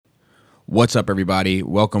What's up, everybody?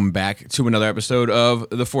 Welcome back to another episode of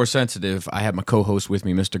The Force Sensitive. I have my co-host with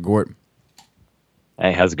me, Mr. Gort.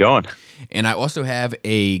 Hey, how's it going? And I also have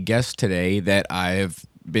a guest today that I've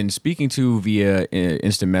been speaking to via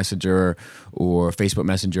Instant Messenger or Facebook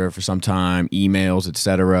Messenger for some time, emails,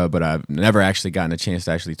 etc., but I've never actually gotten a chance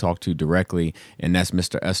to actually talk to directly, and that's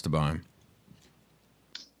Mr. Esteban.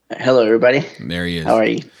 Hello, everybody. There he is. How are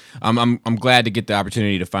you? I'm glad to get the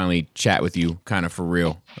opportunity to finally chat with you, kind of for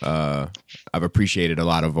real. I've appreciated a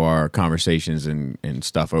lot of our conversations and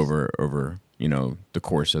stuff over the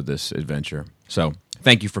course of this adventure. So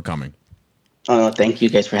thank you for coming. Oh, no, thank you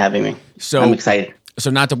guys for having me. So I'm excited. So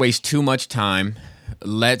not to waste too much time,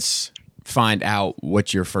 let's find out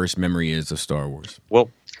what your first memory is of Star Wars. Well,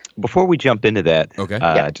 before we jump into that, okay.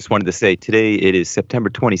 I just wanted to say today it is September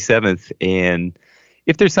 27th, and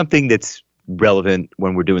if there's something that's relevant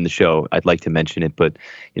when we're doing the show, I'd like to mention it. But,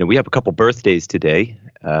 we have a couple birthdays today,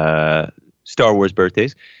 Star Wars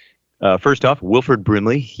birthdays. First off, Wilford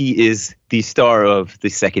Brimley. He is the star of the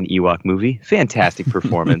second Ewok movie. Fantastic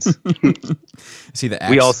performance. Is he the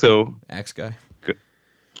axe guy?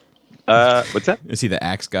 What's that? Is he the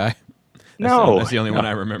axe guy? That's the only one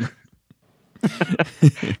I remember.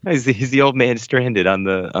 He's the old man stranded on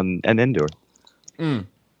Endor. Mm.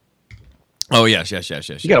 Oh, yes. You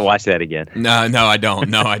got to watch that again. No, I don't.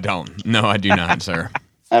 No, I do not, sir.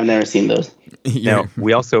 I've never seen those. Now,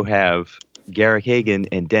 we also have Garrick Hagan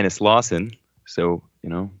and Dennis Lawson. So,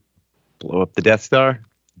 blow up the Death Star,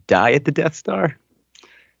 die at the Death Star,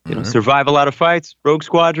 survive a lot of fights, Rogue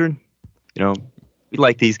Squadron. We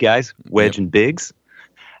like these guys, Wedge and Biggs.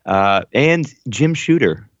 And Jim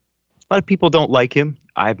Shooter. A lot of people don't like him.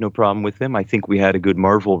 I have no problem with him. I think we had a good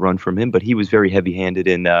Marvel run from him, but he was very heavy-handed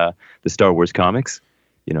in the Star Wars comics,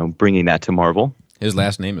 bringing that to Marvel. His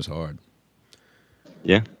last name is hard.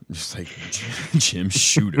 Yeah. Just like Jim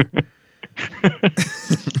Shooter.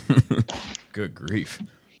 Good grief.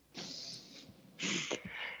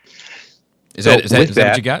 Is that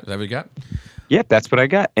what you got? Is that what you got? Yep, that's what I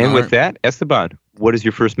got. And with that, Esteban, what is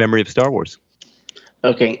your first memory of Star Wars?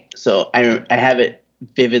 Okay, so I have it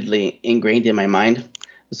vividly ingrained in my mind.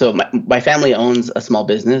 So my family owns a small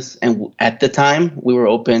business, and at the time, we were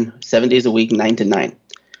open 7 days a week, 9 to 9.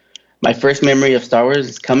 My first memory of Star Wars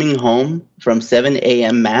is coming home from 7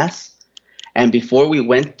 a.m. Mass, and before we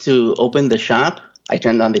went to open the shop, I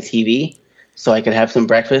turned on the TV so I could have some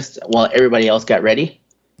breakfast while everybody else got ready.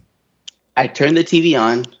 I turned the TV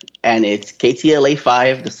on, and it's KTLA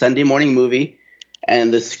 5, the Sunday morning movie,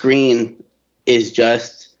 and the screen is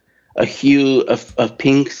just a hue of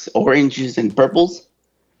pinks, oranges, and purples,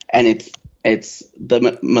 and it's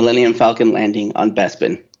the Millennium Falcon landing on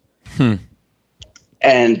Bespin.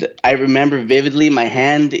 And I remember vividly, my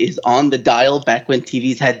hand is on the dial back when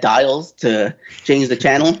TVs had dials to change the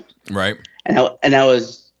channel. Right. And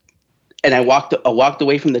I walked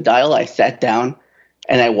away from the dial. I sat down,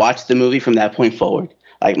 and I watched the movie from that point forward.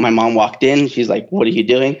 Like, my mom walked in. She's like, "What are you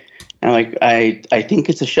doing?" And I'm like, I think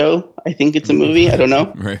it's a show. I think it's a movie. I don't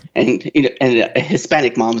know. Right. And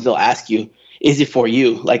Hispanic moms, they'll ask you, "Is it for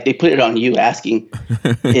you?" Like, they put it on you, asking,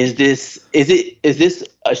 "Is this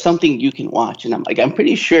something you can watch?" And I'm like, I'm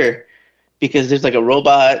pretty sure, because there's like a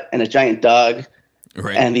robot and a giant dog,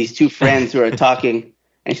 right, and these two friends who are talking.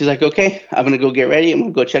 And she's like, "Okay, I'm gonna go get ready. I'm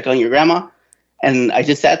gonna go check on your grandma." And I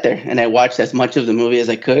just sat there and I watched as much of the movie as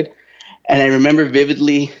I could. And I remember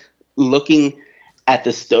vividly looking at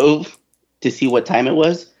the stove to see what time it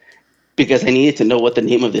was, because I needed to know what the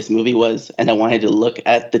name of this movie was, and I wanted to look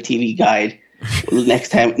at the TV guide next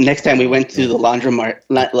time we went to the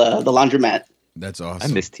laundromat. That's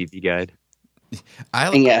awesome. I miss TV Guide.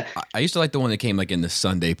 I used to like the one that came like in the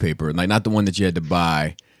Sunday paper, like not the one that you had to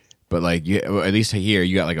buy, but like at least here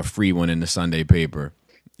you got like a free one in the Sunday paper,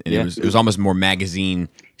 and it was almost more magazine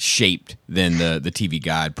shaped than the TV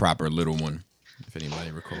Guide proper little one, if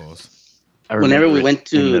anybody recalls. Whenever we went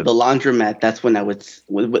to the laundromat, that's when I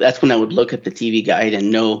would look at the TV Guide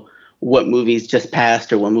and know what movies just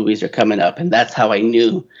passed or what movies are coming up, and that's how I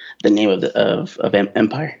knew the name of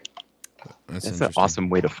Empire. That's an awesome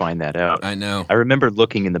way to find that out. I know. I remember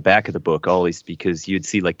looking in the back of the book always, because you'd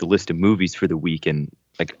see like the list of movies for the week, and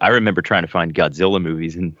like I remember trying to find Godzilla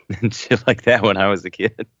movies and shit like that when I was a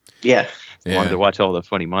kid. Yeah. I wanted to watch all the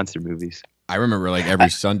funny monster movies. I remember like every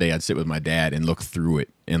Sunday I'd sit with my dad and look through it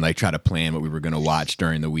and like try to plan what we were going to watch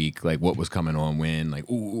during the week, like what was coming on when, like,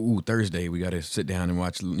 ooh, Thursday we got to sit down and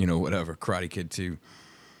watch, whatever, Karate Kid 2.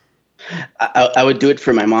 I would do it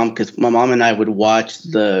for my mom, because my mom and I would watch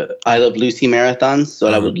the I Love Lucy marathons, so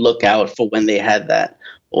I would look out for when they had that,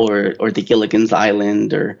 or the Gilligan's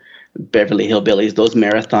Island or Beverly Hillbillies, those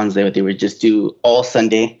marathons they would just do all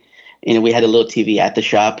Sunday. And we had a little TV at the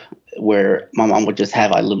shop where my mom would just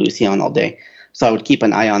have I Love Lucy on all day. So I would keep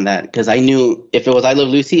an eye on that because I knew if it was I Love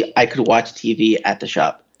Lucy, I could watch TV at the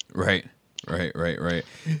shop. Right.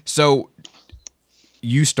 So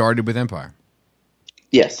you started with Empire.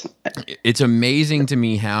 Yes. It's amazing to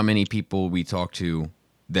me how many people we talk to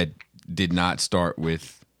that did not start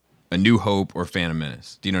with A New Hope or Phantom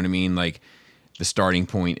Menace. Do you know what I mean? Like the starting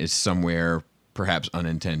point is somewhere perhaps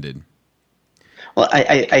unintended. Well,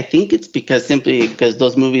 I think it's simply because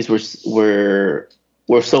those movies were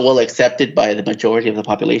so well accepted by the majority of the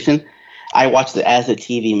population. I watched it as a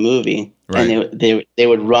TV movie, right. And they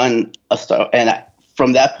would run a Star, and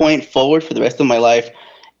from that point forward for the rest of my life,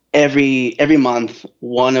 every month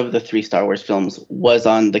one of the 3 Star Wars films was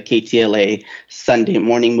on the KTLA Sunday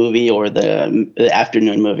morning movie or the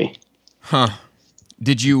afternoon movie. Huh?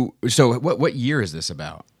 Did you? So what year is this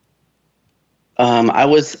about? I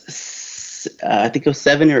was, I think it was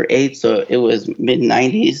 7 or 8, so it was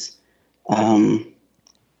mid-90s.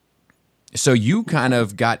 So you kind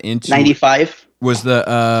of got into 95. Was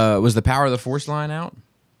the Power of the Force line out?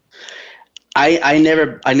 I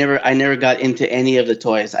never got into any of the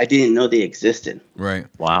toys. I didn't know they existed. Right.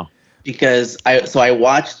 Wow. Because I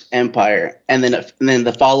watched Empire, and then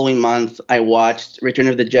the following month I watched Return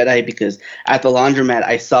of the Jedi because at the laundromat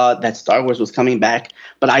I saw that Star Wars was coming back,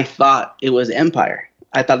 but I thought it was Empire.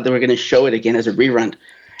 I thought they were going to show it again as a rerun,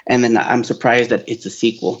 and then I'm surprised that it's a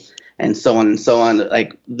sequel, and so on and so on.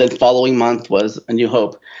 Like the following month was A New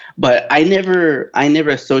Hope, but I never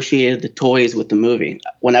associated the toys with the movie.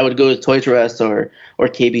 When I would go to Toys R Us or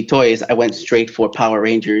KB Toys, I went straight for Power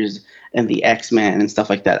Rangers and the X-Men and stuff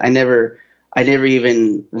like that. I never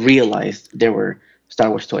even realized there were Star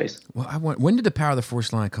Wars toys. Well, when did the Power of the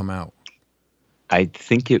Force line come out? I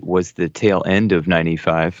think it was the tail end of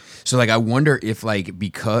 95. So, like, I wonder if, like,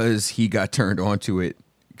 because he got turned onto it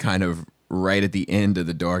kind of right at the end of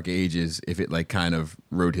the Dark Ages, if it, like, kind of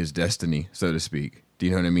wrote his destiny, so to speak. Do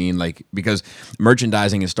you know what I mean? Like, because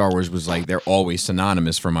merchandising in Star Wars was, like, they're always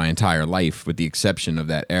synonymous for my entire life, with the exception of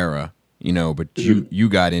that era. You know, but you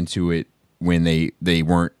got into it when they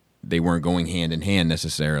weren't going hand in hand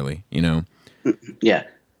necessarily. You know, yeah,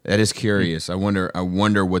 that is curious. I wonder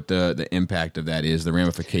what the impact of that is, the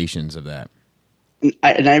ramifications of that.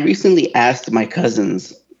 I recently asked my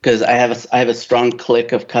cousins because I have a strong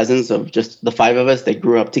clique of cousins of just the 5 of us. They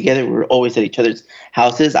grew up together. We were always at each other's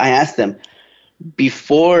houses. I asked them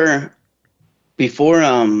before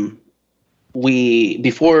Phantom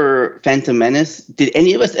Menace, did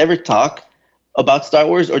any of us ever talk about Star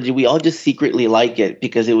Wars, or did we all just secretly like it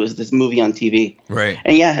because it was this movie on TV? Right.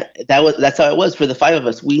 And yeah, that's how it was for the 5 of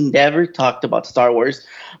us. We never talked about Star Wars.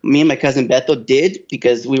 Me and my cousin Beto did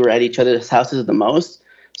because we were at each other's houses the most.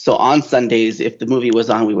 So on Sundays, if the movie was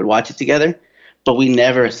on, we would watch it together. But we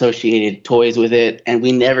never associated toys with it, and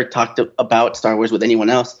we never talked about Star Wars with anyone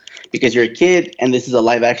else because you're a kid and this is a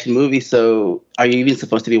live action movie. So are you even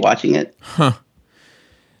supposed to be watching it? Huh.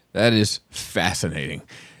 That is fascinating.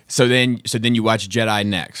 So then you watch Jedi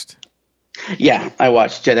next. Yeah, I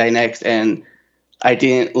watched Jedi next, and I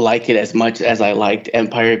didn't like it as much as I liked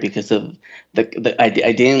Empire because of I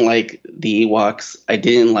didn't like the Ewoks. I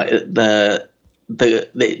didn't like the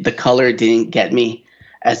color didn't get me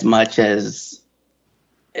as much as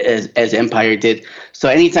Empire did. So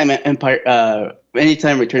anytime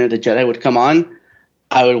Return of the Jedi would come on,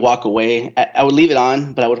 I would walk away. I would leave it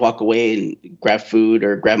on, but I would walk away and grab food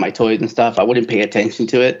or grab my toys and stuff. I wouldn't pay attention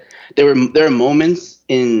to it. There are moments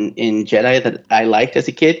in Jedi that I liked as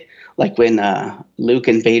a kid, like when Luke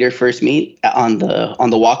and Vader first meet on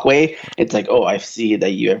the walkway. It's like, oh, I see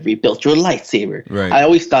that you have rebuilt your lightsaber. Right. I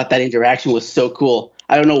always thought that interaction was so cool.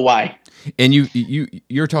 I don't know why. And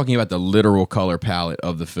you're talking about the literal color palette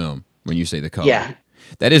of the film when you say the color. Yeah,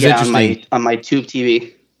 that is interesting. On my tube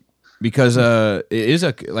TV. Because it is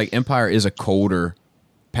Empire is a colder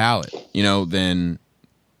palette, you know, than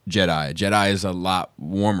Jedi. Jedi is a lot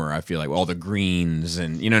warmer. I feel like all the greens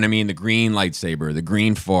and you know what I mean. The green lightsaber, the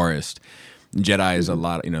green forest. Jedi is a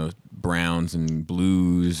lot, you know, browns and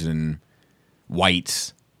blues and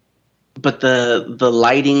whites. But the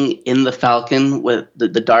lighting in the Falcon with the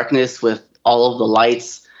darkness with all of the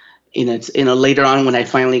lights. Later on when I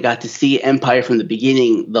finally got to see Empire from the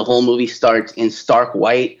beginning, the whole movie starts in stark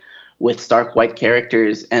white with stark white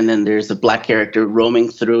characters, and then there's a black character roaming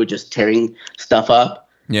through, just tearing stuff up.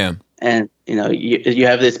 Yeah. And, you know, you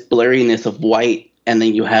have this blurriness of white, and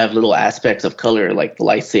then you have little aspects of color, like the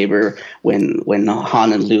lightsaber when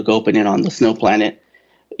Han and Luke open it on the snow planet.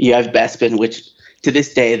 You have Bespin, which to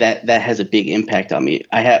this day, that has a big impact on me.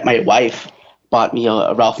 My wife bought me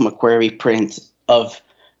a Ralph McQuarrie print of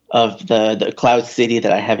of the cloud city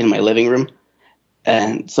that I have in my living room.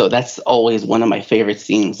 And so that's always one of my favorite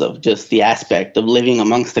scenes, of just the aspect of living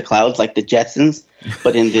amongst the clouds like the Jetsons,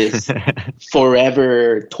 but in this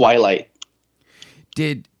forever twilight.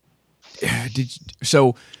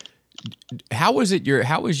 So how was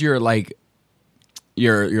your like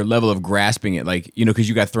your level of grasping it, like, you know, because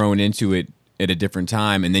you got thrown into it at a different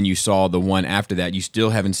time and then you saw the one after that. You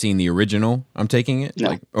still haven't seen the original, I'm taking it? No.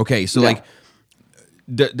 Like, okay, so No. like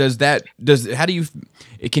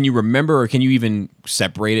can you remember, or can you even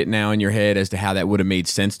separate it now in your head as to how that would have made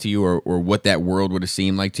sense to you, or what that world would have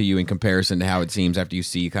seemed like to you in comparison to how it seems after you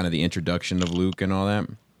see kind of the introduction of Luke and all that?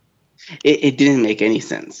 It didn't make any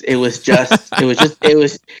sense. It was just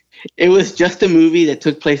it was just a movie that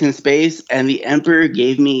took place in space, and the Emperor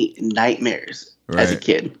gave me nightmares as a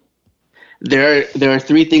kid. There are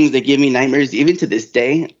three things that give me nightmares even to this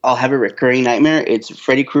day. I'll have a recurring nightmare. It's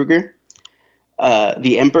Freddy Krueger,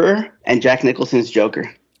 the Emperor, and Jack Nicholson's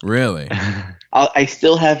Joker. Really? I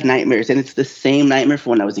still have nightmares, and it's the same nightmare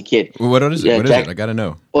from when I was a kid. Well, what is it? What is it? I gotta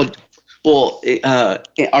know. Well,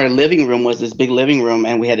 our living room was this big living room,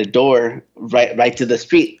 and we had a door right to the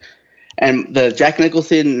street. And the Jack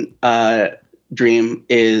Nicholson dream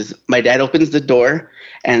is my dad opens the door,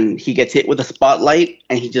 and he gets hit with a spotlight,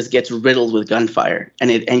 and he just gets riddled with gunfire.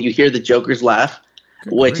 And you hear the Joker's laugh,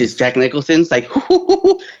 which is Jack Nicholson's, like,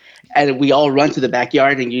 and we all run to the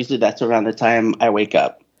backyard, and usually that's around the time I wake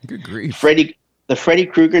up. Good grief. The Freddy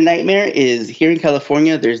Krueger nightmare is here in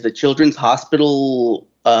California. There's the Children's Hospital,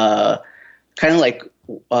 kind of like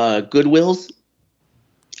Goodwills.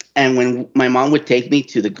 And when my mom would take me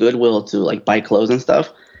to the Goodwill to like buy clothes and stuff,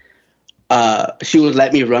 she would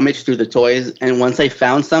let me rummage through the toys. And once I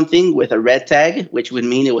found something with a red tag, which would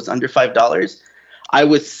mean it was under $5, I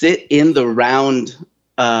would sit in the round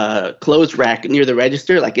clothes rack near the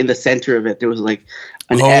register, like in the center of it. There was like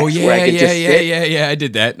an X where I could just sit. Yeah. I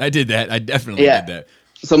did that. I definitely did that.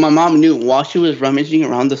 So my mom knew while she was rummaging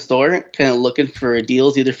around the store, kind of looking for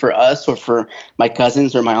deals either for us or for my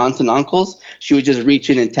cousins or my aunts and uncles, she would just reach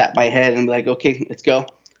in and tap my head and be like, okay, let's go.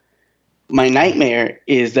 My nightmare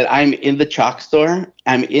is that I'm in the chalk store,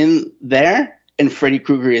 I'm in there, and Freddy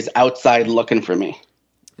Krueger is outside looking for me.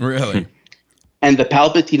 Really? And the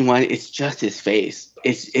Palpatine one, it's just his face.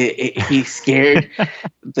 He scared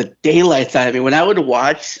the daylights out of me. When I would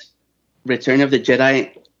watch Return of the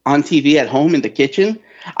Jedi on TV at home in the kitchen,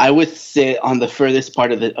 I would sit on the furthest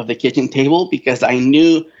part of the kitchen table because I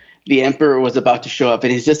knew the Emperor was about to show up,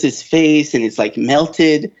 and it's just his face, and it's like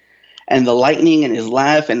melted, and the lightning and his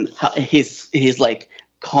laugh and his like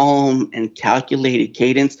calm and calculated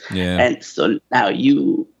cadence. Yeah. And so now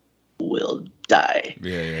you will die.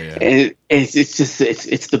 Yeah. And it's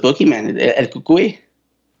the boogeyman, El Cucuy.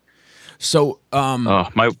 So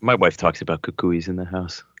my wife talks about cucuys in the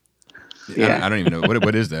house. Yeah. I don't even know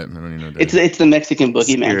what is that. I don't even know. What it's the Mexican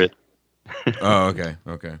boogeyman. Spirit. Oh, okay.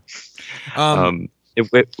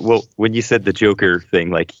 Well, when you said the Joker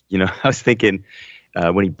thing, like, you know, I was thinking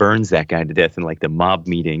when he burns that guy to death in like the mob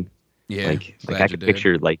meeting. Yeah, like I could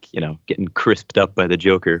picture, like, you know, getting crisped up by the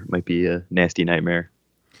Joker might be a nasty nightmare.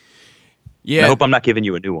 Yeah, and I hope I'm not giving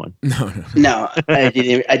you a new one. No, I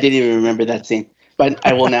didn't even remember that scene, but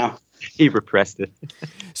I will now. He repressed it.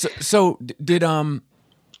 So did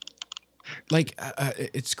like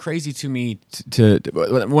it's crazy to me to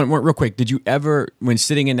real quick. Did you ever, when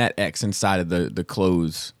sitting in that X inside of the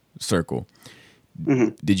clothes circle,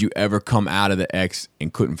 mm-hmm. did you ever come out of the X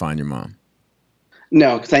and couldn't find your mom?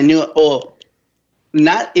 No, because I knew. Oh,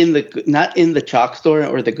 not in the chalk store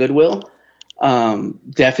or the Goodwill.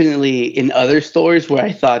 Definitely in other stores where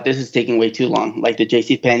I thought this is taking way too long, like the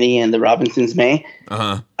JCPenney and the Robinsons May.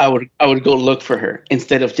 Uh-huh. I would go look for her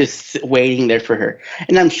instead of just waiting there for her.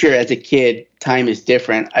 And I'm sure as a kid, time is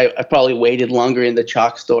different. I probably waited longer in the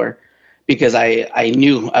chalk store because I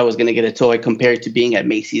knew I was going to get a toy compared to being at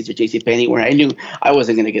Macy's or JCPenney where I knew I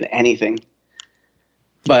wasn't going to get anything.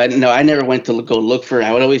 But no, I never went to go look for her.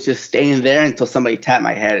 I would always just stay in there until somebody tapped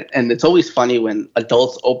my head. And it's always funny when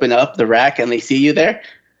adults open up the rack and they see you there.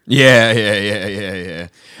 Yeah.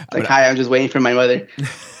 Like, hi, I'm just waiting for my mother.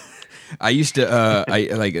 I used to,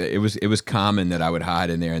 it was common that I would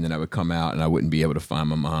hide in there and then I would come out and I wouldn't be able to find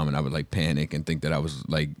my mom and I would like panic and think that I was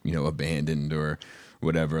like, you know, abandoned or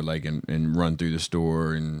whatever, like, and run through the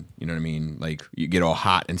store and, you know what I mean? Like, you get all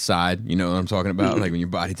hot inside, you know what I'm talking about? Like, when your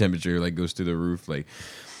body temperature, like, goes through the roof, like,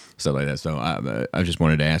 stuff like that. So I just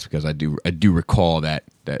wanted to ask because I do recall that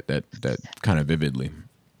kind of vividly.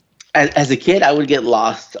 As a kid, I would get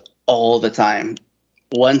lost all the time.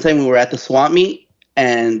 One time we were at the swamp meet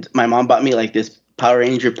and my mom bought me like this Power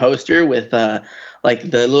Ranger poster with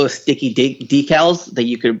like the little sticky decals that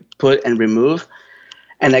you could put and remove.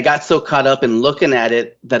 And I got so caught up in looking at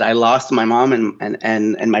it that I lost my mom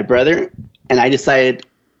and my brother. And I decided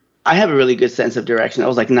I have a really good sense of direction. I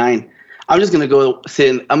was like 9. I'm just gonna go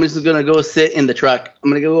sit in the truck. I'm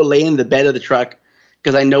gonna go lay in the bed of the truck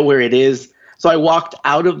because I know where it is. So I walked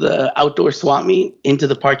out of the outdoor swap meet into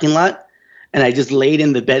the parking lot, and I just laid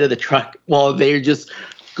in the bed of the truck while they're just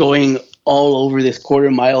going all over this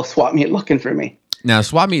quarter-mile swap meet looking for me. Now,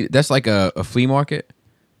 swap meet, that's like a flea market?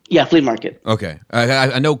 Yeah, flea market. Okay.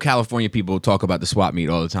 I know California people talk about the swap meet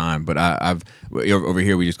all the time, but I've over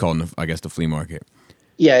here we just call them, I guess, the flea market.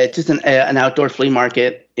 Yeah, it's just an outdoor flea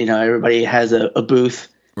market. You know, everybody has a booth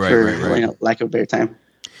for you know, lack of a better time.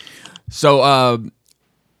 So,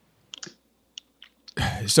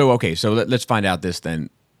 okay. So let's find out this then.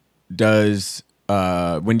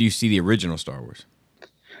 When do you see the original Star Wars?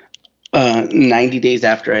 90 days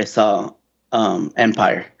after I saw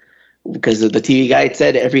Empire, because the TV guide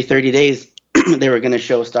said every 30 days they were going to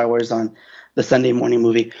show Star Wars on the Sunday morning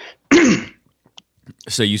movie.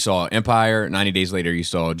 So you saw Empire, 90 days later you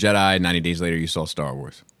saw Jedi, 90 days later you saw Star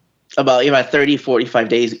Wars. About 30, 45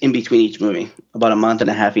 days in between each movie. About a month and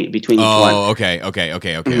a half between each one. Oh, okay.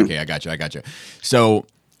 I got you. So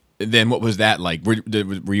then what was that like? Were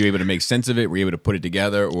you able to make sense of it? Were you able to put it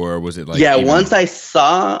together, or was it like... Yeah, once I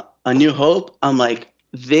saw A New Hope, I'm like,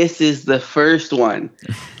 this is the first one.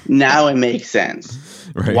 Now it makes sense.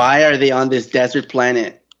 Right. Why are they on this desert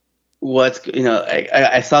planet?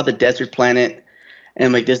 I saw the desert planet, and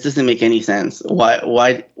I'm like, this doesn't make any sense.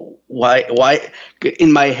 Why?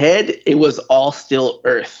 In my head, it was all still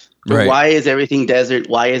Earth. Right. Why is everything desert?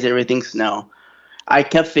 Why is everything snow? I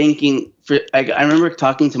kept thinking, I remember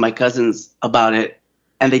talking to my cousins about it,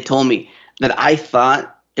 and they told me that I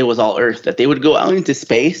thought it was all Earth, that they would go out into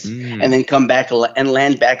space and then come back and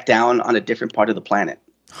land back down on a different part of the planet.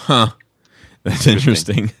 Huh. That's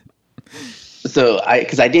interesting. So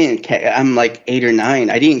because I didn't, I'm like 8 or 9.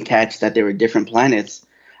 I didn't catch that there were different planets.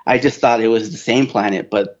 I just thought it was the same planet,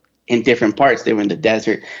 but in different parts. They were in the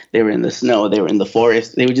desert. They were in the snow. They were in the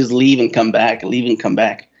forest. They would just leave and come back, leave and come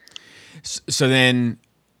back. So then,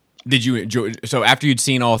 did you enjoy? So after you'd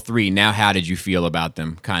seen all 3, now how did you feel about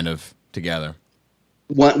them, kind of together?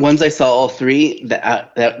 Once I saw all 3,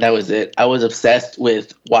 that was it. I was obsessed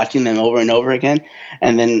with watching them over and over again.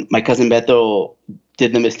 And then my cousin Beto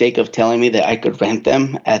did the mistake of telling me that I could rent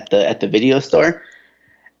them at the video store.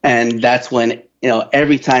 And that's when,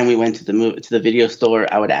 every time we went to the video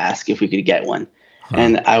store, I would ask if we could get one. Huh.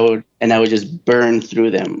 And I would just burn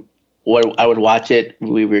through them. I would watch it,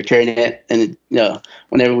 we return it, and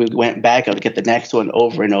whenever we went back, I would get the next one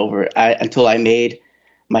over and over until I made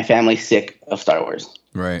my family sick of Star Wars.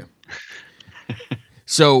 Right.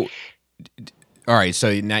 So, all right.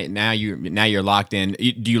 So now you're locked in.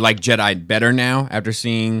 Do you like Jedi better now after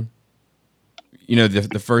seeing,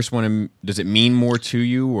 the first one? Does it mean more to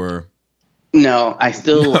you, or? No, I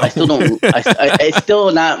still don't. It's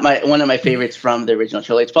still not one of my favorites from the original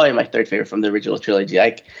trilogy. It's probably my 3rd favorite from the original trilogy.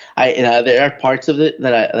 There are parts of it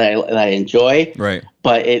that I enjoy. Right.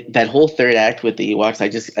 But that whole 3rd act with the Ewoks, I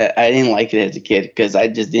didn't like it as a kid because I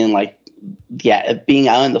just didn't like, being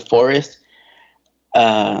out in the forest.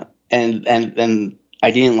 And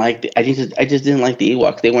I didn't like I just didn't like the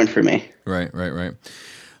Ewoks. They weren't for me. Right.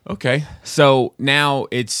 Okay. So now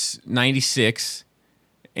it's 96.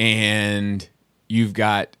 And you've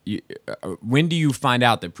got. When do you find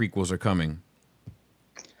out that prequels are coming?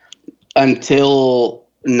 Until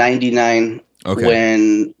 99,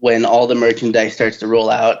 okay. When all the merchandise starts to roll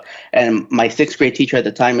out, and my 6th grade teacher at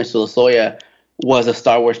the time, Mr. Losoya, was a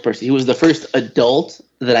Star Wars person. He was the first adult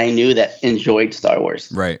that I knew that enjoyed Star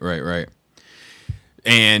Wars. Right.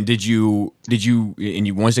 And did you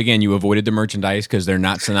once again you avoided the merchandise because they're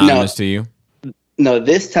not synonymous to you? No,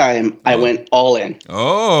 this time I went all in.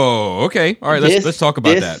 Oh, okay. All right, let's talk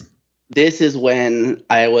about that. This is when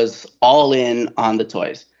I was all in on the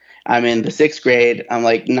toys. I'm in the 6th grade. I'm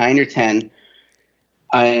like 9 or 10.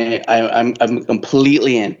 I'm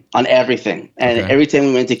completely in on everything. And every time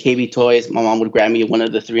we went to KB Toys, my mom would grab me one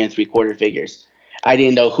of the 3 3/4 figures. I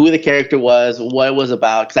didn't know who the character was, what it was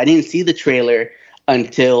about, because I didn't see the trailer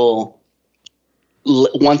until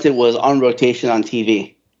once it was on rotation on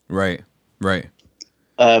TV. Right.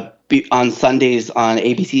 On Sundays on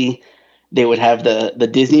ABC, they would have the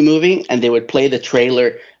Disney movie, and they would play the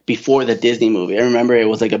trailer before the Disney movie. I remember it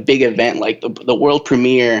was like a big event, like the world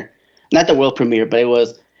premiere. Not the world premiere, but it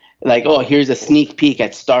was like, oh, here's a sneak peek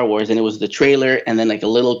at Star Wars, and it was the trailer and then like a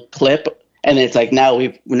little clip, and it's like now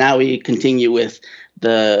we continue with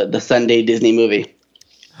the Sunday Disney movie.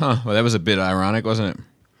 Huh. Well, that was a bit ironic, wasn't it?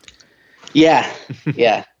 Yeah.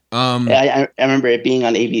 I remember it being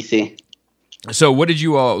on ABC. So what did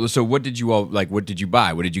you all like? What did you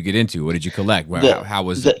buy? What did you get into? What did you collect? How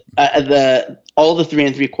was it? All the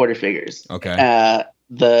 3 3/4 figures. Okay.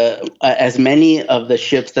 As many of the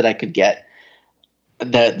ships that I could get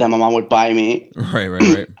that my mom would buy me.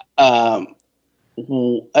 Right. At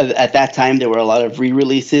that time, there were a lot of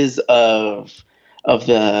re-releases of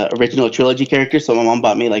the original trilogy characters. So my mom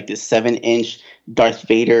bought me like this 7-inch Darth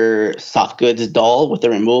Vader soft goods doll with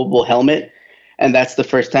a removable helmet. And that's the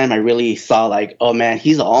first time I really saw like, oh man,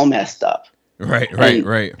 he's all messed up. Right.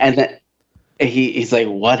 And then he's like,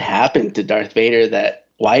 what happened to Darth Vader?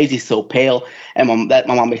 Why is he so pale? And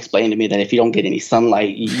my mom explained to me that if you don't get any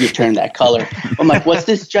sunlight, you turn that color. I'm like, what's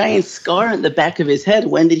this giant scar on the back of his head?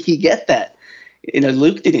 When did he get that?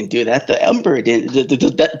 Luke didn't do that. The Emperor didn't.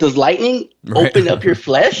 Does lightning open up your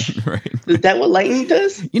flesh? Right. Is that what lightning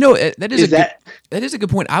does? That is a good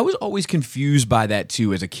point. I was always confused by that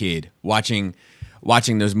too as a kid watching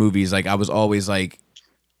those movies. Like I was always like,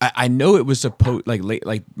 I know it was supposed like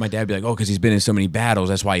my dad would be like, oh, because he's been in so many battles,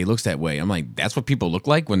 that's why he looks that way. I'm like, that's what people look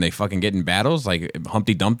like when they fucking get in battles, like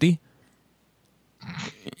Humpty Dumpty.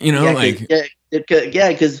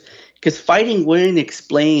 Because fighting wouldn't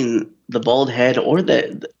explain the bald head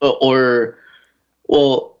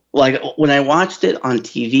like when I watched it on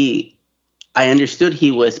TV, I understood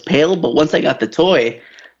he was pale, but once I got the toy,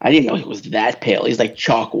 I didn't know he was that pale. He's like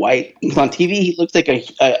chalk white. On TV, he looks like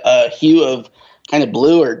a hue of kind of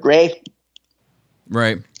blue or gray.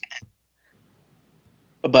 Right.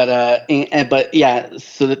 But yeah,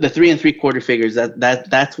 so the 3 3/4 figures,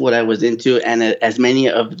 that's what I was into, and as many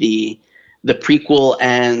of the prequel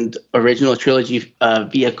and original trilogy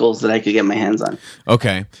vehicles that I could get my hands on.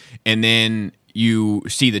 Okay, and then you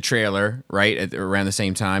see the trailer right around the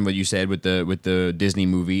same time. What you said with the Disney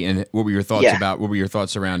movie, and what were your thoughts about? What were your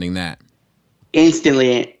thoughts surrounding that?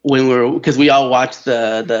 Instantly, because we all watched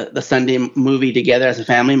the Sunday movie together as a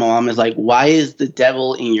family, my mom is like, "Why is the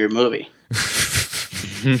devil in your movie?"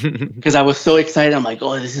 Because I was so excited. I'm like,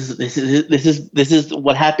 "Oh, this is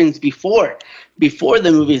what happens before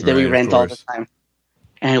the movies that we rent all the time."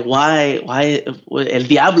 And why El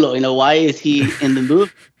Diablo? Why is he in the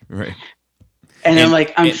movie? Right. And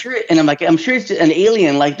I'm sure it's just an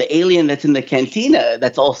alien, like the alien that's in the cantina.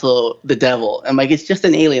 That's also the devil. I'm like, it's just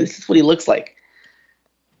an alien. This is what he looks like.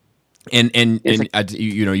 And you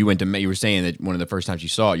went to, you were saying that one of the first times you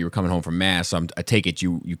saw it, you were coming home from mass. So I take it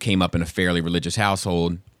you came up in a fairly religious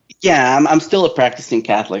household. Yeah, I'm still a practicing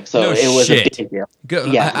Catholic, so it was a big deal.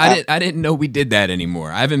 Good. Yeah, I didn't know we did that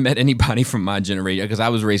anymore. I haven't met anybody from my generation because I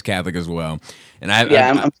was raised Catholic as well, and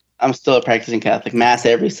I'm still a practicing Catholic. Mass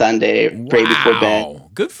every Sunday, pray before bed.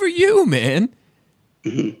 Good for you, man.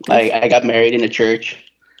 Mm-hmm. I got married in a church.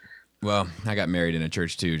 Well, I got married in a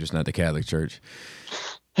church too, just not the Catholic church.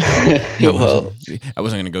 I wasn't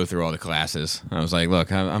going to go through all the classes. I was like,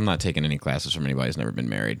 look, I'm not taking any classes from anybody who's never been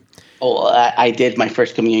married. Oh, I did my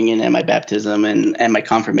first communion and my baptism and my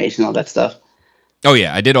confirmation, all that stuff. Oh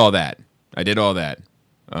yeah, I did all that.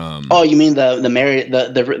 Oh, you mean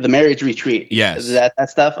the marriage retreat? Yes. That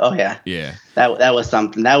stuff? Oh yeah. Yeah. That was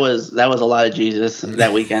something. That was a lot of Jesus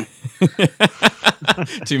that weekend.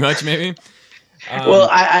 Too much, maybe. Well,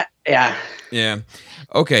 yeah. Yeah.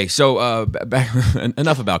 Okay, so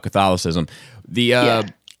enough about Catholicism.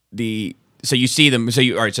 So you see them. So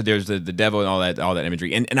all right. So there's the devil and all that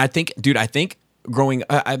imagery, and I think growing,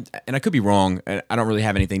 and I could be wrong. I don't really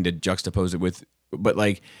have anything to juxtapose it with, but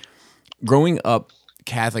like growing up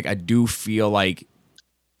Catholic, I do feel like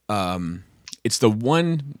it's the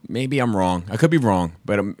one. Maybe I'm wrong. I could be wrong,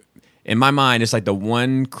 but in my mind, it's like the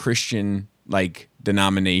one Christian like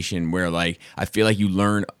denomination where like I feel like you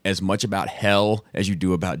learn as much about hell as you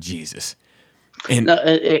do about Jesus. And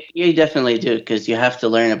you definitely do, because you have to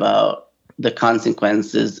learn about the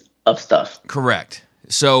consequences of stuff. Correct.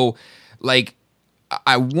 So like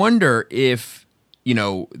I wonder if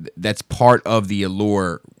that's part of the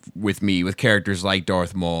allure with me with characters like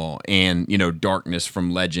Darth Maul and Darkness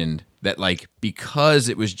from Legend, that like because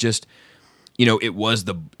it was just it was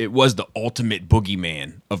the ultimate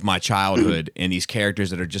boogeyman of my childhood, and these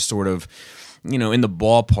characters that are just sort of, in the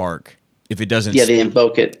ballpark. If it doesn't, they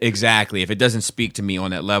invoke it exactly. If it doesn't speak to me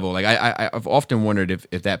on that level, like I've often wondered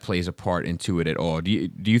if that plays a part into it at all. Do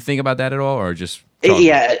you think about that at all, or just?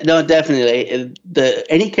 Yeah, no, definitely.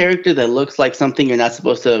 Any character that looks like something you're not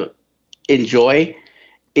supposed to enjoy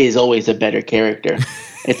is always a better character.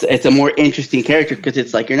 It's a more interesting character because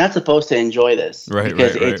it's like you're not supposed to enjoy this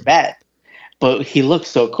because it's bad. But he looks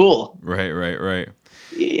so cool. Right.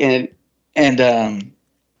 And no,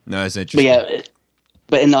 that's interesting. But yeah,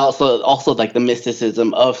 but and also like the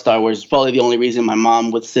mysticism of Star Wars is probably the only reason my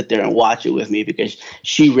mom would sit there and watch it with me, because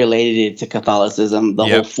she related it to Catholicism, the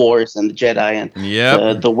whole Force and the Jedi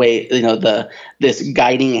and the way, this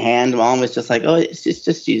guiding hand. Mom was just like, oh, it's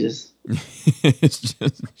just Jesus. It's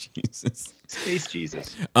just Jesus. Space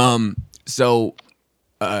Jesus. So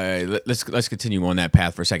let's continue on that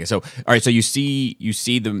path for a second. So all right, so you see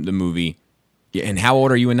the movie. Yeah, and how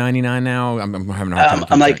old are you in '99 now? I'm having a hard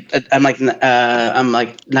time. I'm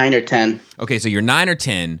like 9 or 10. Okay, so you're 9 or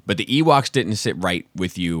 10, but the Ewoks didn't sit right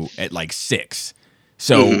with you at like 6.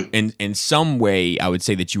 So in some way, I would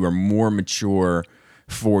say that you are more mature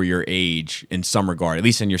for your age in some regard, at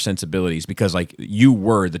least in your sensibilities, because like you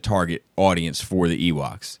were the target audience for the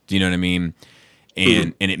Ewoks. Do you know what I mean?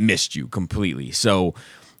 And it missed you completely. So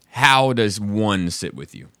how does 1 sit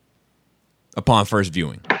with you upon first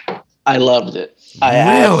viewing? I loved it. I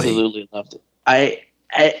absolutely loved it. I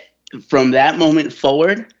from that moment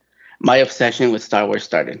forward, my obsession with Star Wars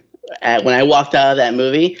started. When I walked out of that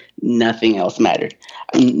movie, nothing else mattered.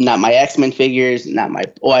 Not my X-Men figures,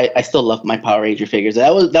 I still love my Power Ranger figures.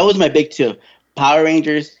 That was my big two: Power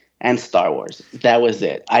Rangers and Star Wars. That was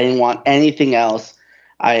it. I didn't want anything else.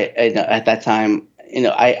 At that time,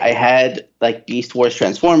 I had like Beast Wars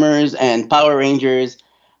Transformers and Power Rangers.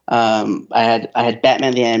 I had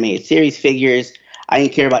Batman the Animated Series figures. I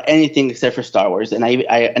didn't care about anything except for Star Wars, and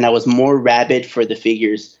I was more rabid for the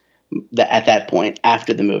figures at that point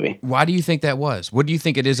after the movie. Why do you think that was? What do you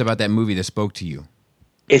think it is about that movie that spoke to you?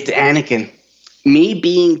 It's Anakin. Me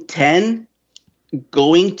being 10,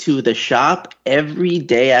 going to the shop every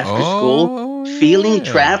day after school, feeling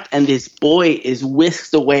trapped, and this boy is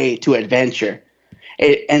whisked away to adventure.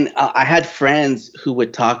 And I had friends who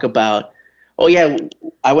would talk about, oh yeah,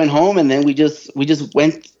 I went home and then we just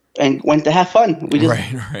went to have fun. We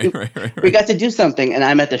just we got to do something, and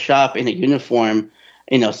I'm at the shop in a uniform,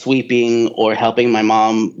 sweeping or helping my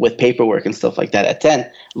mom with paperwork and stuff like that at 10,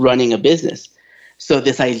 running a business. So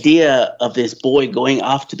this idea of this boy going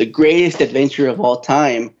off to the greatest adventure of all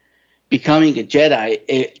time, becoming a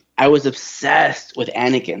Jedi, I was obsessed with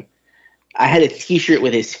Anakin. I had a T-shirt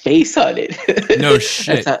with his face on it. No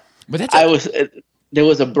shit. There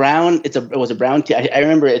was a brown. It was a brown. I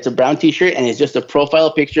remember it's a brown T-shirt, and it's just a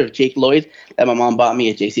profile picture of Jake Lloyd that my mom bought me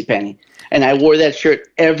at JCPenney, and I wore that shirt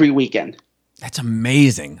every weekend. That's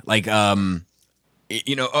amazing. Like, so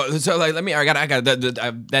like,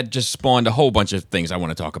 that just spawned a whole bunch of things I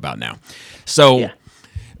want to talk about now. So,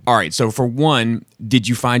 All right. So for one, did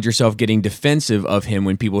you find yourself getting defensive of him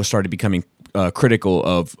when people started becoming critical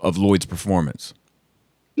of Lloyd's performance?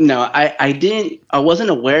 No, I didn't. I wasn't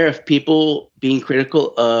aware of people being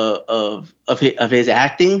critical of his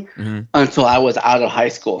acting until I was out of high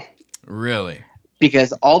school. Really?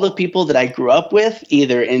 Because all the people that I grew up with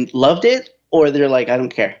either loved it or they're like, I don't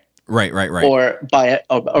care. Right. Or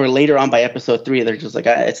later on by episode 3, they're just like,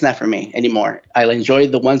 it's not for me anymore. I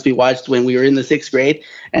enjoyed the ones we watched when we were in the 6th grade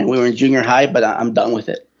and we were in junior high, but I'm done with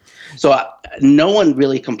it. So no one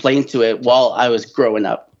really complained to it while I was growing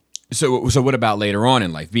up. So what about later on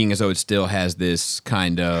in life, being as though it still has this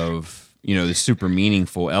kind of, this super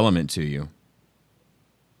meaningful element to you?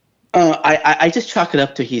 I just chalk it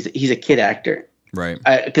up to he's a kid actor. Right.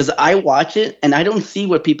 Because I watch it and I don't see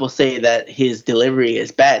what people say that his delivery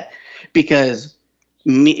is bad. Because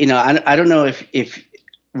I don't know if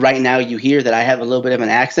right now you hear that I have a little bit of an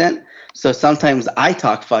accent. So sometimes I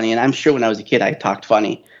talk funny, and I'm sure when I was a kid I talked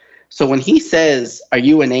funny. So when he says, "Are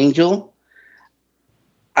you an angel?"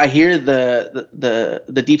 I hear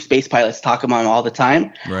the Deep Space pilots talk about him all the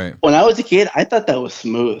time. Right. When I was a kid, I thought that was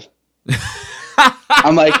smooth.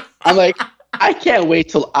 I'm like, I can't wait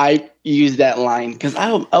till I use that line, because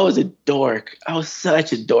I was a dork. I was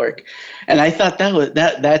such a dork, and I thought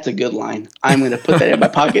that's a good line. I'm going to put that in my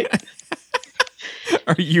pocket.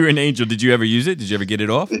 Are you an angel? Did you ever use it? Did you ever get it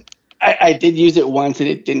off? I did use it once, and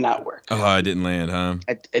it did not work. Oh, it didn't land, huh?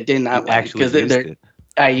 It did not actually because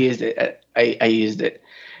I used it. I used it.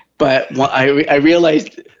 But I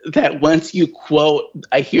realized that once you quote,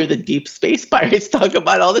 I hear the Deep Space Pirates talk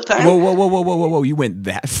about all the time. Whoa! You went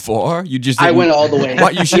that far? I went all the way.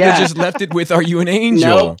 What? You should have just left it with "Are you an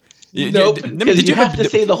angel?" No, because you have to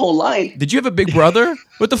say the whole line. Did you have a big brother?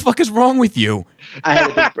 What the fuck is wrong with you? I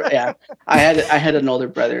had a big brother. Yeah, I had an older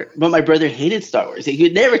brother, but my brother hated Star Wars. He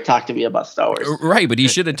would never talk to me about Star Wars. Right, but he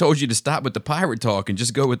should have told you to stop with the pirate talk and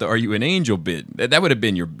just go with the "Are you an angel?" bit. That would have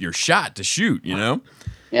been your shot to shoot.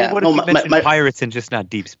 Yeah. What if you mentioned pirates and just not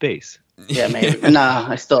deep space? Yeah, maybe. Nah,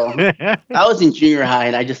 I was in junior high,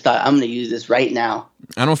 and I just thought, I'm going to use this right now.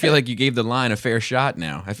 I don't feel like you gave the line a fair shot.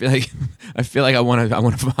 Now I feel like I want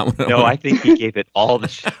to. No, I think he gave it all the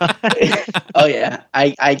shot. Oh yeah,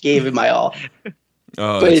 I gave it my all.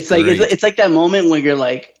 Oh, but it's great. like it's like that moment when you're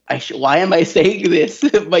like, why am I saying this?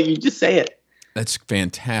 But you just say it. That's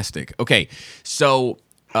fantastic. Okay, so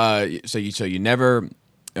you never.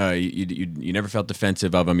 You never felt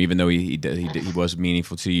defensive of him, even though he was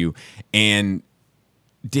meaningful to you. And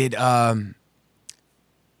did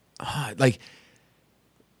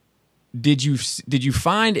did you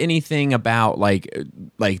find anything about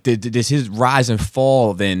does his rise and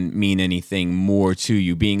fall then mean anything more to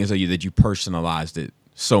you, being as though that you personalized it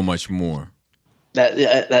so much more?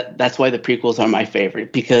 That's why the prequels are my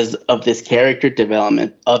favorite, because of this character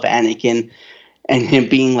development of Anakin. And him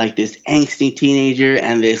being like this angsty teenager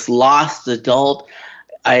and this lost adult.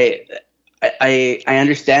 I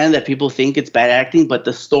understand that people think it's bad acting, but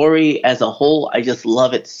the story as a whole, I just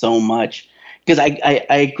love it so much because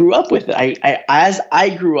I grew up with it. As I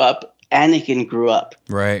grew up, Anakin grew up.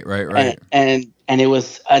 Right. And it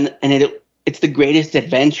was it's the greatest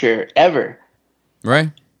adventure ever.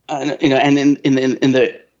 Right. And in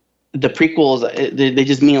the prequels, they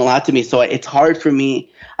just mean a lot to me. So it's hard for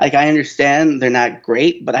me. Like, I understand they're not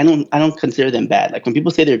great, but I don't consider them bad. Like, when people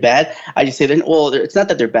say they're bad, I just say it's not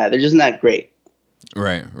that they're bad. They're just not great.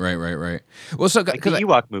 Right. Well, so like the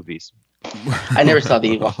Ewok movies. I never saw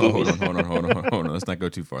the Ewok movies. Hold on. Let's not go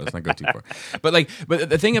too far. But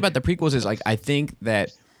the thing about the prequels is, like, I think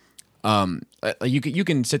that you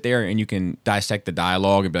can sit there and you can dissect the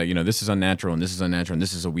dialogue and be like, this is unnatural and this is unnatural and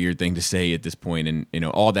this is a weird thing to say at this point, and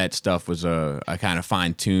all that stuff was kind of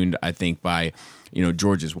fine tuned, I think, by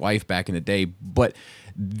George's wife back in the day. But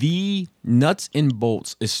the nuts and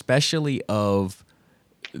bolts, especially of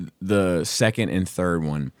the second and third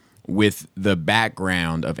one, with the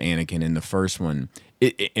background of Anakin in the first one,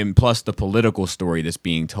 and plus the political story that's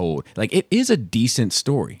being told, like, it is a decent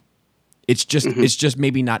story. It's just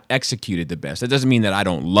maybe not executed the best. That doesn't mean that I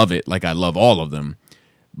don't love it, like I love all of them,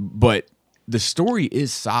 but the story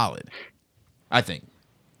is solid, I think.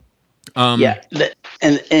 Yeah,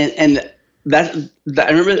 and I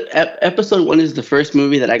remember episode 1 is the first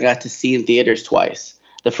movie that I got to see in theaters twice.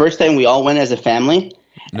 The first time we all went as a family,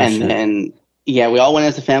 then we all went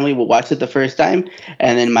as a family. We watched it the first time,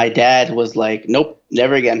 and then my dad was like, "Nope,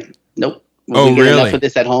 never again. Nope." We get enough of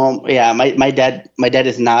this at home. Yeah, my dad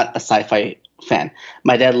is not a sci-fi fan.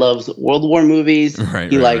 My dad loves World War movies.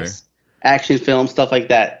 He likes action films, stuff like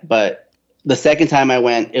that. But the second time I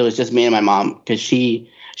went, it was just me and my mom, because she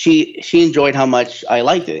enjoyed how much I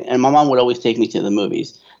liked it, and my mom would always take me to the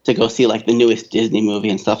movies to go see like the newest Disney movie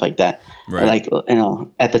and stuff like that. Right. Like,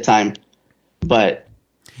 at the time. But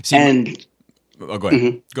go ahead.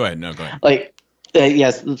 Mm-hmm. Go ahead. No, go ahead. Like.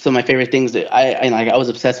 Yes, so my favorite things that I was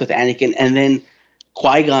obsessed with Anakin, and then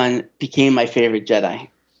Qui-Gon became my favorite Jedi.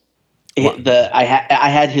 I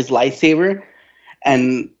had his lightsaber,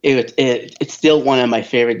 and it's still one of my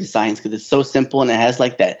favorite designs because it's so simple and it has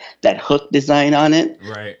like that hook design on it.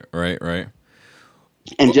 Right.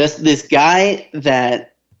 And just this guy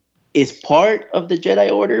that is part of the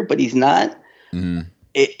Jedi Order, but he's not. Mm-hmm.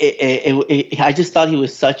 I just thought he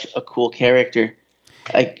was such a cool character.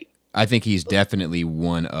 Like, I think he's definitely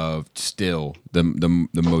one of still the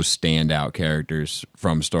most standout characters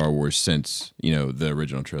from Star Wars since the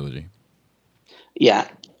original trilogy. Yeah,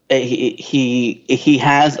 he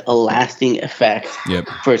has a lasting effect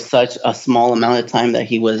for such a small amount of time that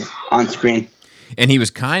he was on screen. And he was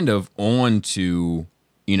kind of on to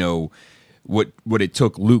what it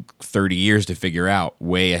took Luke 30 years to figure out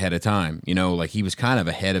way ahead of time. Like, he was kind of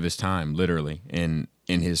ahead of his time, literally, in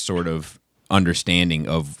his sort of understanding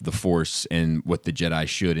of the Force and what the Jedi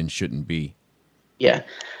should and shouldn't be. Yeah.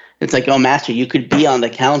 It's like, Master, you could be on the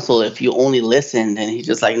council if you only listened. And he's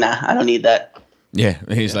just like, nah, I don't need that. Yeah.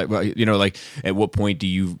 He's like, well, like, at what point do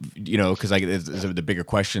you, because like the bigger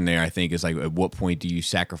question there, I think, is like, at what point do you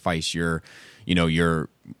sacrifice your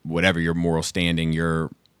whatever, your moral standing, the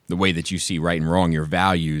way that you see right and wrong, your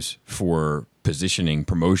values, for positioning,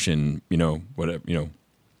 promotion, whatever,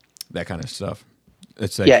 that kind of stuff.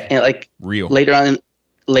 It's like, and like real. Later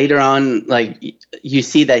on, like, you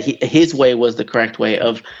see that his way was the correct way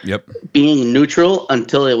of being neutral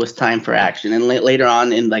until it was time for action. And later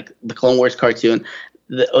on in like the Clone Wars cartoon,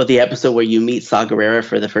 the episode where you meet Saw Gerrera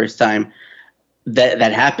for the first time, that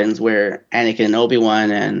happens where Anakin and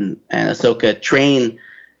Obi-Wan and Ahsoka train,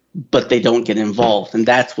 but they don't get involved, and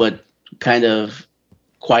that's what kind of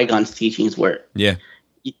Qui-Gon's teachings were. Yeah,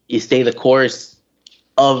 you stay the course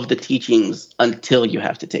of the teachings until you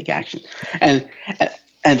have to take action. And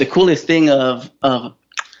the coolest thing of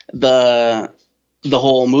the the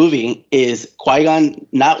whole movie is Qui-Gon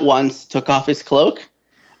not once took off his cloak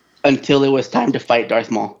until it was time to fight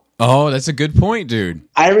Darth Maul. Oh, that's a good point, dude.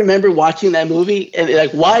 I remember watching that movie and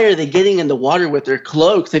like, why are they getting in the water with their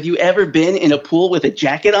cloaks? Have you ever been in a pool with a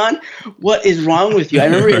jacket on? What is wrong with you? I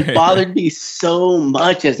remember it bothered me so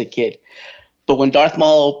much as a kid. But when Darth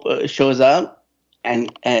Maul shows up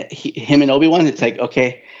and him and Obi-Wan, it's like,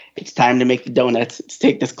 okay, it's time to make the donuts. Let's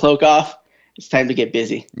take this cloak off. It's time to get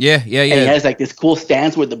busy. Yeah. And he has like this cool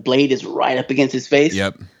stance where the blade is right up against his face.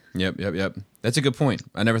 Yep. That's a good point.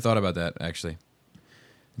 I never thought about that, actually.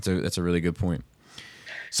 That's a really good point.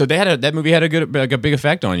 So that movie had a big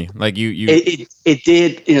effect on you. Like it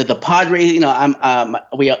did. You know, the pod racing. You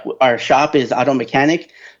know, our shop is auto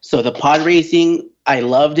mechanic, so the pod racing, I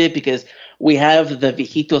loved it because we have the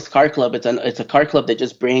Viejitos Car Club. It's a car club that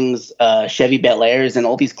just brings Chevy Bel Airs and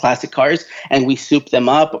all these classic cars, and we soup them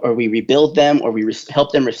up, or we rebuild them, or we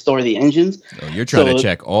help them restore the engines. Oh, you're trying to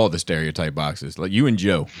check all the stereotype boxes, like you and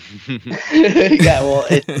Joe. Yeah, well,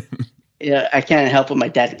 yeah, I can't help what my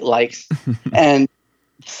dad likes. And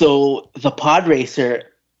so the pod racer,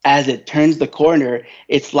 as it turns the corner,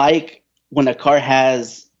 it's like when a car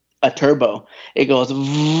has a turbo. It goes.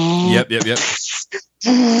 Yep.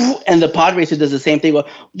 And the pod racer does the same thing. And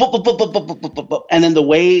then the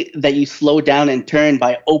way that you slow down and turn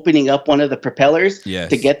by opening up one of the propellers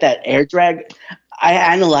to get that air drag. I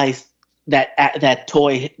analyzed that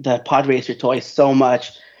toy, the pod racer toy, so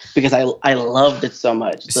much. Because I loved it so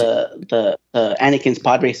much, the Anakin's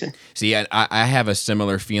pod racer. See, I have a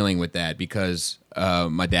similar feeling with that because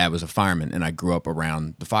my dad was a fireman, and I grew up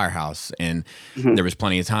around the firehouse, and there was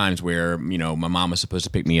plenty of times where, you know, my mom was supposed to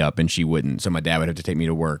pick me up and she wouldn't, so my dad would have to take me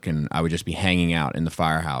to work, and I would just be hanging out in the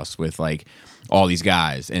firehouse with like all these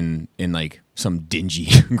guys in like some dingy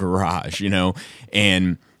garage, you know,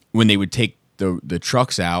 and when they would take the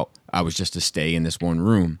trucks out, I was just to stay in this one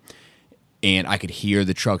room. And I could hear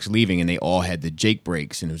the trucks leaving, and they all had the Jake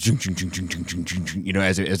brakes, and it was, you know,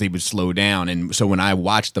 as they would slow down. And so when I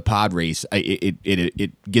watched the pod race,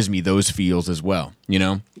 it gives me those feels as well. You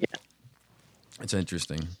know, yeah, it's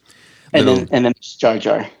interesting. And then Jar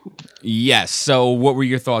Jar. Yes. So what were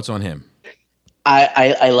your thoughts on him?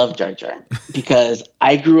 I love Jar Jar because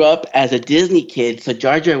I grew up as a Disney kid, so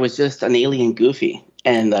Jar Jar was just an alien Goofy,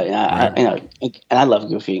 and and I love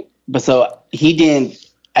Goofy, but so he didn't.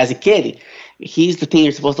 As a kid, he's the thing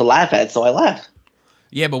you're supposed to laugh at, so I laughed.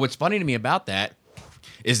 Yeah, but what's funny to me about that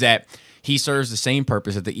is that he serves the same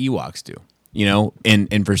purpose that the Ewoks do, you know?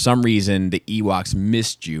 And for some reason, the Ewoks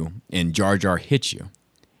missed you, and Jar Jar hit you.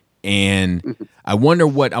 And I wonder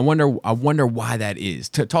why that is.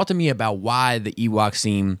 Talk to me about why the Ewoks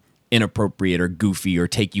seem inappropriate or goofy or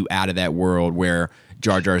take you out of that world where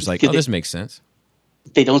Jar Jar's like, oh, this makes sense.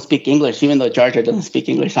 They don't speak English, even though Jar Jar doesn't speak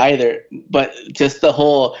English either. But just the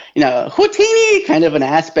whole, you know, Houdini kind of an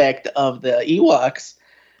aspect of the Ewoks,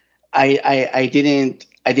 I didn't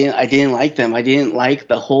like them. I didn't like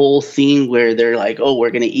the whole scene where they're like, "Oh, we're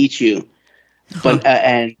gonna eat you," but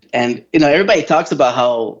and you know, everybody talks about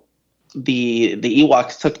how the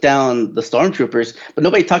Ewoks took down the stormtroopers, but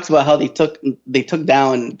nobody talks about how they took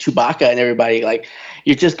down Chewbacca and everybody. Like,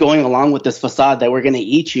 you're just going along with this facade that we're going to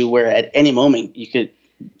eat you, where at any moment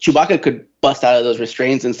Chewbacca could bust out of those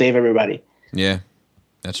restraints and save everybody. Yeah,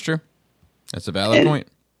 that's true. That's a valid point.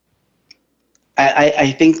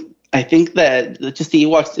 I think that just the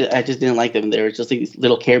Ewoks, I just didn't like them. They were just these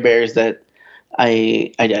little Care Bears that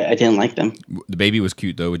I didn't like them. The baby was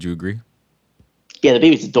cute though. Would you agree? Yeah, the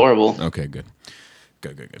baby's adorable. Okay, good.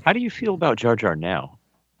 How do you feel about Jar Jar now?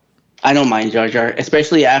 I don't mind Jar Jar,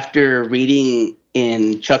 especially after reading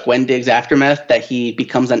in Chuck Wendig's Aftermath that he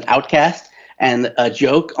becomes an outcast and a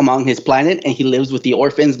joke among his planet, and he lives with the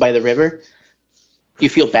orphans by the river. You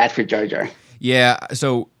feel bad for Jar Jar. Yeah,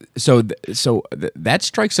 so that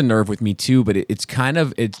strikes a nerve with me too, but it's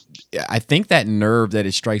I think that nerve that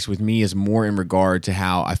it strikes with me is more in regard to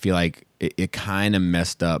how I feel like it kind of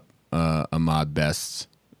messed up Ahmed Best's,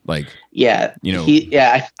 like, yeah, you know,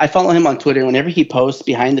 I follow him on Twitter. Whenever he posts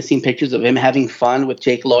behind the scene pictures of him having fun with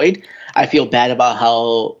Jake Lloyd, I feel bad about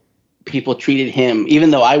how people treated him,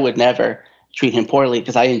 even though I would never treat him poorly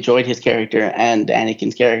because I enjoyed his character and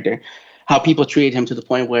Anakin's character. How people treated him to the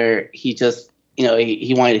point where he just, you know,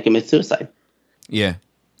 he wanted to commit suicide. Yeah,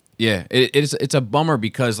 it's a bummer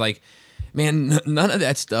because, like, man, none of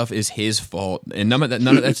that stuff is his fault, and none of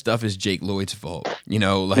that stuff is Jake Lloyd's fault. You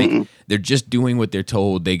know, like, they're just doing what they're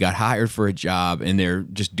told. They got hired for a job, and they're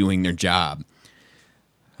just doing their job.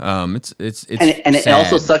 It's it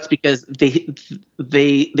also sucks because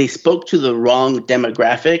they spoke to the wrong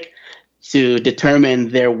demographic to determine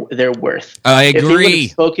their worth. I agree. If they would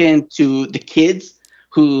have spoken to the kids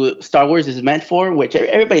who Star Wars is meant for, which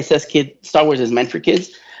everybody says Star Wars is meant for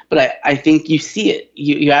kids, but I think you see it.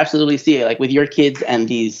 You absolutely see it, like with your kids and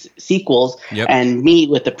these sequels, and me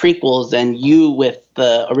with the prequels, and you with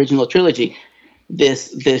the original trilogy.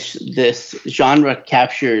 This genre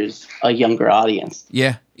captures a younger audience.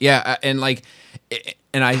 Yeah, and like,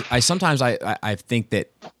 and I sometimes I think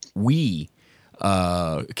that we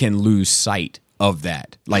can lose sight of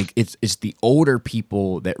that. Like it's the older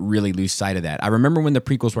people that really lose sight of that. I remember when the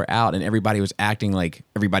prequels were out and everybody was acting like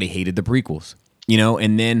everybody hated the prequels, you know.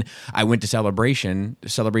 And then I went to Celebration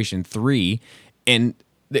 3, and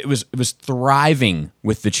it was thriving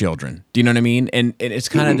with the children. Do you know what I mean? And it's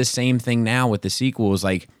kind of the same thing now with the sequels.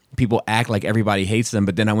 Like people act like everybody hates them,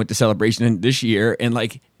 but then I went to Celebration this year and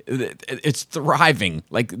like it's thriving.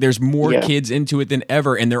 Like there's more kids into it than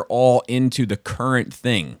ever, and they're all into the current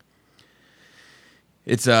thing.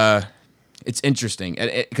 It's interesting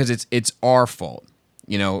because it's our fault.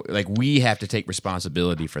 You know, like we have to take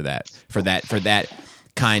responsibility for that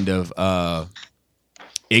kind of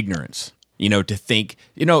ignorance. You know, to think,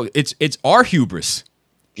 you know, it's our hubris,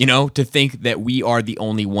 you know, to think that we are the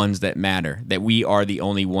only ones that matter, that we are the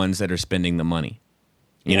only ones that are spending the money.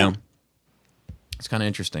 You know, it's kind of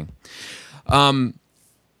interesting.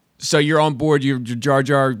 So you're on board. Your Jar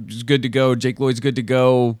Jar is good to go. Jake Lloyd's good to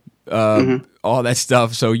go. All that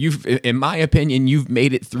stuff. So you've, in my opinion, you've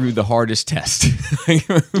made it through the hardest test.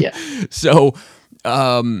 Yeah. So,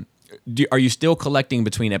 are you still collecting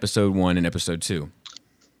between episode 1 and episode 2?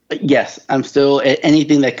 Yes, I'm still,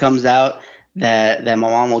 anything that comes out that my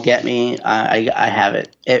mom will get me, I have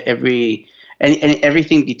it.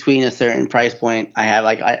 Everything between a certain price point, I have.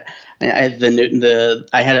 Like I had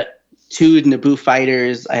I had 2 Naboo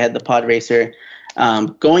fighters. I had the Pod Racer.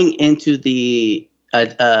 Going into the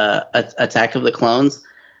Attack of the Clones,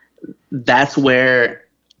 that's where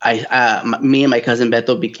me and my cousin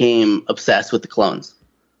Beto became obsessed with the clones.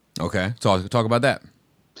 Okay, talk about that.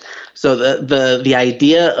 So the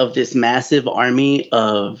idea of this massive army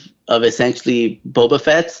of essentially Boba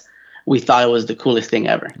Fett's, we thought it was the coolest thing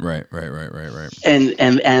ever. Right.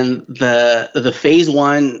 And the Phase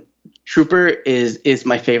 1 Trooper is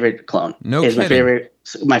my favorite clone. No kidding.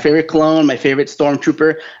 My favorite clone, my favorite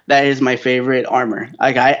Stormtrooper. That is my favorite armor.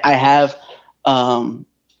 Like I have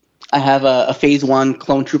a Phase 1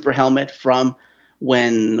 Clone Trooper helmet from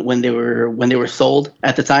when they were sold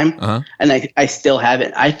at the time, and I still have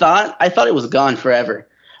it. I thought it was gone forever,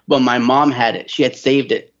 but my mom had it. She had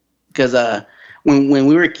saved it because when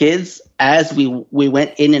we were kids, as we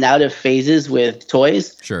went in and out of phases with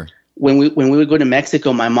toys. Sure. When we would go to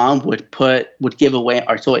Mexico, my mom would give away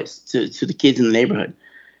our toys to the kids in the neighborhood.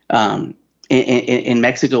 In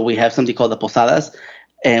Mexico, we have something called the posadas,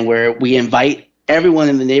 and where we invite everyone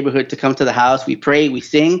in the neighborhood to come to the house. We pray, we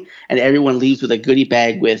sing, and everyone leaves with a goodie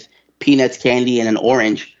bag with peanuts, candy, and an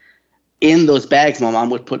orange. In those bags, my mom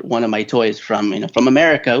would put one of my toys from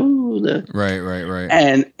America. Ooh, Right.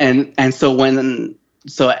 And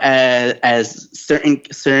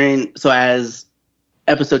as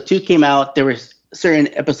episode 2 came out, there were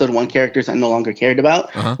certain episode 1 characters I no longer cared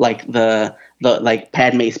about, like the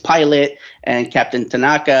Padme's pilot and Captain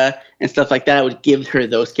Tanaka and stuff like that. I would give her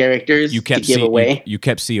those characters to give away. You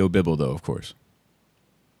kept C.O. Bibble though, of course.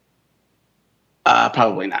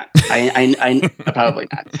 Probably not. I probably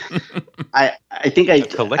not. I think a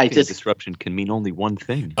collecting disruption can mean only one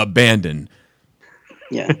thing: abandon.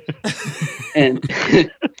 Yeah. And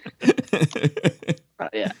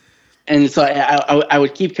yeah. And so I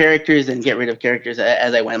would keep characters and get rid of characters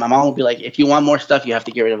as I went. My mom would be like, if you want more stuff, you have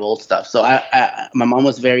to get rid of old stuff. So my mom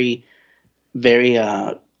was very, very,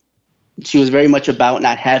 she was very much about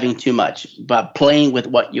not having too much, but playing with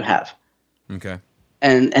what you have. Okay.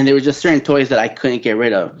 And there were just certain toys that I couldn't get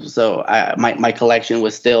rid of. So my collection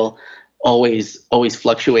was still always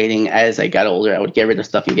fluctuating. As I got older, I would get rid of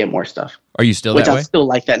stuff and get more stuff. Are you still that way? Which I'm still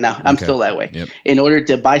like that now. I'm still that way. Yep. In order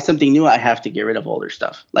to buy something new, I have to get rid of older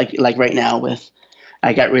stuff. Like right now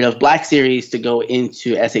I got rid of Black Series to go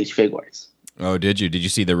into SH Figuarts. Oh, did you? Did you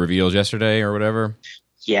see the reveals yesterday or whatever?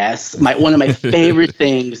 Yes. One of my favorite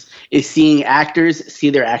things is seeing actors see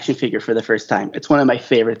their action figure for the first time. It's one of my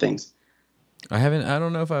favorite things. I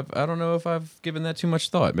don't know if I've given that too much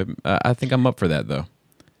thought. I think I'm up for that though.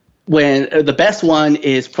 When the best one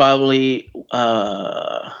is probably with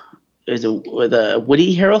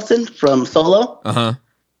Woody Harrelson from Solo.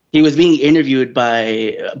 he was being interviewed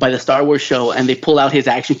by the Star Wars show, and they pull out his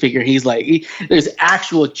action figure. He's like, there's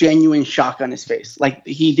actual genuine shock on his face. Like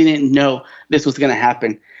he didn't know this was going to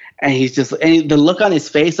happen. And he's just, and the look on his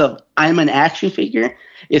face of I'm an action figure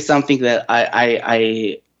is something that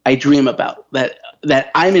I dream about,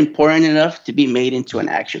 that I'm important enough to be made into an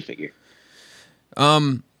action figure.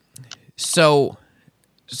 So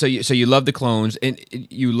you love the clones, and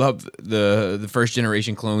you love the first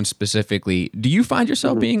generation clones specifically. Do you find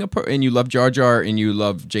yourself being and you love Jar Jar and you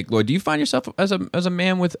love Jake Lloyd? Do you find yourself as a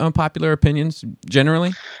man with unpopular opinions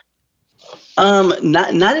generally?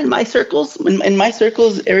 Not in my circles. In my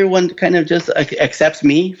circles, everyone kind of just accepts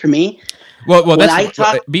me for me. Well, that's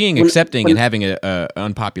accepting and having a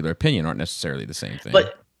unpopular opinion aren't necessarily the same thing.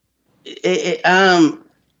 But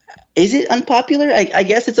is it unpopular? I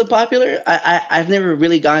guess it's unpopular. I've never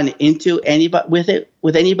really gotten into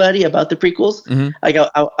anybody about the prequels. Mm-hmm. Like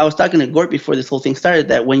I was talking to Gort before this whole thing started,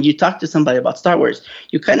 that when you talk to somebody about Star Wars,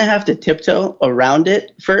 you kind of have to tiptoe around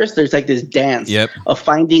it first. There's like this dance of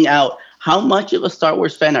finding out how much of a Star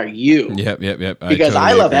Wars fan are you. Yep. Because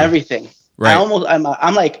I love everything. Right.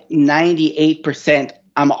 I'm like 98%.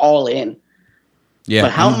 I'm all in. Yeah.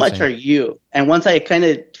 But how much are you? And once I kind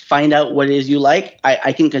of find out what it is you like,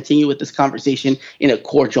 I can continue with this conversation in a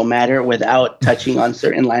cordial manner without touching on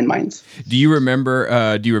certain landmines. Do you remember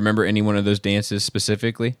any one of those dances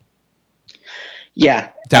specifically? Yeah.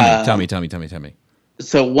 Tell me.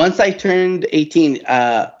 So once I turned 18,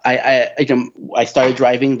 I started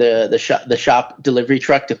driving the shop delivery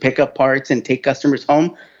truck to pick up parts and take customers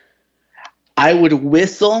home. I would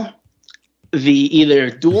whistle the either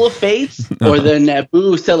Duel of Fates or the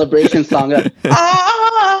Naboo celebration song.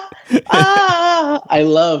 I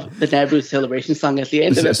love the Naboo celebration song at the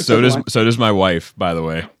end of episode 1. So does my wife, by the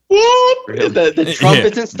way. The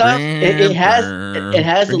trumpets and stuff. It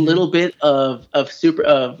has a little bit of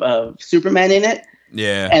Superman in it.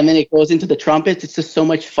 Yeah. And then it goes into the trumpets. It's just so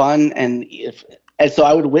much fun, and so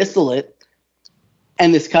I would whistle it,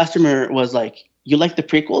 and this customer was like, "You like the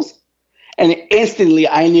prequels?" And instantly,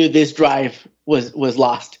 I knew this drive was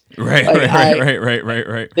lost. Right.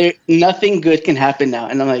 Nothing good can happen now.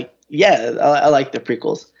 And I'm like, yeah, I like the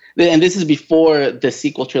prequels. And this is before the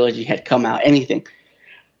sequel trilogy had come out, anything.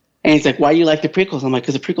 And he's like, why do you like the prequels? I'm like,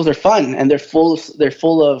 because the prequels are fun, and they're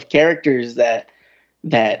full of characters that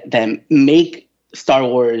make Star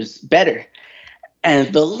Wars better.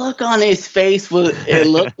 And the look on his face it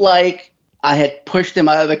looked like I had pushed him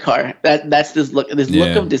out of the car. That's this look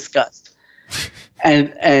of disgust.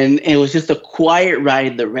 And it was just a quiet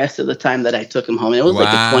ride the rest of the time that I took him home. It was like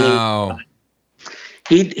a 20-minute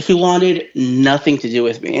ride. He wanted nothing to do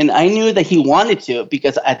with me, and I knew that he wanted to,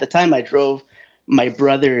 because at the time I drove my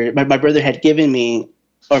brother. My brother had given me,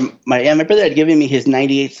 my brother had given me his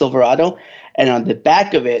 '98 Silverado, and on the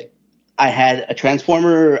back of it, I had a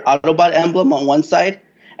Transformer Autobot emblem on one side,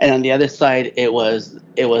 and on the other side, it was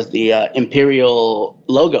the Imperial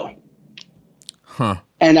logo. Huh.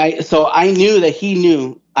 And I knew that he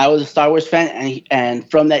knew I was a Star Wars fan, and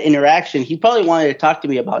from that interaction, he probably wanted to talk to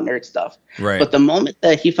me about nerd stuff. Right. But the moment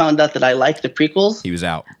that he found out that I liked the prequels, he was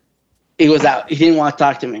out. He was out. He didn't want to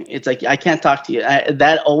talk to me. It's like, I can't talk to you.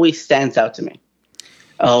 That always stands out to me.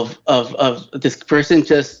 Of this person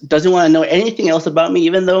just doesn't want to know anything else about me,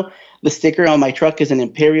 even though the sticker on my truck is an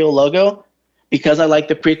Imperial logo. Because I like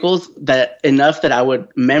the prequels enough that I would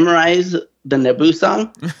memorize the Naboo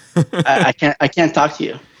song. I can't talk to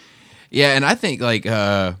you. Yeah, and I think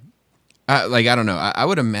I don't know. I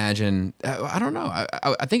would imagine. I don't know.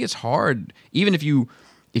 I think it's hard, even if you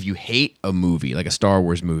hate a movie like a Star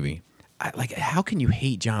Wars movie. How can you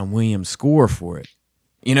hate John Williams' score for it?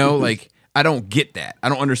 You know, I don't get that. I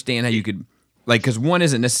don't understand how you could, because one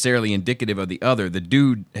isn't necessarily indicative of the other. The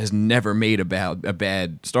dude has never made a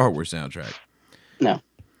bad Star Wars soundtrack. No.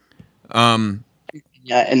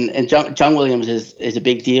 Yeah, and John Williams is a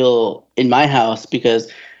big deal in my house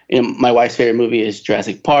because my wife's favorite movie is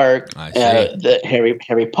Jurassic Park, the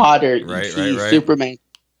Harry Potter, E.T., Superman.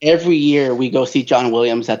 Every year we go see John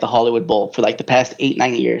Williams at the Hollywood Bowl for the past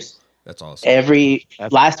 8-9 years. That's awesome.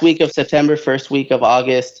 Last week of September, first week of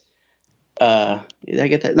August. Did I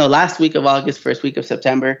get that? No, last week of August, first week of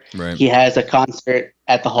September. Right. He has a concert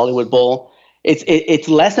at the Hollywood Bowl. It's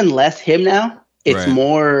less and less him now. It's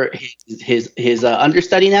more his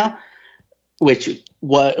understudy now, which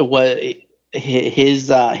his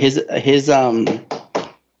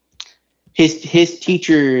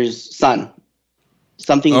teacher's son.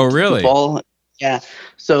 Something. Oh, really? Football. Yeah.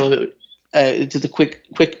 So just a quick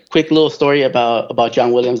little story about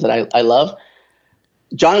John Williams that I love.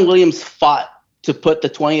 John Williams fought to put the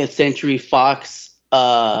 20th Century Fox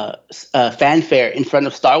fanfare in front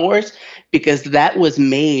of Star Wars because that was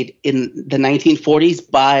made in the 1940s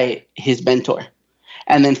by his mentor.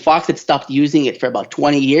 And then Fox had stopped using it for about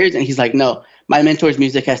 20 years. And he's like, no, my mentor's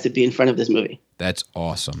music has to be in front of this movie. That's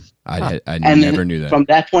awesome. I never knew that. From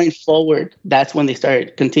that point forward, that's when they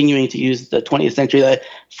started continuing to use the 20th Century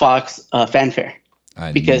Fox fanfare.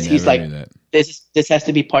 Because he's like, this has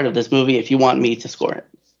to be part of this movie if you want me to score it.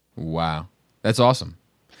 Wow. That's awesome.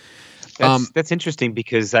 That's interesting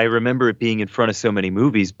because I remember it being in front of so many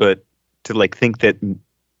movies, but to like think that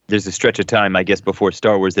there's a stretch of time, I guess, before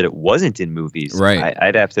Star Wars that it wasn't in movies. Right.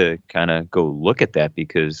 I'd have to kind of go look at that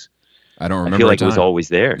because I don't remember. I feel like it was always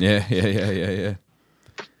there. Yeah.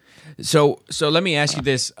 So let me ask you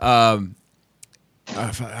this. I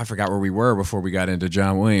forgot where we were before we got into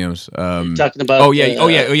John Williams. Talking about. Oh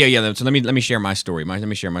yeah. So let me share my story. Let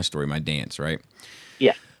me share my story. My dance, right?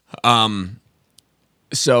 Yeah.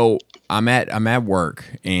 So I'm at work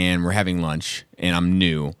and we're having lunch and I'm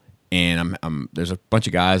new and I'm there's a bunch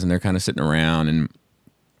of guys and they're kind of sitting around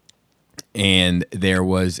and there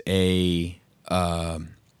was a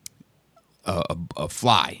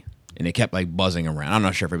fly and it kept like buzzing around. I'm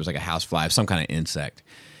not sure if it was like a house fly, some kind of insect.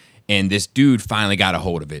 And this dude finally got a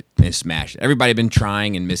hold of it and smashed it. Everybody had been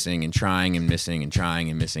trying and missing and trying and missing and trying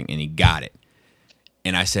and missing, and he got it.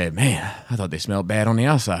 And I said, man, I thought they smelled bad on the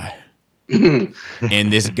outside. And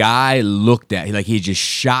this guy looked at, like he just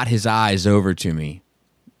shot his eyes over to me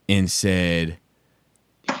and said,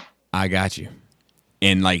 I got you.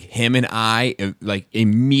 And like him and I like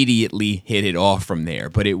immediately hit it off from there.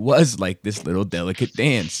 But it was like this little delicate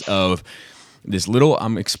dance of this little,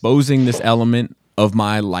 I'm exposing this element of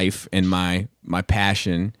my life and my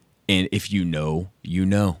passion. And if you know, you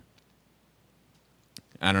know.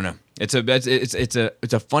 I don't know. It's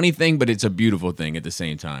a funny thing, but it's a beautiful thing at the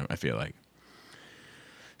same time, I feel like.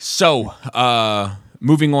 So,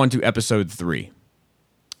 moving on to episode 3.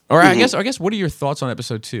 Or I guess what are your thoughts on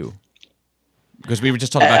episode 2? Because we were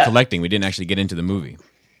just talking about collecting. We didn't actually get into the movie.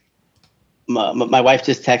 My wife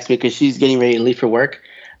just texted me because she's getting ready to leave for work.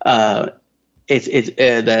 It's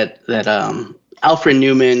that Alfred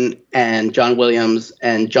Newman and John Williams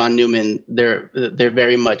and John Newman, they're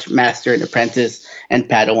very much master and apprentice and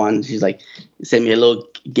Padawan. She's like, send me a little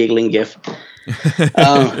giggling gif.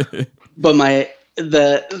 But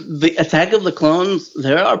the Attack of the Clones,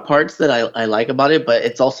 there are parts that I like about it, but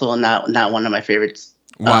it's also not one of my favorites.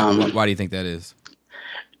 Why do you think that is?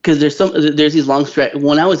 Because there's these long stretches.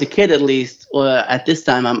 When I was a kid, at least, at this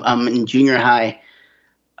time, I'm in junior high.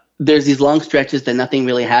 There's these long stretches that nothing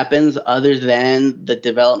really happens other than the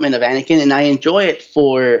development of Anakin, and I enjoy it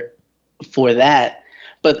for that.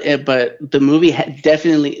 But the movie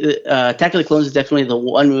definitely, Attack of the Clones is definitely the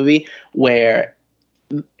one movie where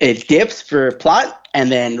it dips for plot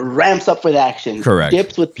and then ramps up with action. Correct.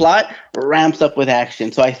 Dips with plot, ramps up with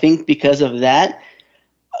action. So I think because of that,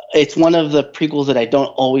 it's one of the prequels that I don't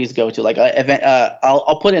always go to. Like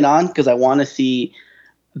I'll put it on because I want to see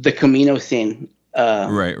the Camino scene.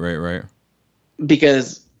 Right.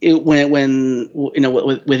 Because when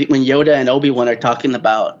Yoda and Obi-Wan are talking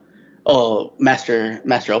about, oh, Master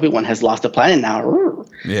Obi-Wan has lost a planet now.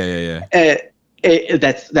 Yeah.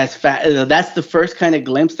 That's the first kind of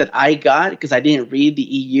glimpse that I got because I didn't read the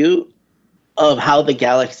EU of how the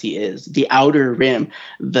galaxy is, the outer rim,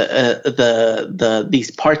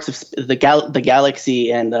 these parts of the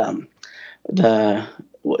galaxy and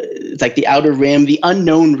it's like the outer rim, the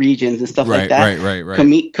unknown regions and stuff like that.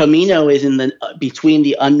 Right. Camino is in the between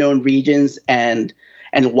the unknown regions and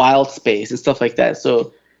wild space and stuff like that.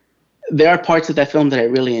 So there are parts of that film that I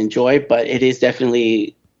really enjoy, but it is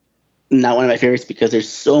definitely not one of my favorites because there's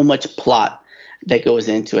so much plot that goes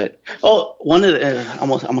into it. Oh, one of the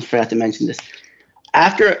almost forgot to mention this.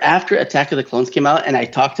 After Attack of the Clones came out, and I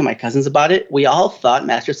talked to my cousins about it, we all thought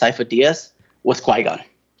Master Sifo-Dyas was Qui-Gon.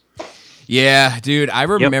 Yeah, dude, I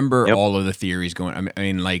remember all of the theories going. I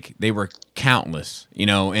mean, like they were countless,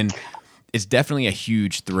 and it's definitely a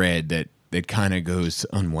huge thread that kind of goes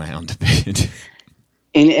unwound a bit.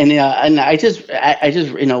 And I just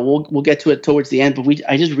we'll get to it towards the end, but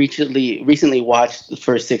I just recently watched the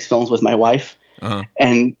first 6 films with my wife,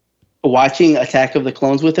 and watching Attack of the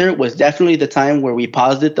Clones with her was definitely the time where we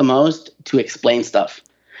paused it the most to explain stuff.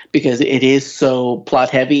 Because it is so plot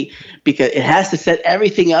heavy, because it has to set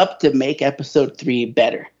everything up to make episode 3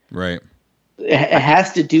 better. Right. It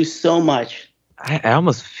has to do so much. I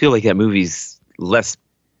almost feel like that movie's less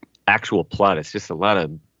actual plot. It's just a lot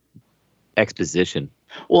of exposition.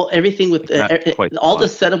 Well, everything with all the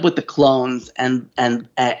setup with the clones and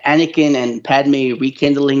Anakin and Padme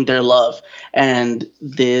rekindling their love, and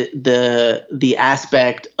the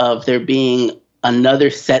aspect of there being another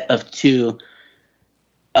set of two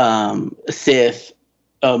Sith,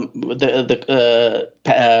 the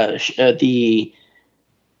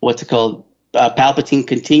what's it called? Palpatine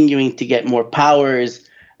continuing to get more powers,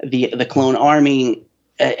 the clone army.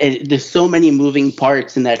 There's so many moving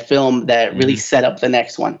parts in that film that really set up the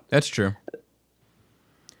next one. That's true.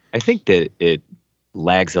 I think that it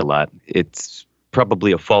lags a lot. It's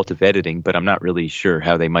probably a fault of editing, but I'm not really sure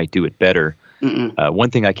how they might do it better.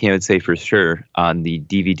 One thing I can say for sure on the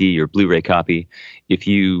DVD or Blu-ray copy, if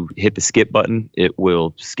you hit the skip button, it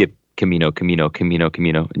will skip Camino,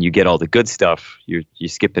 and you get all the good stuff. You're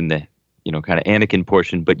skipping the kind of Anakin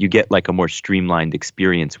portion, but you get like a more streamlined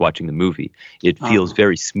experience watching the movie. It feels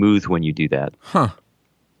very smooth when you do that. Huh.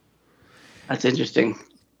 That's interesting.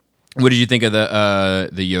 What did you think of the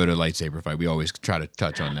Yoda lightsaber fight? We always try to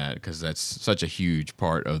touch on that because that's such a huge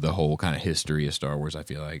part of the whole kind of history of Star Wars, I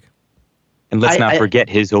feel like. And let's not forget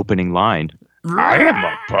his opening line. I am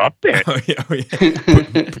a puppet. Oh, yeah.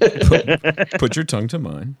 Put your tongue to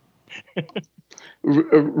mine.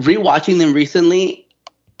 Rewatching them recently,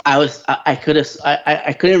 I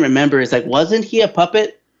couldn't remember. It's like, wasn't he a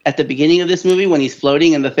puppet at the beginning of this movie when he's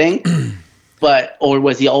floating in the thing? Or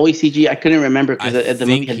was he always CGI? I couldn't remember because the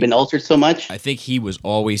movie had been altered so much. I think he was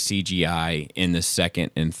always CGI in the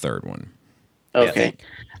second and third one. Okay.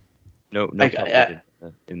 No puppet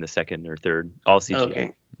in the second or third. All CGI.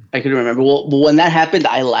 Okay. I couldn't remember. Well, when that happened,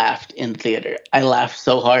 I laughed in theater. I laughed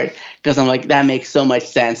so hard because I'm like, that makes so much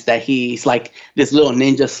sense that he's like this little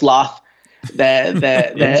ninja sloth.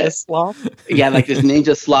 Ninja sloth? Yeah, like this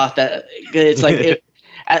ninja sloth. That it's like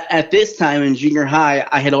at this time in junior high,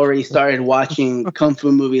 I had already started watching kung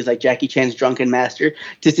fu movies like Jackie Chan's Drunken Master.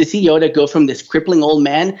 To see Yoda go from this crippling old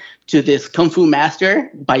man to this kung fu master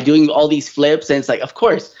by doing all these flips, and it's like, of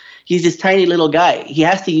course, he's this tiny little guy. He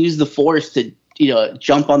has to use the Force to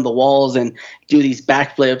jump on the walls and do these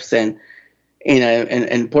backflips, and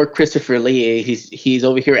poor Christopher Lee, he's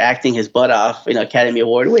over here acting his butt off, Academy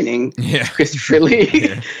Award winning Christopher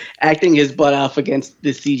Lee, acting his butt off against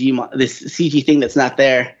this CG thing that's not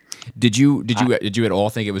there. Did you at all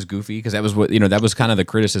think it was goofy? Because that was that was kind of the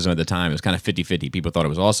criticism at the time. It was kind of 50-50. People thought it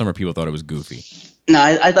was awesome, or people thought it was goofy. No,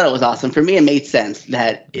 I thought it was awesome. For me, it made sense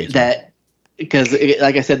that because,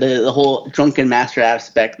 like I said, the whole Drunken Master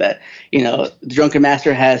aspect that, the Drunken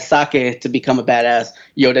Master has sake to become a badass.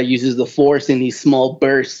 Yoda uses the Force in these small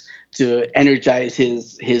bursts to energize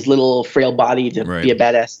his little frail body to be a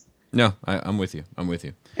badass. No, I'm with you. And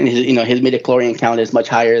his midichlorian count is much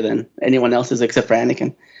higher than anyone else's except for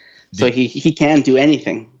Anakin. So he can do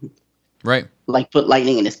anything. Right. Like put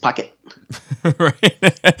lightning in his pocket. Right.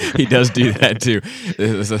 He does do that too.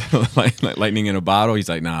 There's like lightning in a bottle. He's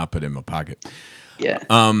like, nah, I'll put it in my pocket. Yeah.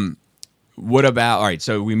 What about, all right,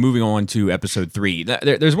 so we're moving on to episode 3.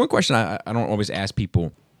 There's one question I don't always ask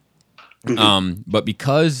people. But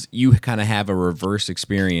because you kind of have a reverse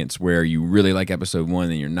experience where you really like episode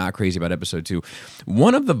 1 and you're not crazy about episode 2,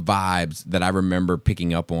 one of the vibes that I remember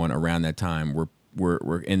picking up on around that time were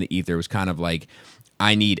in the ether was kind of like,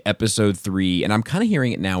 I need episode 3, and I'm kind of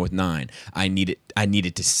hearing it now with 9. I need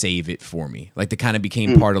it to save it for me. Like, they kind of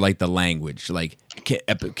became part of like the language. Like,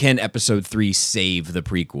 can episode 3 save the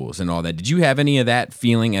prequels and all that? Did you have any of that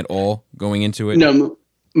feeling at all going into it? No,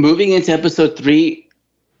 moving into episode 3,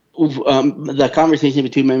 the conversation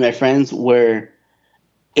between me and my friends were,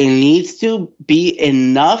 it needs to be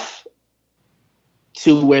enough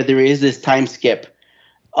to where there is this time skip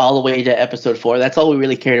all the way to episode 4. That's all we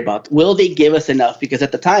really cared about. Will they give us enough? Because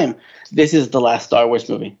at the time, this is the last Star Wars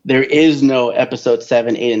movie. There is no episode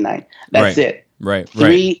 7, 8, and 9. That's it. Right.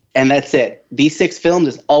 3, and that's it. These 6 films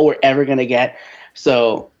is all we're ever going to get.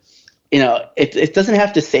 So, it doesn't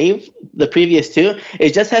have to save the previous 2.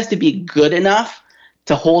 It just has to be good enough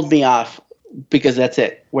to hold me off, because that's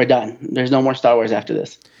it. We're done. There's no more Star Wars after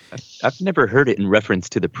this. I've never heard it in reference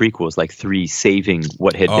to the prequels, like 3 saving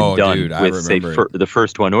what had been done with, say, the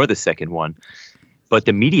first one or the second one. But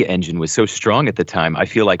the media engine was so strong at the time, I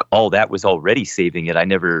feel like all that was already saving it. I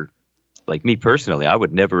never, like me personally, I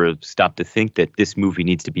would never have stopped to think that this movie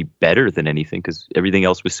needs to be better than anything because everything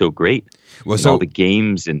else was so great. Well, so all the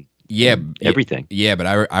games and everything. Yeah, but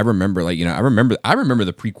I remember, like, I remember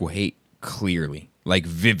the prequel hate clearly, like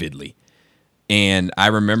vividly. And I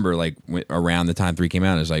remember, like, around the time 3 came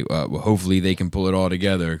out, it was like, well, hopefully they can pull it all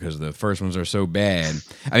together because the first ones are so bad.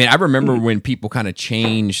 I mean, I remember when people kind of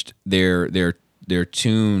changed their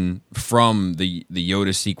tune from the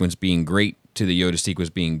Yoda sequence being great to the Yoda sequence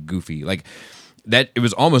being goofy. Like, that, it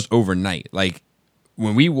was almost overnight. Like,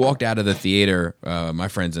 when we walked out of the theater, my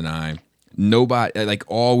friends and I nobody, like,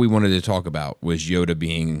 all we wanted to talk about was Yoda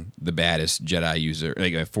being the baddest Jedi user,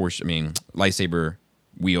 like a lightsaber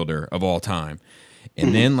wielder of all time.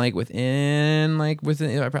 And then within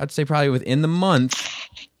I'd say probably within the month,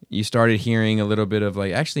 you started hearing a little bit of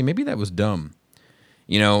like, actually maybe that was dumb,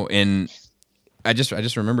 and I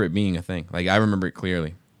just remember it being a thing. Like, I remember it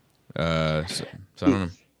clearly. So I don't know.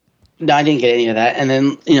 No, I didn't get any of that. And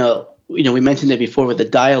then, we mentioned it before with the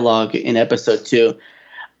dialogue in episode 2.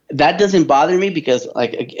 That doesn't bother me because,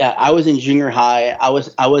 like, I was in junior high. I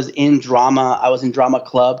was in drama. I was in drama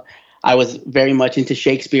club. I was very much into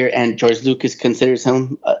Shakespeare, and George Lucas considers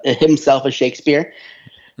himself a Shakespeare.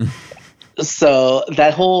 So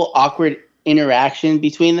that whole awkward interaction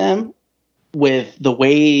between them, with the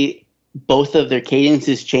way both of their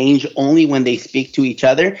cadences change only when they speak to each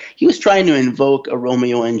other, he was trying to invoke a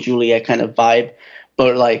Romeo and Juliet kind of vibe,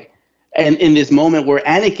 but like, and in this moment where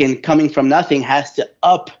Anakin, coming from nothing, has to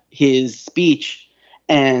up his speech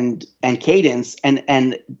and cadence, and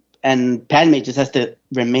Padme just has to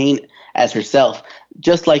remain as herself,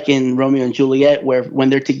 just like in Romeo and Juliet, where when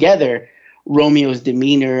they're together, Romeo's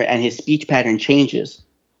demeanor and his speech pattern changes.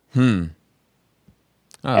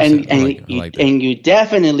 Oh, and you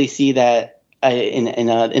definitely see that in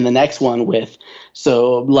the next one with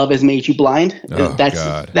Love Has Made You Blind.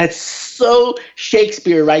 That's so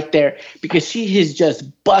Shakespeare right there, because she is just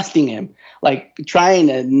busting him, like trying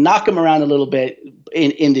to knock him around a little bit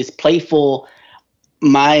in this playful,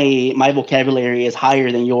 my vocabulary is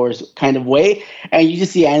higher than yours kind of way, and you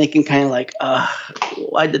just see Anakin kind of like,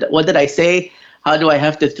 what did I say? How do I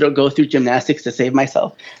have to go through gymnastics to save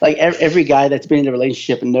myself? Like every guy that's been in a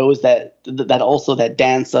relationship knows that also that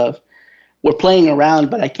dance of, we're playing around,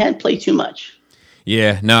 but I can't play too much.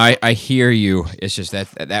 Yeah, no, I hear you. It's just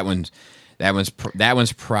that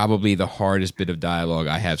one's probably the hardest bit of dialogue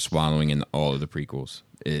I have swallowing in all of the prequels.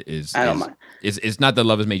 I don't mind. It's not the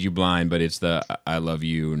Love Has Made You Blind, but it's the I love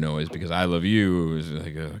you noise, because I love you is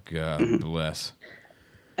like, oh God bless.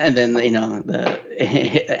 And then, the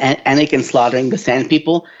Anakin slaughtering the Sand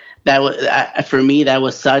People. That was for me. That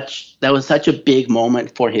was such a big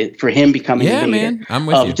moment for him becoming. Yeah, man, I'm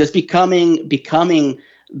with you. Just becoming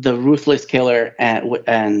the ruthless killer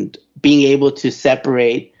and being able to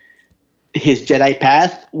separate his Jedi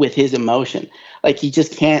path with his emotion. Like, he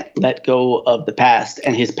just can't let go of the past,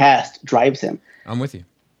 and his past drives him. I'm with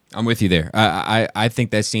you there. I think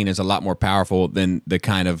that scene is a lot more powerful than the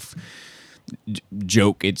kind of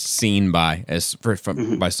joke it's seen by by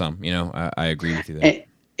some. I agree with you there.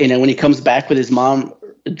 And when he comes back with his mom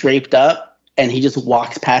draped up, and he just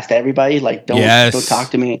walks past everybody like, don't talk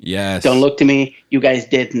to me. Yes. Don't look to me. You guys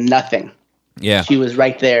did nothing. Yeah. She was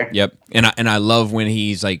right there. Yep. And I love when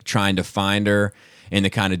he's like trying to find her, and the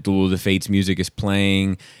kind of Duel of the Fates music is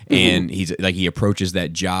playing, and he's like, he approaches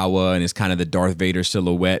that Jawa, and it's kind of the Darth Vader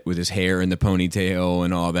silhouette with his hair in the ponytail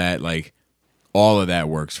and all that. Like, all of that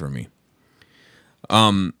works for me.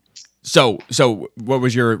 So what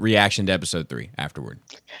was your reaction to episode 3 afterward?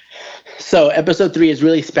 So episode 3 is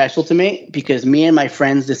really special to me because me and my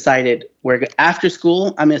friends decided after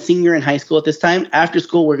school, I'm a senior in high school at this time. After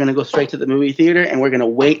school, we're going to go straight to the movie theater, and we're going to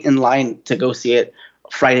wait in line to go see it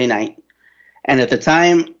Friday night. And at the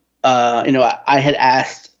time, I had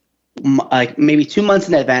asked, like, maybe 2 months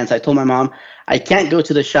in advance. I told my mom, I can't go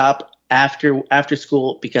to the shop after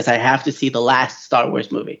school because I have to see the last Star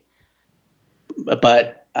Wars movie.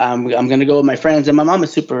 But I'm going to go with my friends, and my mom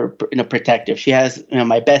is super protective. She has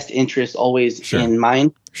my best interest always in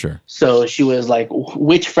mind. Sure. So she was like,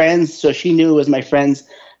 which friends? So she knew it was my friends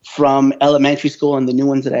from elementary school and the new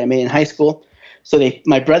ones that I made in high school. So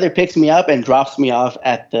my brother picks me up and drops me off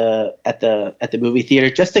at the movie theater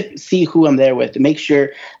just to see who I'm there with, to make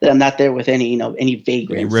sure that I'm not there with any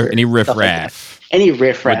vagrants, any riffraff. Any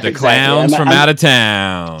riffraff. With the clowns from out of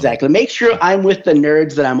town. Exactly. Make sure I'm with the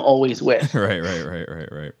nerds that I'm always with.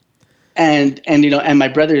 Right. And my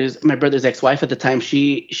brother's ex-wife at the time,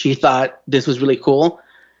 she thought this was really cool.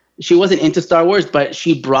 She wasn't into Star Wars, but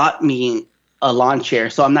she brought me a lawn chair,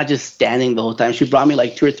 so I'm not just standing the whole time. She brought me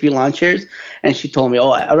like 2 or 3 lawn chairs, and she told me,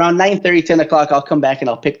 around 9:30, 10 o'clock, I'll come back and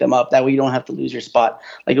I'll pick them up. That way you don't have to lose your spot.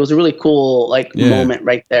 Like, it was a really cool moment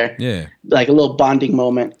right there. Yeah. Like a little bonding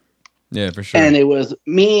moment. Yeah, for sure. And it was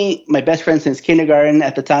me, my best friend since kindergarten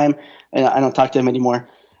at the time, and I don't talk to him anymore.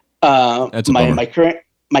 That's a bummer. My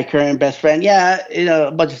current best friend. Yeah,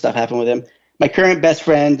 a bunch of stuff happened with him. My current best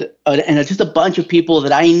friend, and just a bunch of people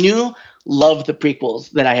that I knew loved the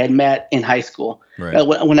prequels that I had met in high school. Right.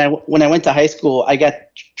 When I went to high school, I got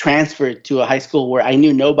transferred to a high school where I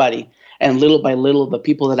knew nobody, and little by little, the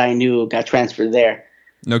people that I knew got transferred there.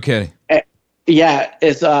 No kidding. Yeah,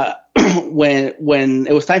 when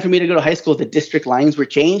it was time for me to go to high school, the district lines were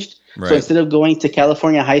changed. Right. So instead of going to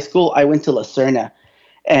California High School, I went to La Serna.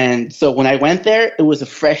 And so when I went there, it was a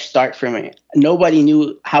fresh start for me. Nobody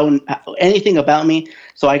knew anything about me,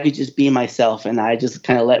 so I could just be myself, and I just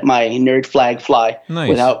kind of let my nerd flag fly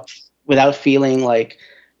without feeling like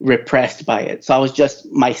repressed by it. So I was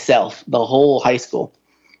just myself the whole high school.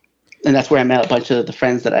 And that's where I met a bunch of the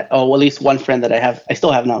friends that at least one friend that I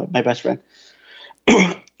still have now, my best friend.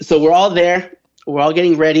 So we're all there. We're all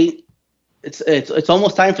getting ready. It's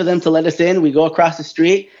almost time for them to let us in. We go across the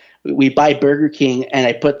street. We buy Burger King, and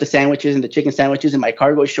I put the sandwiches and the chicken sandwiches in my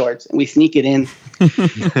cargo shorts, and we sneak it in.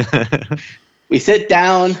 We sit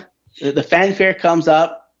down. The fanfare comes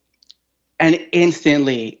up, and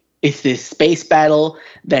instantly it's this space battle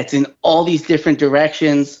that's in all these different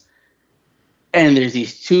directions. And there's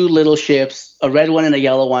these two little ships, a red one and a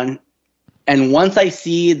yellow one. And once I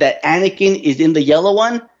see that Anakin is in the yellow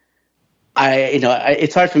one,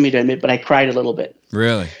 it's hard for me to admit, but I cried a little bit.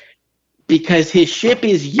 Really? Because his ship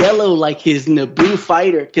is yellow like his Naboo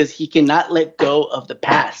fighter, because he cannot let go of the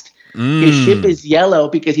past. His ship is yellow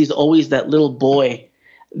because he's always that little boy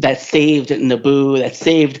that saved Naboo, that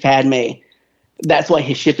saved Padme. That's why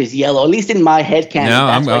his ship is yellow. At least in my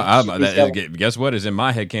headcanon. No, guess what is in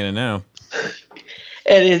my headcanon now?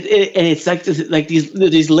 And it's like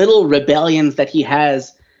these little rebellions that he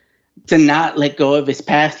has to not let go of his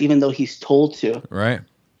past, even though he's told to. Right.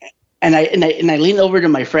 And I lean over to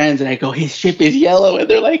my friends and I go, his ship is yellow, and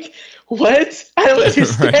they're like, "What? I don't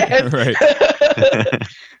understand." Right.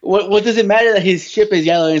 What does it matter that his ship is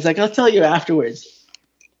yellow? And he's like, "I'll tell you afterwards."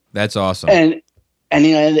 That's awesome. And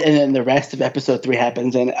then the rest of episode 3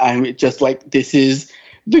 happens, and I'm just like, this is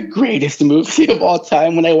the greatest movie of all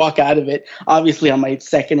time. When I walk out of it, obviously on my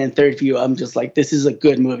second and third view, I'm just like, this is a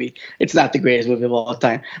good movie. It's not the greatest movie of all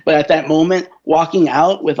time, but at that moment, walking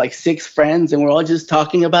out with like 6 friends, and we're all just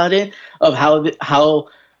talking about it, of how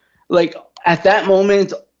like at that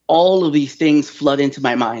moment, all of these things flood into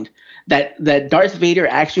my mind. That Darth Vader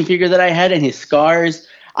action figure that I had and his scars.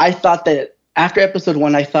 I thought that after episode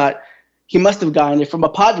 1, I thought he must have gotten it from a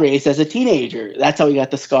pod race as a teenager. That's how he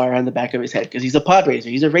got the scar on the back of his head, because he's a pod racer.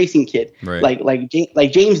 He's a racing kid. Right. Like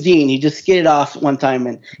James Dean. He just skidded off one time,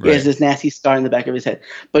 and he has this nasty scar on the back of his head.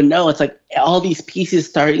 But no, it's like all these pieces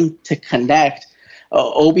starting to connect.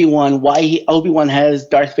 Obi-Wan has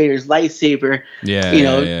Darth Vader's lightsaber.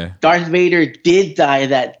 Yeah. Darth Vader did die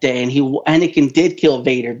that day, and Anakin did kill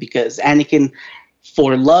Vader, because Anakin,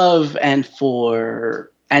 for love and for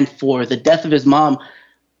the death of his mom,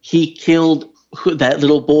 he killed that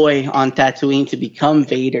little boy on Tatooine to become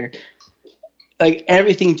Vader. Like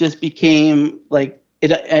everything just became like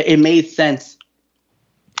it made sense.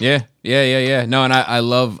 Yeah. No, and I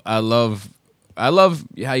love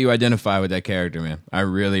how you identify with that character, man. I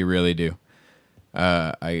really, really do.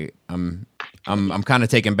 I'm kind of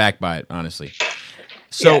taken back by it, honestly.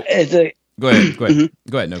 So go ahead. Mm-hmm.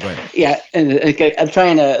 Go ahead. No, go ahead. Yeah, and I'm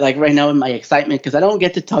trying to, like, right now in my excitement, because I don't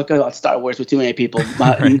get to talk about Star Wars with too many people.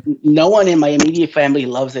 Right. No one in my immediate family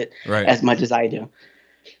loves it as much as I do.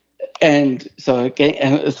 And so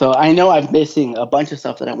I know I'm missing a bunch of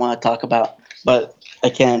stuff that I want to talk about, but I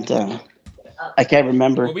can't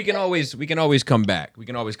remember. Well, we can always come back.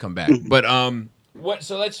 Mm-hmm. But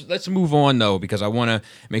so let's move on though, because I want to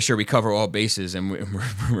make sure we cover all bases, and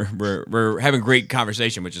we're having great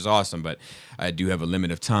conversation, which is awesome. But I do have a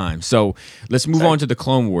limit of time, so let's move on to the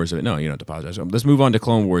Clone Wars. No, you don't have to apologize. Let's move on to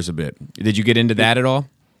Clone Wars a bit. Did you get into that at all?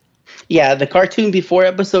 Yeah, the cartoon before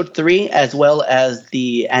episode 3, as well as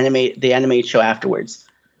the animated show afterwards.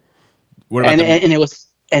 What about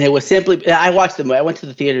and it was simply, I watched the movie. I went to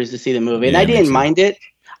the theaters to see the movie, and I didn't mind it.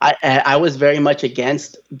 I was very much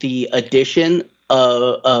against the addition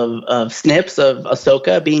of snips of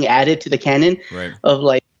Ahsoka being added to the canon. Right. Of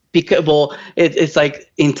like, because it's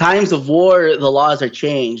like in times of war the laws are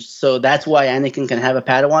changed, so that's why Anakin can have a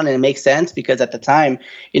Padawan, and it makes sense because at the time,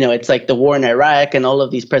 it's like the war in Iraq, and all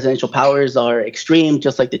of these presidential powers are extreme,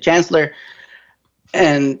 just like the Chancellor,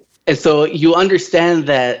 and so you understand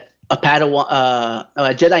that a Padawan,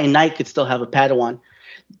 a Jedi Knight could still have a Padawan,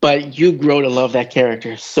 but you grow to love that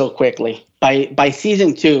character so quickly. By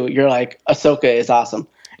season 2, you're like, Ahsoka is awesome,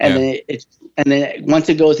 and then once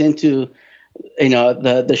it goes into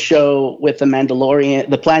the show with the Mandalorian,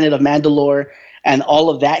 the planet of Mandalore, and all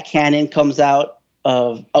of that canon comes out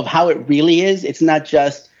of how it really is. It's not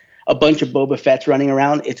just a bunch of Boba Fett's running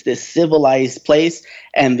around. It's this civilized place,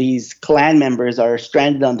 and these clan members are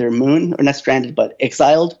stranded on their moon, or not stranded, but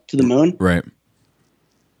exiled to the moon. Right.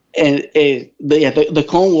 And the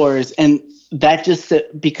Clone Wars, and that just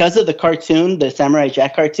because of the cartoon, the Samurai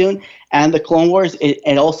Jack cartoon, and the Clone Wars,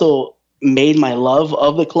 it also made my love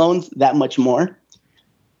of the clones that much more.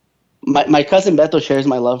 My cousin Beto shares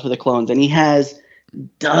my love for the clones, and he has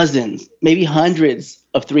dozens, maybe hundreds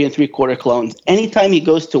of 3 3/4 clones. Anytime he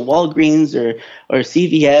goes to Walgreens or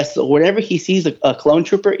CVS or wherever he sees a clone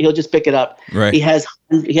trooper, he'll just pick it up. Right. He has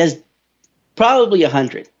probably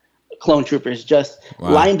 100 clone troopers just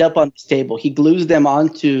lined up on this table. He glues them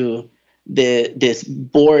onto this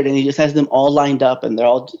board, and he just has them all lined up, and they're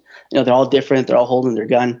all different. They're all holding their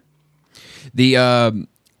gun. The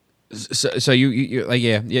so you like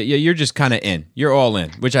you're just kind of in. You're all in,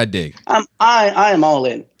 which I dig. I am all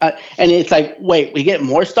in, and it's like, wait, we get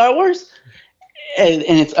more Star Wars, and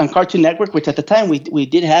it's on Cartoon Network, which at the time we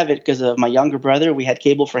did have it because of my younger brother. We had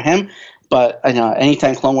cable for him, but I know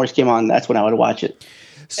anytime Clone Wars came on, that's when I would watch it.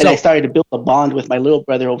 So, and I started to build a bond with my little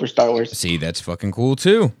brother over Star Wars. See, that's fucking cool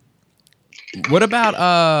too. What about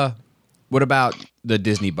the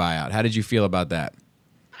Disney buyout? How did you feel about that?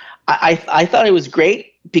 I thought it was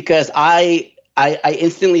great because I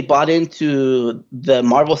instantly bought into the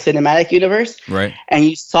Marvel Cinematic Universe. Right. And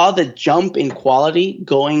you saw the jump in quality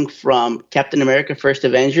going from Captain America First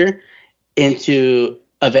Avenger into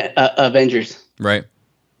Avengers. Right.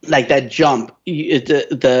 Like that jump,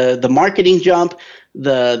 the marketing jump,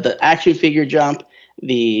 the action figure jump,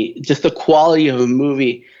 just the quality of a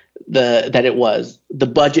movie that it was. The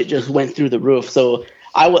budget just went through the roof. So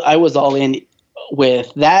I was all in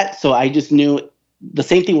with that. So I just knew the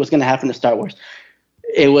same thing was going to happen to Star Wars.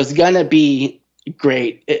 It was going to be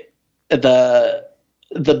great. The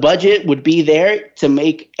budget would be there to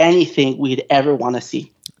make anything we'd ever want to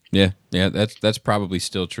see. Yeah, that's probably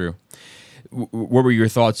still true. What were your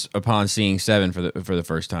thoughts upon seeing 7 for the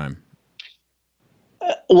first time?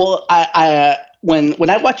 Well, I when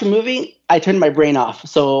I watch a movie, I turn my brain off.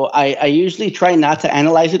 So I usually try not to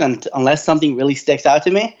analyze it unless something really sticks out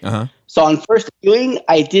to me. Uh-huh. So on first viewing,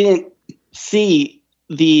 I didn't see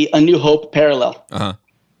the A New Hope parallel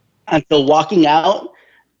until walking out,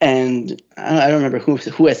 and I don't remember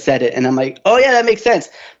who has said it, and I'm like, oh yeah, that makes sense.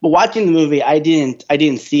 But watching the movie, I didn't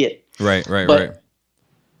see it. Right.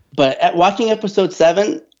 But at watching episode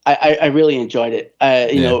 7, I really enjoyed it.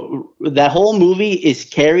 You know, that whole movie is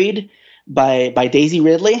carried by Daisy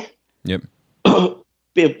Ridley. Yep.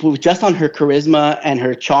 Just on her charisma and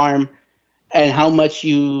her charm, and how much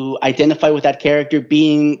you identify with that character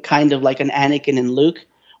being kind of like an Anakin and Luke,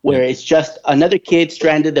 where it's just another kid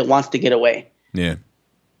stranded that wants to get away. Yeah.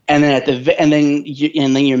 And then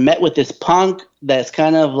you're met with this punk that's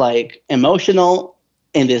kind of like emotional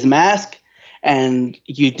in this mask, and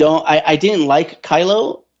I didn't like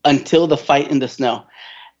Kylo until the fight in the snow.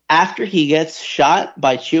 After he gets shot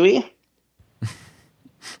by Chewie,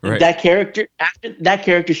 right. that character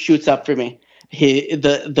shoots up for me.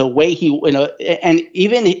 The way he, and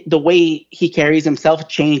even the way he carries himself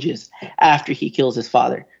changes after he kills his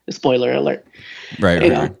father. The spoiler alert.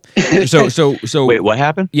 Right. So wait, what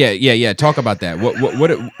happened? Yeah. Talk about that. Well,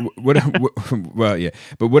 yeah.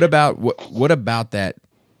 But what about that?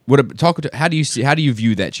 How do you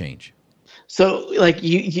view that change? So like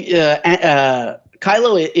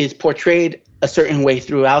Kylo is portrayed a certain way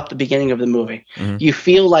throughout the beginning of the movie. Mm-hmm. You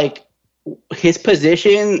feel like his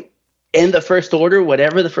position in the First Order,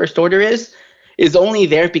 whatever the First Order is only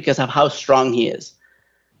there because of how strong he is.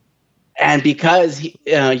 And because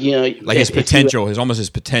his potential, his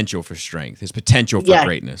potential for strength, his potential for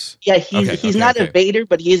greatness. Yeah, he's not a Vader,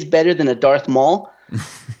 but he is better than a Darth Maul.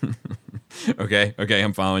 Okay,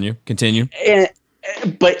 I'm following you. Continue.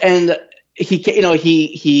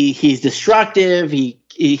 He's destructive.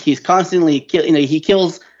 He's constantly he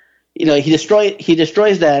kills. He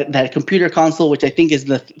destroys that computer console, which I think is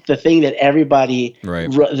the thing that everybody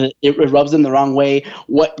it rubs them the wrong way.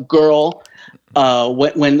 What girl?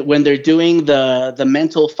 When they're doing the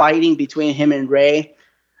mental fighting between him and Rey,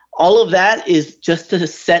 all of that is just to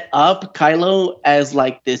set up Kylo as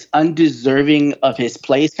like this undeserving of his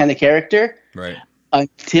place kind of character, right?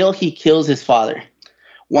 Until he kills his father.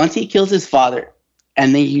 Once he kills his father,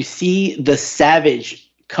 and then you see the savage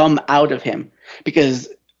come out of him, because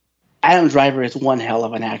Adam Driver is one hell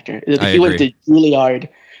of an actor. He went to Juilliard.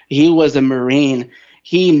 He was a Marine.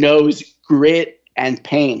 He knows grit and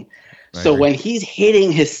pain. So when he's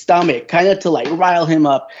hitting his stomach, kind of to like rile him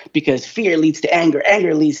up, because fear leads to anger,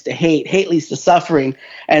 anger leads to hate, hate leads to suffering,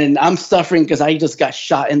 and I'm suffering because I just got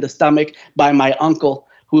shot in the stomach by my uncle,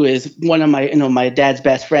 who is one of my dad's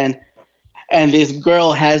best friend, and this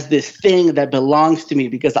girl has this thing that belongs to me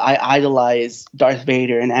because I idolize Darth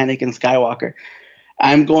Vader and Anakin Skywalker.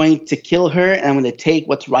 I'm going to kill her, and I'm going to take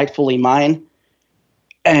what's rightfully mine.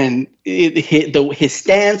 And his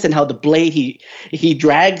stance and how the blade, he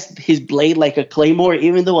drags his blade like a claymore,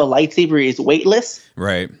 even though a lightsaber is weightless.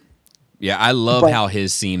 Right. Yeah, I love how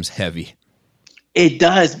his seems heavy. It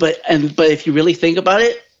does, but if you really think about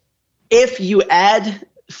it, if you add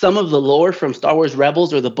some of the lore from Star Wars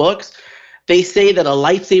Rebels or the books, they say that a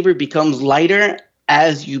lightsaber becomes lighter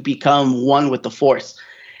as you become one with the Force.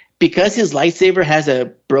 Because his lightsaber has a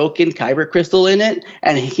broken kyber crystal in it,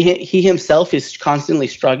 and he himself is constantly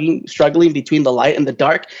struggling between the light and the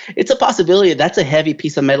dark, it's a possibility that's a heavy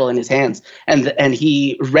piece of metal in his hands. And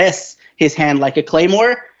he rests his hand like a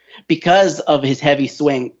claymore because of his heavy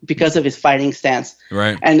swing, because of his fighting stance.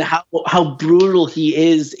 Right. And how brutal he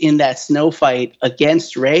is in that snow fight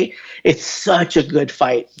against Rey. It's such a good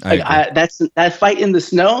fight. That fight in the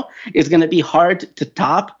snow is going to be hard to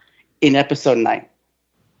top in Episode 9.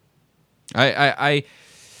 Like,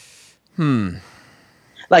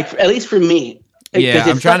 at least for me. Yeah,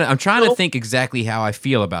 I'm trying to think exactly how I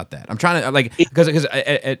feel about that. I'm trying to because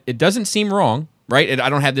it doesn't seem wrong, right? I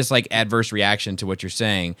don't have this like adverse reaction to what you're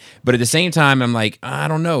saying, but at the same time, I'm like, I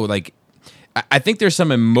don't know. Like, I think there's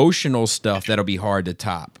some emotional stuff that'll be hard to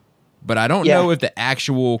top, but I don't know if the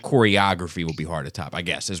actual choreography will be hard to top. I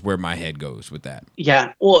guess is where my head goes with that.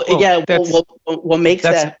 Yeah. Well, what makes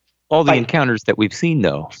that. All the encounters that we've seen,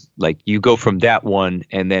 though, like you go from that one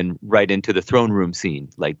and then right into the throne room scene.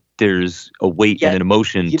 Like there's a weight and an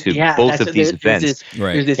emotion to both of these events.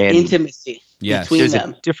 There's this intimacy between there's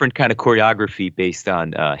them. A different kind of choreography based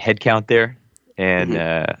on head count there. And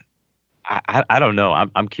I don't know.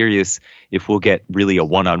 I'm curious if we'll get really a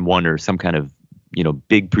one-on-one or some kind of,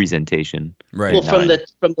 big presentation. Right. Well, from the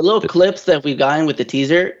little clips that we've gotten with the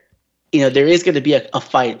teaser, there is going to be a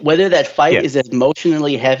fight. Whether that fight is as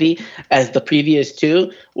emotionally heavy as the previous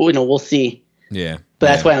two, we'll see. Yeah. But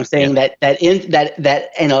that's why I'm saying that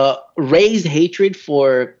Rey's hatred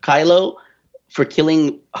for Kylo for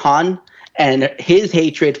killing Han and his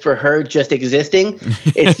hatred for her just existing,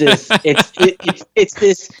 it's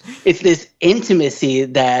this intimacy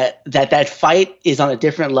that fight is on a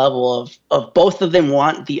different level of both of them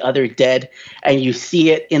want the other dead, and you see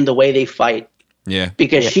it in the way they fight. Yeah.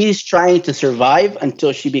 Because she's trying to survive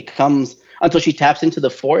until she taps into the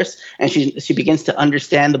Force and she begins to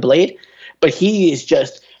understand the blade. But he is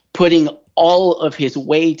just putting all of his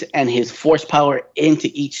weight and his Force power into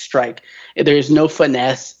each strike. There is no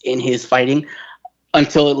finesse in his fighting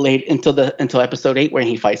until Episode 8, where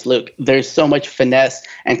he fights Luke. There's so much finesse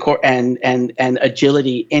and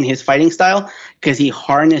agility in his fighting style because he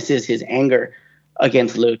harnesses his anger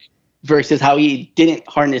against Luke. Versus how he didn't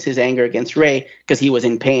harness his anger against Rey because he was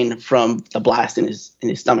in pain from the blast in his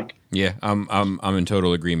stomach. Yeah, I'm in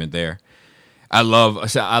total agreement there. I love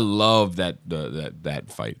that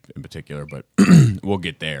fight in particular, but we'll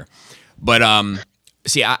get there. But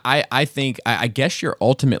see, I think I guess you're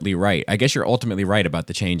ultimately right. I guess you're ultimately right about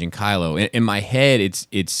the change in Kylo. In my head,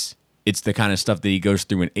 it's the kind of stuff that he goes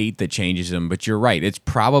through in 8 that changes him. But you're right. It's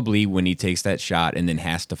probably when he takes that shot and then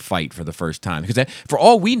has to fight for the first time. Because for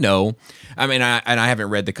all we know, I mean, I haven't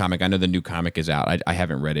read the comic. I know the new comic is out. I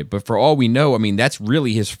haven't read it. But for all we know, I mean, that's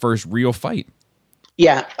really his first real fight.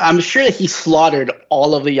 Yeah, I'm sure that he slaughtered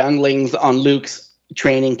all of the younglings on Luke's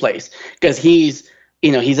training place. Because he's a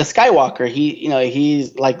Skywalker.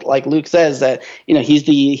 He's like Luke says that, he's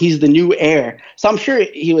the new heir. So I'm sure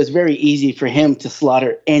it was very easy for him to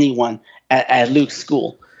slaughter anyone at Luke's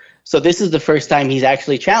school. So this is the first time he's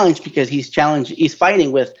actually challenged because he's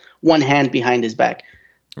fighting with one hand behind his back.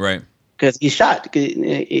 Right. Because he's shot.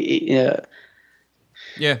 Yeah.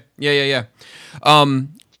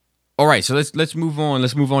 All right. So let's move on.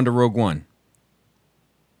 Let's move on to Rogue One.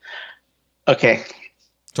 Okay.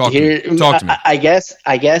 Talk to me. I guess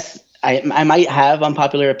I might have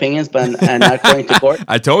unpopular opinions, but I'm not going to court.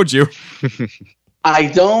 I told you.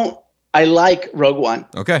 I like Rogue One.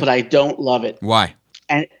 Okay. But I don't love it. Why?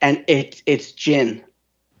 And it's Jyn.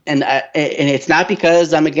 And it's not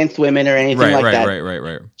because I'm against women or anything that.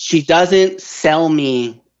 Right. She doesn't sell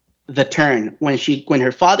me the turn. When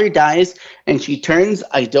her father dies and she turns,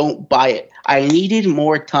 I don't buy it. I needed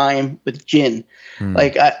more time with Jyn.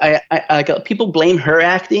 Like I people blame her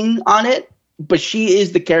acting on it, but she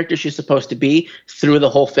is the character she's supposed to be through the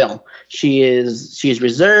whole film. She's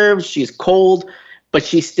reserved, she's cold, but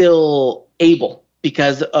she's still able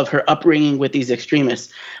because of her upbringing with these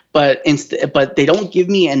extremists. But they don't give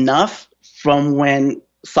me enough from when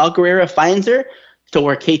Saw Gerrera finds her to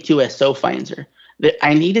where K2SO finds her.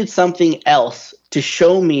 I needed something else to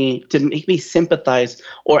show me, to make me sympathize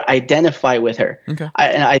or identify with her. Okay.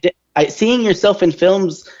 Seeing yourself in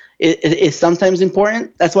films is sometimes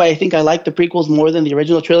important. That's why I think I like the prequels more than the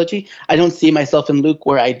original trilogy. I don't see myself in Luke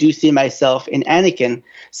where I do see myself in Anakin,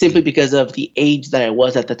 simply because of the age that I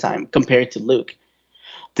was at the time compared to Luke.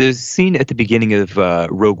 The scene at the beginning of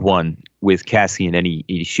Rogue One with Cassian, and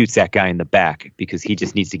he shoots that guy in the back because he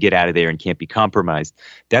just needs to get out of there and can't be compromised.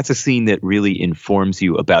 That's a scene that really informs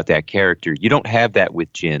you about that character. You don't have that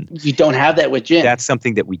with Jyn. You don't have that with Jyn. That's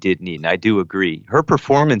something that we did need, and I do agree. Her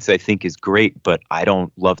performance, I think, is great, but I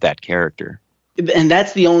don't love that character. And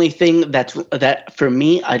that's the only thing that for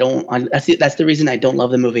me, that's the reason I don't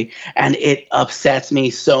love the movie. And it upsets me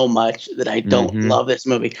so much that I don't love this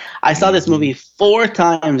movie. I saw this movie 4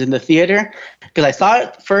 times in the theater because I saw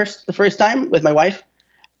it the first time with my wife,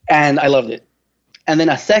 and I loved it. And then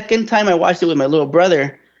a second time I watched it with my little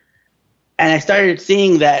brother, and I started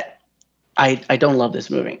seeing that I don't love this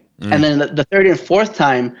movie. And then the third and fourth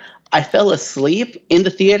time, I fell asleep in the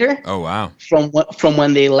theater. Oh, wow. From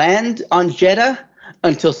when they land on Jeddah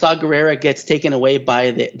until Saw Gerrera gets taken away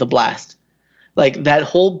by the blast. Like that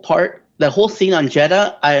whole scene on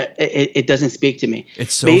Jeddah, it doesn't speak to me.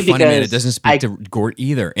 It's so funny, man. It doesn't speak to Gort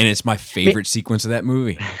either. And it's my favorite sequence of that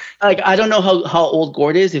movie. Like, I don't know how old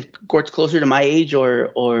Gort is, if Gort's closer to my age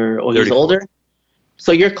or he's older.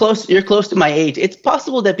 So you're close to my age. It's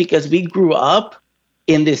possible that because we grew up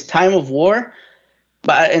in this time of war,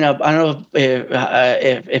 but I don't know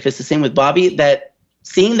if it's the same with Bobby, that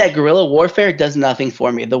seeing that guerrilla warfare does nothing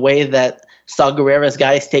for me. The way that Saw Gerrera's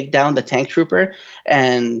guys take down the tank trooper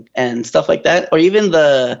and stuff like that, or even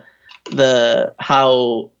the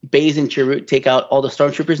how Baze and Chirrut take out all the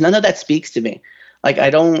stormtroopers, none of that speaks to me. Like I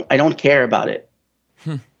don't care about it.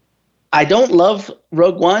 I don't love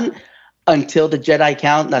Rogue One until the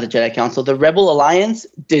the Rebel Alliance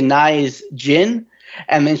denies Jyn.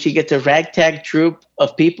 And then she gets a ragtag troop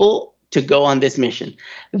of people to go on this mission.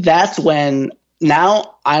 That's when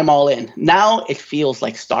now I'm all in. Now it feels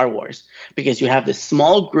like Star Wars because you have this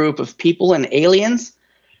small group of people and aliens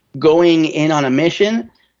going in on a mission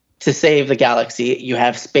to save the galaxy. You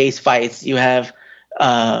have space fights. You have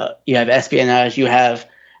espionage. You have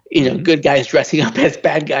good guys dressing up as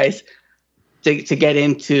bad guys to get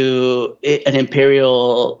into an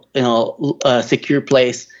Imperial secure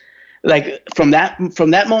place. Like from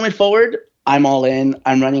that moment forward, I'm all in.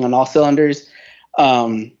 I'm running on all cylinders.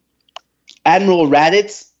 Admiral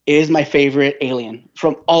Raditz is my favorite alien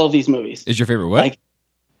from all of these movies. Is your favorite what?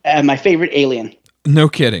 My favorite alien. No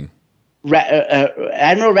kidding.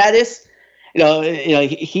 Admiral Raditz,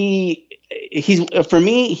 he's for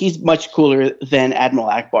me, he's much cooler than Admiral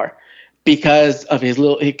Akbar because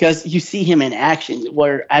you see him in action.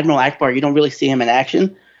 Where Admiral Akbar, you don't really see him in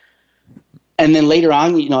action. And then later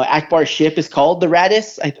on, Akbar's ship is called the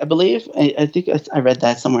Raditz, I believe. I think I read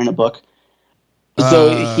that somewhere in a book.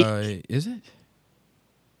 So is it?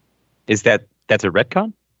 Is that's a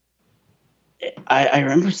retcon? I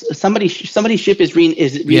remember somebody's ship is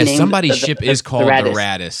renamed. Yeah, somebody's ship is called the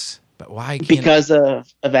Raditz. But why? Because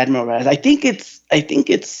of Admiral Raditz. I think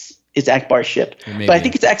it's Akbar's ship. But I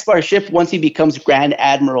think it's Akbar's ship once he becomes Grand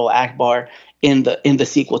Admiral Akbar in the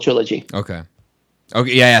sequel trilogy. Okay.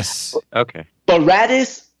 Yes. Okay. But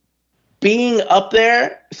Raditz being up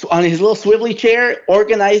there on his little swivelly chair,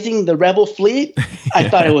 organizing the rebel fleet, I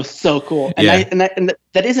thought it was so cool. And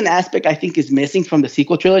that is an aspect I think is missing from the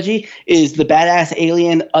sequel trilogy is the badass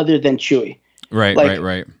alien other than Chewie. Right.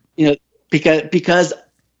 Because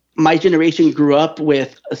my generation grew up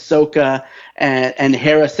with Ahsoka and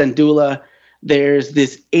Hera Syndulla. There's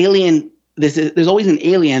this alien. There's always an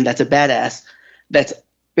alien that's a badass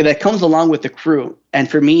that comes along with the crew. And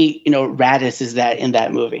for me, Raditz is that in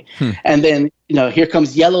that movie. And then, here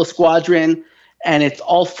comes Yellow Squadron, and it's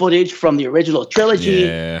all footage from the original trilogy.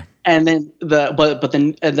 Yeah. And then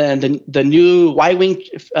the new Y-wing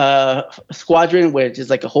squadron, which is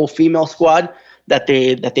like a whole female squad that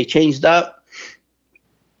they changed up.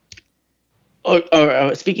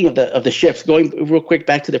 Or speaking of the ships, going real quick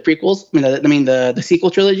back to the prequels. The sequel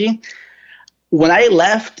trilogy. When I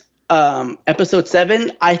left Episode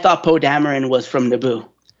 7, I thought Poe Dameron was from Naboo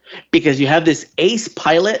because you have this ace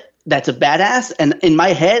pilot that's a badass, and in my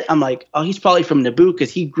head, I'm like, oh, he's probably from Naboo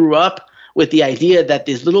because he grew up with the idea that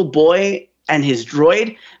this little boy and his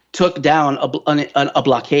droid took down a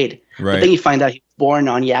blockade. Right. But then you find out he was born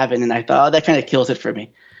on Yavin, and I thought, that kind of kills it for me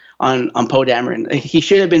on Poe Dameron. He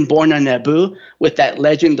should have been born on Naboo with that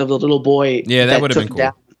legend of the little boy. Yeah, that would have been cool.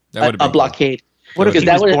 That would have been a blockade. What if he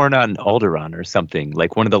was born on Alderaan or something,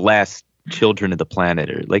 like one of the last children of the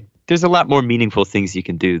planet? Or there's a lot more meaningful things you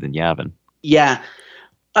can do than Yavin. Yeah.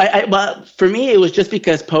 But for me, it was just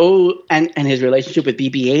because Poe and his relationship with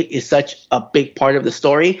BB-8 is such a big part of the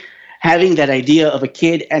story. having that idea of a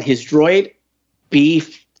kid and his droid be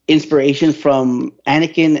inspiration from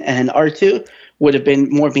Anakin and R2 would have been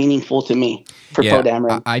more meaningful to me for Poe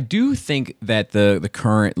Dameron. I do think that the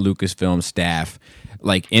current Lucasfilm staff,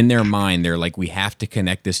 like in their mind, they're like, we have to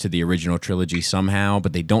connect this to the original trilogy somehow,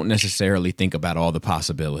 but they don't necessarily think about all the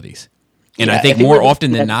possibilities. And I think more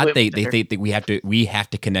often than not, they think that we have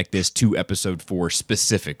to connect this to Episode 4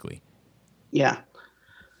 specifically. Yeah.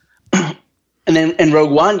 And then in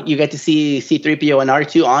Rogue One, you get to see C-3PO and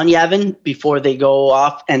R2 on Yavin before they go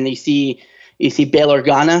off, and you see Bail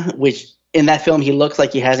Organa, which in that film he looks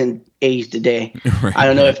like he hasn't aged a day. Right, I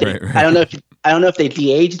don't know if they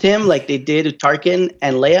de-aged him like they did with Tarkin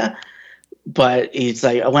and Leia, but it's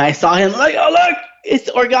like when I saw him, I'm like, oh look,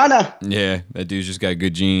 it's Organa. Yeah, that dude's just got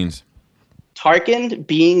good genes. Tarkin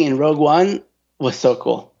being in Rogue One was so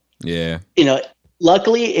cool. Yeah.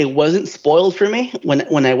 Luckily, it wasn't spoiled for me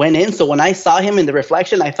when I went in. So when I saw him in the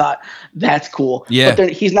reflection, I thought, that's cool. Yeah. But then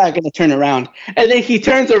he's not going to turn around. And then he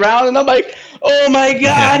turns around, and I'm like, oh, my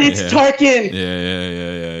God, it's Tarkin.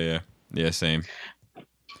 Yeah. Yeah, same.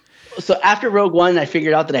 So after Rogue One, I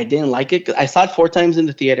figured out that I didn't like it. 'Cause I saw it 4 times in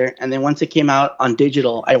the theater. And then once it came out on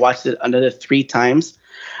digital, I watched it another 3 times.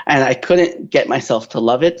 And I couldn't get myself to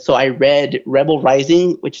love it. So I read Rebel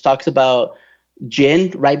Rising, which talks about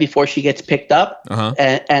Jyn right before she gets picked up,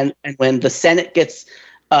 and when the Senate gets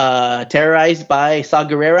terrorized by Saw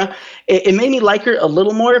Gerrera, it made me like her a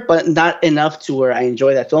little more, but not enough to where I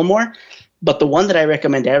enjoy that film more. But the one that I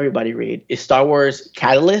recommend everybody read is Star Wars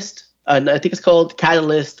Catalyst. I think it's called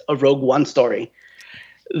Catalyst: A Rogue One Story.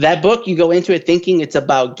 That book, you go into it thinking it's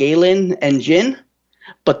about Galen and Jyn,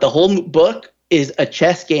 but the whole book is a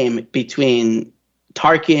chess game between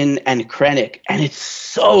Tarkin and Krennic, and it's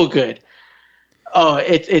so good.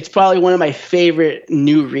 It's probably one of my favorite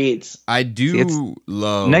new reads. I do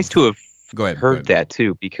love. Nice to have heard that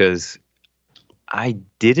too, because I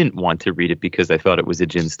didn't want to read it because I thought it was a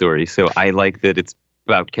Jyn story. So I like that it's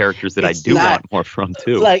about characters that I do want more from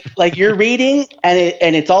too. Like you're reading, and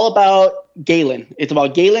it's all about Galen. It's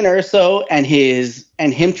about Galen Erso and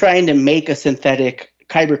him trying to make a synthetic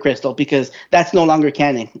kyber crystal, because that's no longer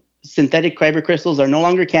canon. Synthetic kyber crystals are no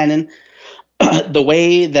longer canon. The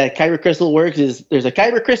way that kyber crystal works is there's a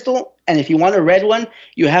kyber crystal, and if you want a red one,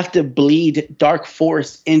 you have to bleed dark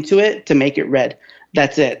force into it to make it red.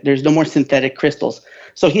 That's it. There's no more synthetic crystals.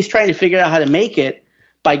 So he's trying to figure out how to make it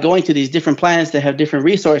by going to these different planets that have different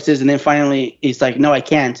resources, and then finally he's like, no, I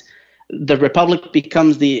can't. The Republic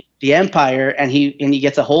becomes the Empire, and he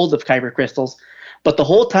gets a hold of kyber crystals. But the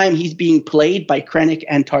whole time he's being played by Krennic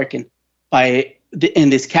and Tarkin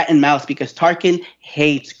in this cat and mouse, because Tarkin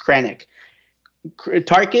hates Krennic.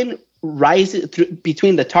 Tarkin rises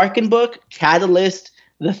between the Tarkin book, Catalyst,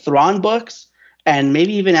 the Thrawn books, and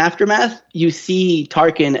maybe even Aftermath. You see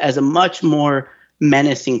Tarkin as a much more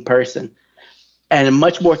menacing person and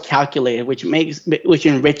much more calculated, which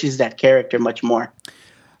enriches that character much more.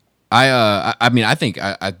 I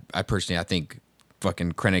personally think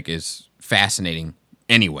fucking Krennic is fascinating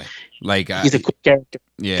anyway. Like he's a cool character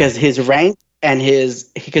because his rank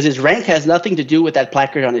has nothing to do with that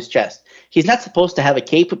placard on his chest. He's not supposed to have a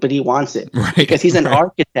cape, but he wants it because he's an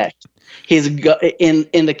architect. In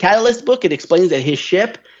the Catalyst book, it explains that his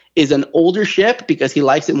ship is an older ship because he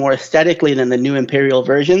likes it more aesthetically than the new Imperial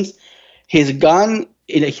versions. His gun,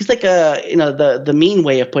 he's like the mean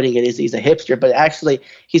way of putting it is he's a hipster, but actually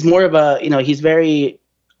he's more of he's very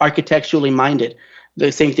architecturally minded.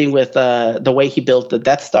 The same thing with the way he built the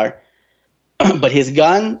Death Star. But his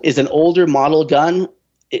gun is an older model gun.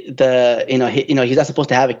 He's not supposed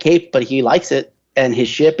to have a cape, but he likes it, and his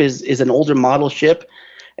ship is an older model ship.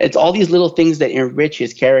 It's all these little things that enrich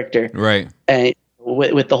his character, right? And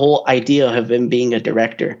with the whole idea of him being a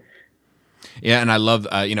director. Yeah, and I love,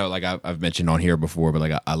 like I've mentioned on here before, but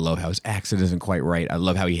like I love how his accent isn't quite right. I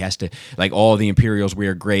love how he has to, like all the Imperials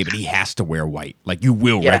wear gray, but he has to wear white. Like you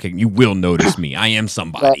will notice me. I am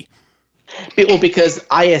somebody. Well, because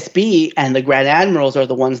ISB and the Grand Admirals are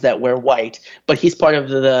the ones that wear white, but he's part of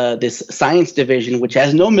this science division, which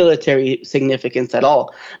has no military significance at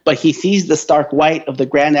all. But he sees the stark white of the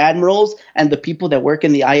Grand Admirals and the people that work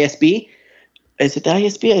in the ISB. Is it the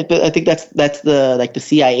ISB? I think that's the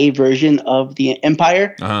CIA version of the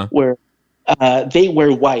Empire, where they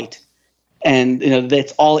wear white, and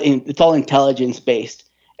it's all intelligence based.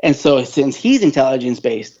 And so since he's intelligence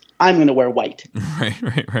based, I'm going to wear white. Right.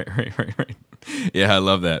 Yeah, I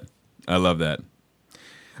love that. But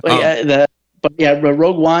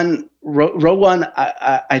Rogue One.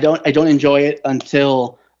 I don't enjoy it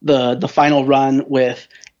until the final run with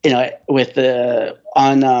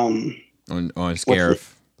on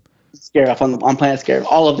Scarif. Scarif, on Planet Scarif,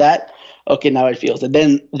 all of that. Okay, now it feels. And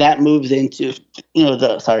then that moves into,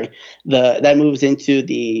 that moves into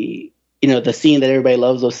the, the scene that everybody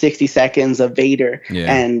loves, those 60 seconds of Vader,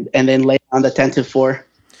 and then lay on the Tantive 4.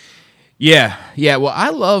 Yeah. Well, I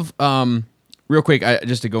love, real quick,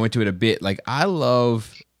 just to go into it a bit, like I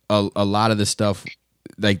love a lot of the stuff,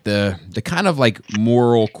 like the kind of like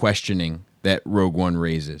moral questioning that Rogue One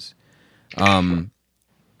raises.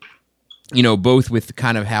 Both with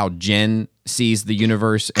kind of how Jen sees the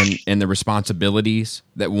universe and the responsibilities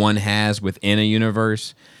that one has within a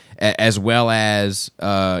universe, as well as,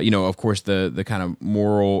 of course, the kind of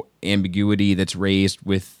moral ambiguity that's raised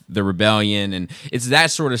with the rebellion. And it's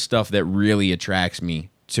that sort of stuff that really attracts me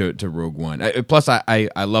to Rogue One. Plus, I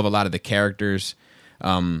love a lot of the characters.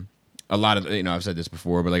 A lot of, I've said this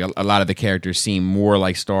before, but like a lot of the characters seem more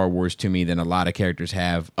like Star Wars to me than a lot of characters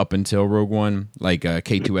have up until Rogue One. Like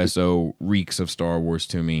K2SO reeks of Star Wars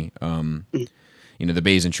to me. The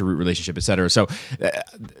Baze and Chirrut relationship, etc. So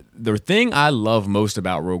the thing I love most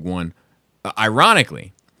about Rogue One,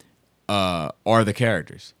 ironically, are the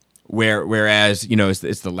characters. Whereas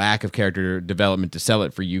it's the lack of character development to sell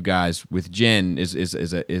it for you guys with Jen is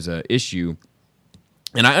a issue,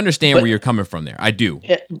 and I understand where you're coming from there. I do.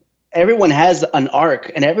 Everyone has an arc,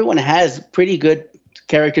 and everyone has pretty good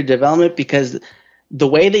character development because the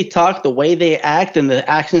way they talk, the way they act, and the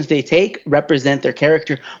actions they take represent their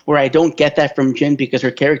character, where I don't get that from Jyn because her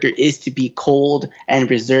character is to be cold and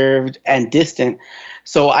reserved and distant.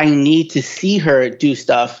 So I need to see her do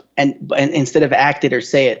stuff and instead of act it or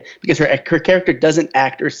say it, because her character doesn't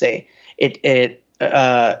act or say it.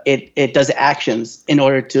 It does actions in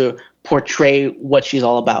order to portray what she's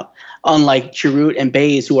all about. Unlike Chirrut and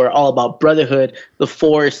Baze, who are all about brotherhood, the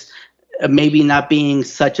Force, maybe not being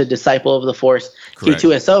such a disciple of the Force. Correct.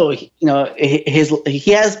 K2SO,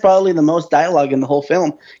 he has probably the most dialogue in the whole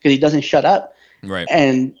film because he doesn't shut up. Right.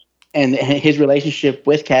 And his relationship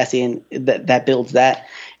with Cassian, that builds that.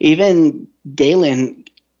 Even Galen,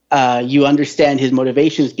 you understand his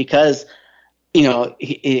motivations because,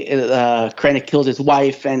 Krennic killed his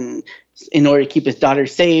wife, and in order to keep his daughter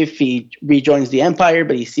safe, he rejoins the Empire,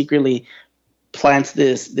 but he secretly plants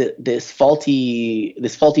this faulty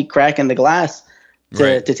crack in the glass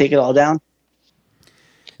to take it all down.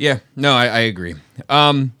 Yeah, no, I agree.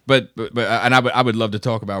 But I would love to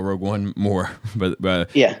talk about Rogue One more,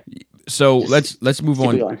 but yeah. So let's move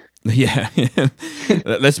on. Yeah,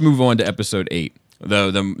 let's move on to Episode 8,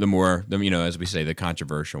 the more as we say, the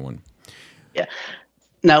controversial one. Yeah.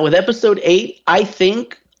 Now with Episode 8, I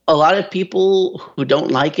think a lot of people who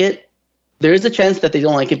don't like it, there is a chance that they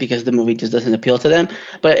don't like it because the movie just doesn't appeal to them.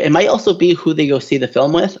 But it might also be who they go see the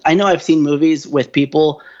film with. I know I've seen movies with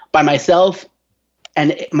people by myself,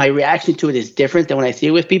 and my reaction to it is different than when I see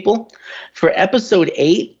it with people. For Episode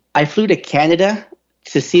 8, I flew to Canada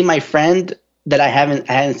to see my friend that I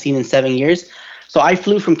hadn't seen in 7 years. So I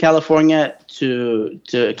flew from California to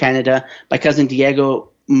Canada. My cousin Diego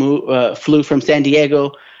flew from San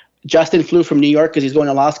Diego. Justin flew from New York because he's going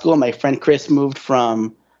to law school. My friend Chris moved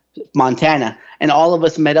from Montana, and all of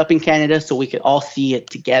us met up in Canada so we could all see it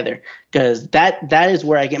together, because that is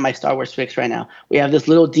where I get my Star Wars fix right now. We have this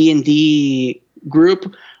little D&D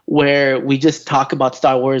group where we just talk about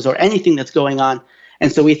Star Wars or anything that's going on,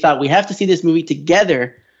 and so we thought we have to see this movie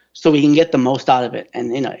together so we can get the most out of it.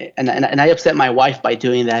 And and I upset my wife by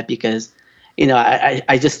doing that because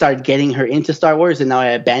I just started getting her into Star Wars, and now I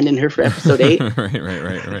abandoned her for Episode 8.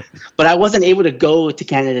 Right. But I wasn't able to go to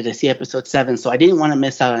Canada to see Episode 7, so I didn't want to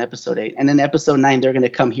miss out on Episode 8. And then Episode 9, they're going to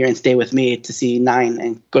come here and stay with me to see 9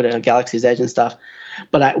 and go to Galaxy's Edge and stuff.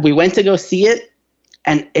 But we went to go see it,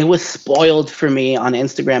 and it was spoiled for me on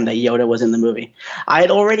Instagram that Yoda was in the movie. I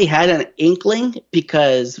had already had an inkling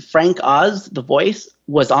because Frank Oz, the voice,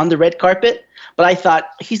 was on the red carpet. But I thought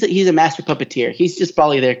he's a master puppeteer. He's just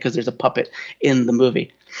probably there because there's a puppet in the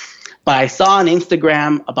movie. But I saw on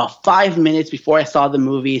Instagram about 5 minutes before I saw the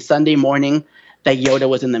movie Sunday morning that Yoda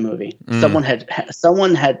was in the movie. Someone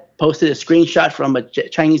had posted a screenshot from a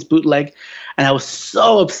Chinese bootleg, and I was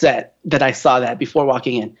so upset that I saw that before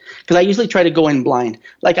walking in, because I usually try to go in blind.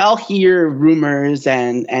 Like, I'll hear rumors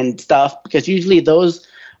and stuff, because usually those,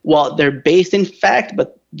 well, they're based in fact,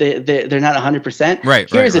 but they're not 100%. Right.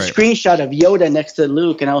 Here's a screenshot of Yoda next to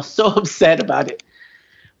Luke, and I was so upset about it.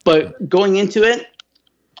 But going into it,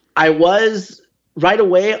 I was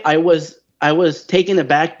taken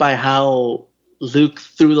aback by how Luke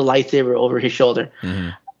threw the lightsaber over his shoulder. Mm-hmm.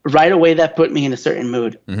 Right away, that put me in a certain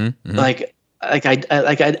mood. Mm-hmm. Like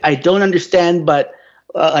I don't understand, but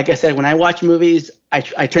like I said, when I watch movies,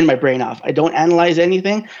 I turn my brain off. I don't analyze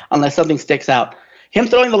anything unless something sticks out. Him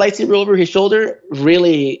throwing the lightsaber over his shoulder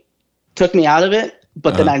really took me out of it.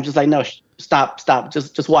 But then I'm just like, no, stop,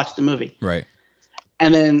 just watch the movie. Right.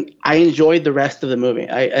 And then I enjoyed the rest of the movie.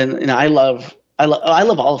 I love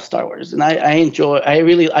all of Star Wars, and I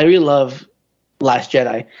really love Last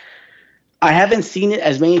Jedi. I haven't seen it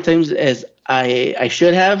as many times as I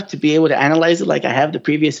should have to be able to analyze it like I have the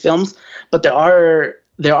previous films, but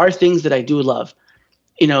there are things that I do love.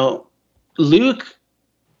 Luke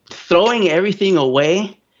throwing everything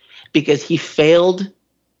away because he failed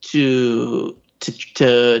to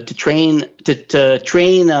train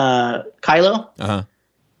Kylo. Uh-huh.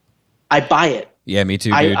 I buy it. Yeah, me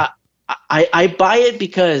too, dude. I buy it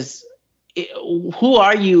because who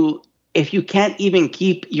are you if you can't even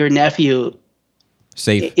keep your nephew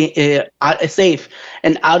safe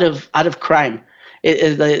and out of crime?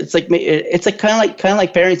 It's like kind of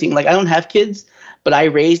like parenting. Like, I don't have kids, but I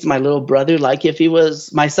raised my little brother like if he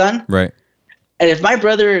was my son. Right. And if my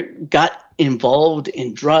brother got involved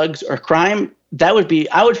in drugs or crime, I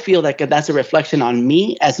would feel like that's a reflection on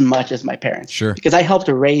me as much as my parents. Sure. Because I helped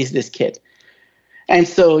to raise this kid. And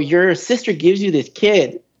so your sister gives you this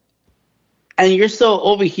kid, and you're so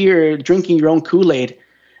over here drinking your own Kool-Aid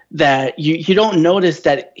that you don't notice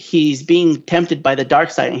that he's being tempted by the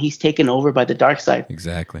dark side and he's taken over by the dark side.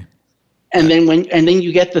 Exactly. And then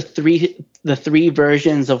you get the three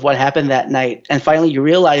versions of what happened that night, and finally you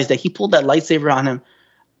realize that he pulled that lightsaber on him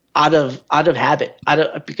out of habit,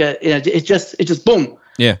 because it's just boom.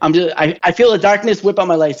 Yeah. I feel the darkness, whip out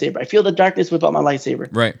my lightsaber. I feel the darkness, whip out my lightsaber.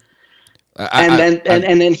 Right.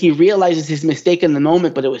 And then he realizes his mistake in the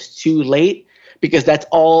moment, but it was too late because that's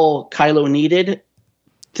all Kylo needed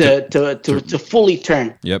to fully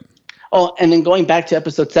turn. Yep. Oh, and then going back to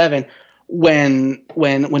episode 7, when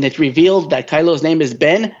it's revealed that Kylo's name is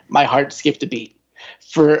Ben, my heart skipped a beat.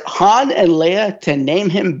 For Han and Leia to name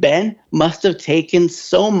him Ben must have taken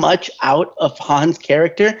so much out of Han's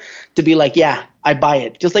character to be like, yeah, I buy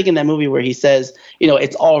it. Just like in that movie where he says,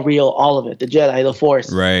 it's all real, all of it, the Jedi, the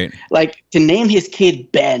Force. Right. Like, to name his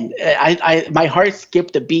kid Ben, my heart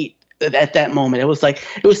skipped a beat at that moment. It was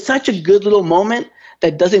such a good little moment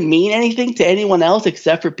that doesn't mean anything to anyone else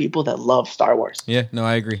except for people that love Star Wars. Yeah, no,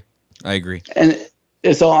 I agree. And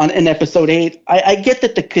so in episode 8, I get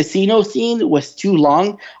that the casino scene was too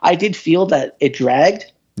long. I did feel that it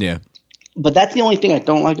dragged. Yeah. But that's the only thing I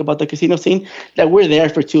don't like about the casino scene, that we're there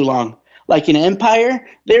for too long. Like in Empire,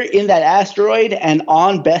 they're in that asteroid and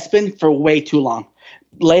on Bespin for way too long.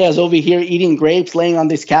 Leia's over here eating grapes, laying on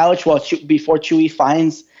this couch before Chewie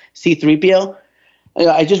finds C-3PO.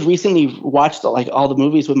 I just recently watched all the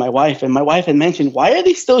movies with my wife, and my wife had mentioned, why are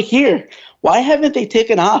they still here? Why haven't they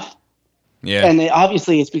taken off? Yeah. And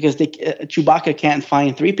obviously it's because Chewbacca can't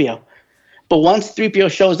find 3PO. But once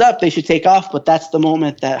 3PO shows up, they should take off. But that's the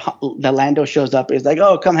moment that Lando shows up. It's like,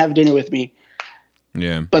 oh, come have dinner with me.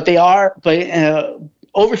 Yeah. But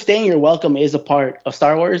overstaying your welcome is a part of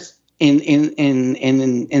Star Wars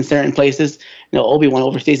in certain places. Obi-Wan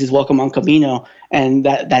overstays his welcome on Kamino, and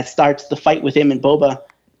that starts the fight with him and Boba.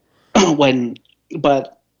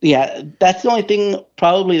 Yeah, that's the only thing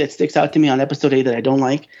probably that sticks out to me on episode 8 that I don't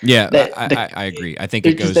like. Yeah, I agree. I think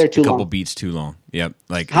it goes a couple beats too long. Yep,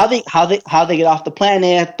 like how they get off the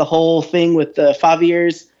planet, the whole thing with the 5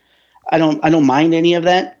 years. I don't mind any of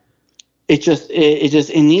that.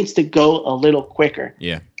 It needs to go a little quicker.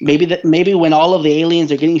 Yeah. Maybe when all of the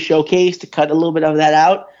aliens are getting showcased, to cut a little bit of that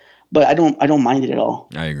out, but I don't mind it at all.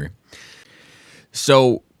 I agree.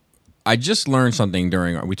 So I just learned something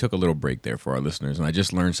we took a little break there for our listeners, and I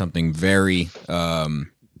just learned something very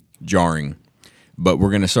jarring, but we're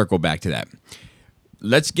going to circle back to that.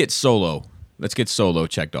 Let's get Solo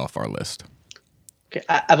checked off our list. Okay,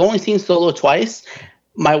 I've only seen Solo twice.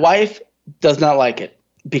 My wife does not like it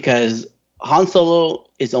because Han Solo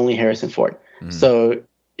is only Harrison Ford. Mm. So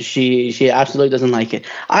she absolutely doesn't like it.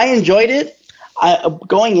 I enjoyed it.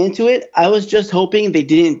 Going into it, I was just hoping they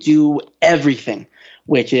didn't do everything.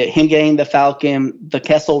 Which him getting the Falcon, the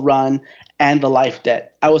Kessel Run, and the Life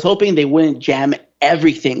Debt. I was hoping they wouldn't jam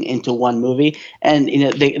everything into one movie, and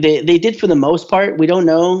they did for the most part. We don't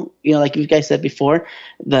know, like you guys said before,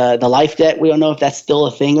 the Life Debt. We don't know if that's still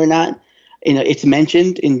a thing or not. It's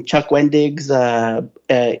mentioned in Chuck Wendig's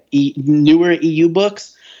newer EU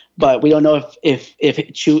books, but we don't know if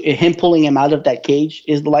him pulling him out of that cage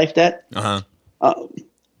is the Life Debt.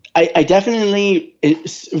 I definitely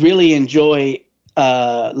really enjoy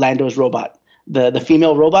Lando's robot, the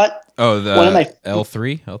female robot. Oh, the one of my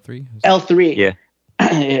L3. Yeah.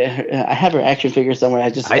 I have her action figure somewhere.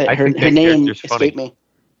 Her name escaped me.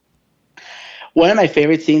 One of my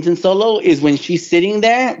favorite scenes in Solo is when she's sitting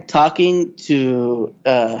there talking to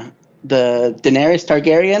the Daenerys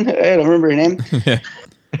Targaryen. I don't remember her name.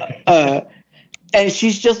 And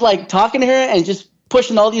she's just like talking to her and just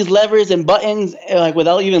pushing all these levers and buttons, like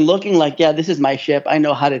without even looking. Like, yeah, this is my ship. I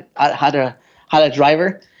know how to drive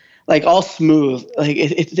her, like all smooth. Like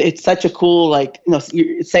it's such a cool, like,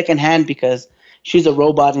 it's secondhand because she's a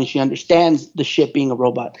robot and she understands the ship being a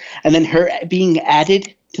robot, and then her being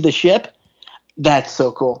added to the ship. That's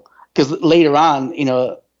so cool because later on,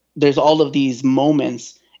 there's all of these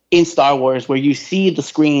moments in Star Wars where you see the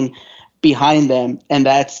screen behind them, and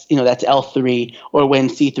that's L3, or when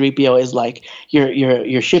C-3PO is like,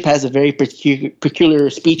 your ship has a very peculiar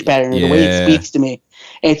speech pattern, the way it speaks to me.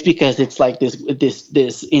 And it's because it's like this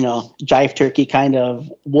jive turkey kind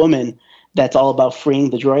of woman that's all about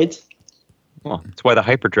freeing the droids. Well, that's why the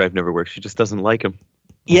hyperdrive never works. She just doesn't like him.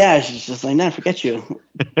 Yeah, she's just like, nah, forget you.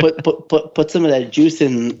 Put some of that juice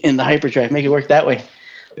in the hyperdrive, make it work that way.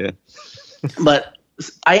 Yeah. But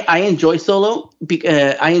I enjoy Solo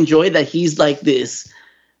because I enjoy that he's like this.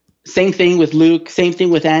 Same thing with Luke, same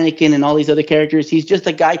thing with Anakin and all these other characters. He's just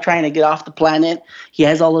a guy trying to get off the planet. He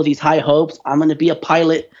has all of these high hopes. I'm going to be a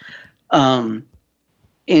pilot. And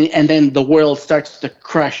then the world starts to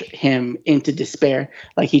crush him into despair.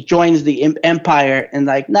 Like he joins the Empire and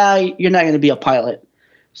like, nah, you're not going to be a pilot.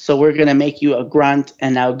 So we're going to make you a grunt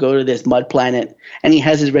and now go to this mud planet. And he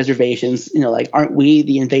has his reservations, like, aren't we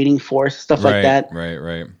the invading force? Stuff like that.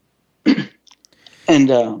 Right. And,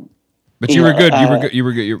 but you were good. You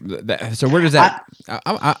were good. So where does that?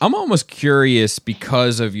 I'm almost curious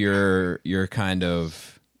because of your kind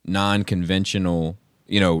of non-conventional,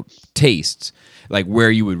 tastes, like where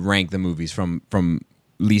you would rank the movies from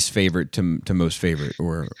least favorite to most favorite,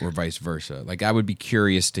 or vice versa. Like I would be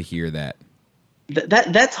curious to hear that.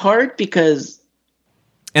 That's hard because,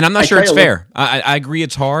 and I'm not sure it's fair. I agree,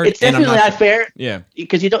 it's hard. It's definitely not fair. Yeah,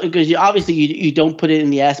 because you obviously you don't put it in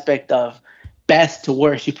the aspect of best to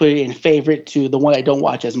worst. You put it in favorite to the one I don't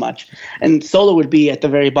watch as much. And Solo would be at the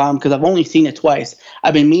very bottom because I've only seen it twice.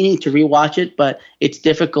 I've been meaning to rewatch it, but it's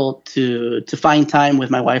difficult to find time with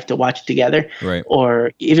my wife to watch it together, right?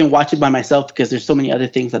 Or even watch it by myself because there's so many other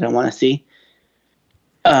things that I want to see.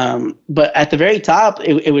 But at the very top,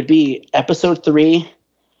 it would be Episode 3,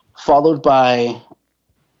 followed by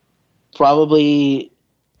probably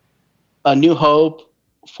A New Hope,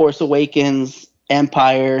 Force Awakens,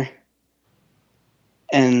 Empire,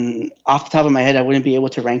 and off the top of my head, I wouldn't be able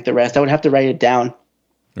to rank the rest. I would have to write it down.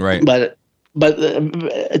 Right. But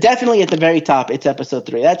definitely at the very top, it's Episode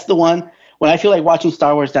 3. That's the one. When I feel like watching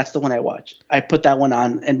Star Wars, that's the one I watch. I put that one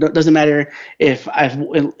on, and it doesn't matter if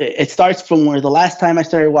it starts from where the last time I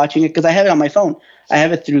started watching it, because I have it on my phone. I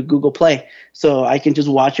have it through Google Play, so I can just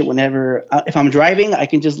watch it whenever. If I'm driving, I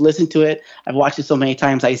can just listen to it. I've watched it so many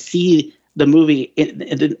times. I see the movie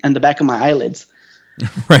in the back of my eyelids.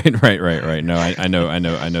 Right. No, I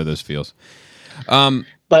know those feels.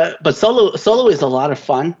 But Solo is a lot of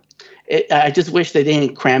fun. I just wish they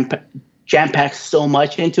didn't jam-pack so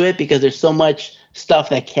much into it because there's so much stuff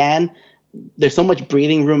there's so much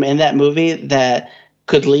breathing room in that movie that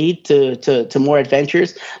could lead to more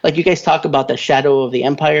adventures. Like you guys talk about the Shadow of the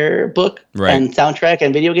Empire book, right, and soundtrack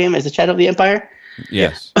and video game is the Shadow of the Empire.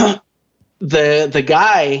 Yes. The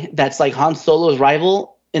guy that's like Han Solo's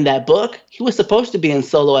rival in that book, he was supposed to be in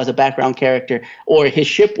Solo as a background character, or his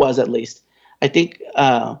ship was at least. I think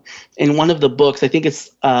in one of the books, I think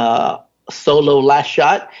it's Solo Last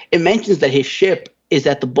Shot, it mentions that his ship is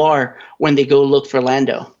at the bar when they go look for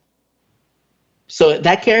Lando. So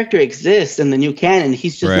that character exists in the new canon.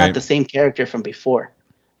 He's just not the same character from before.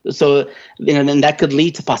 So then that could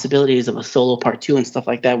lead to possibilities of a Solo Part 2 and stuff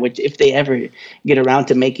like that, which if they ever get around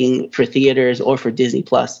to making for theaters or for Disney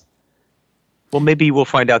Plus. Well, maybe we'll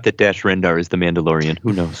find out that Dash Rendar is the Mandalorian.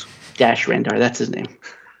 Who knows? Dash Rendar, that's his name.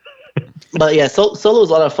 But yeah, Solo was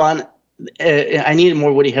a lot of fun. I needed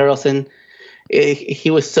more Woody Harrelson. He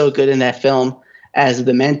was so good in that film as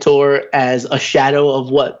the mentor, as a shadow of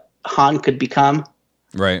what Han could become.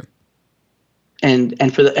 Right. And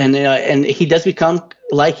he does become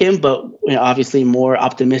like him, but obviously more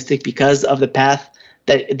optimistic because of the path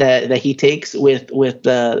that he takes with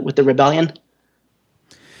the rebellion.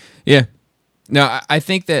 Yeah. No, I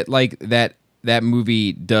think that like that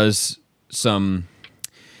movie does some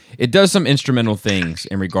instrumental things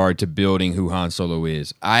in regard to building who Han Solo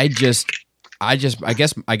is. I guess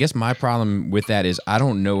my problem with that is I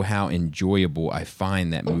don't know how enjoyable I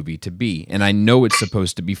find that movie to be. And I know it's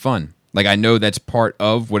supposed to be fun. Like I know that's part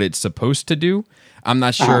of what it's supposed to do. I'm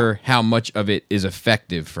not sure how much of it is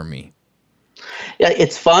effective for me. Yeah,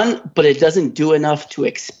 it's fun, but it doesn't do enough to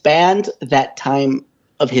expand that time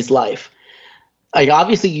of his life. Like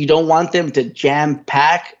obviously you don't want them to jam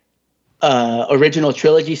pack original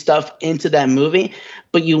trilogy stuff into that movie,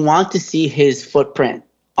 but you want to see his footprint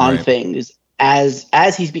on things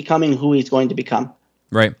as he's becoming who he's going to become.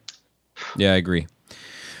 Right. Yeah, I agree.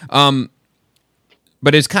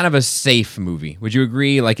 But it's kind of a safe movie. Would you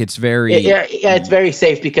agree? Like it's very it's very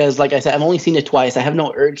safe because, like I said, I've only seen it twice. I have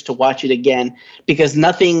no urge to watch it again because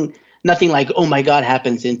nothing like oh my god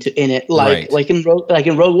happens in it like in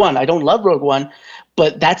Rogue One. I don't love Rogue One,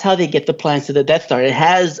 but that's how they get the plans to the Death Star. It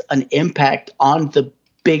has an impact on the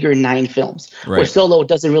bigger 9 films, where Solo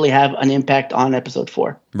doesn't really have an impact on Episode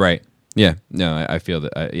 4. Right. Yeah. No, I feel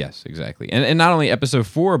that. Yes, exactly. And not only Episode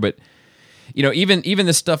 4, but even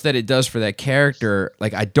the stuff that it does for that character,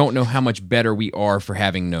 like I don't know how much better we are for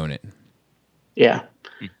having known it. Yeah.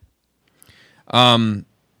 And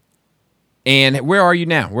where are you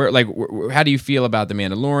now? How do you feel about The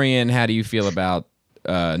Mandalorian? How do you feel about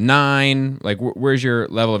 9? Like, where's your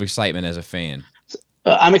level of excitement as a fan?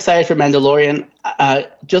 I'm excited for Mandalorian.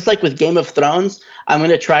 Just like with Game of Thrones, I'm going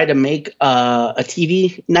to try to make a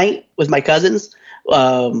TV night with my cousins.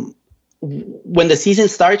 When the season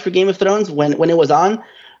starts for Game of Thrones, when it was on,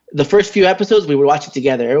 the first few episodes, we would watch it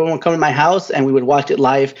together. Everyone would come to my house and we would watch it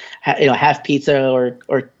live, have pizza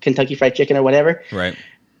or Kentucky Fried Chicken or whatever. Right.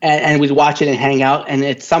 And we'd watch it and hang out. And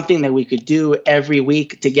it's something that we could do every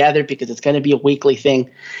week together because it's going to be a weekly thing.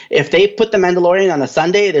 If they put The Mandalorian on a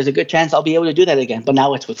Sunday, there's a good chance I'll be able to do that again. But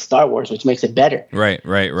now it's with Star Wars, which makes it better. Right.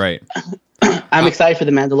 I'm excited for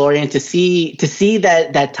The Mandalorian to see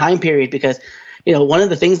that time period because, one of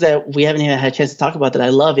the things that we haven't even had a chance to talk about that I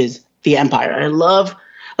love is the Empire. I love,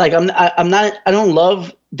 I don't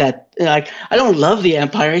love that. I don't love the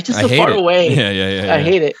Empire. It's just so far away. Yeah. I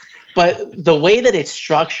hate it. But the way that it's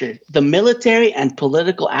structured, the military and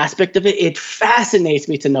political aspect of it, it fascinates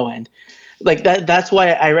me to no end. Like that's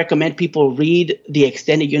why I recommend people read the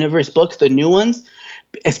Extended Universe books, the new ones,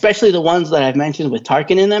 especially the ones that I've mentioned with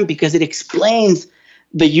Tarkin in them, because it explains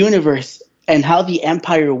the universe and how the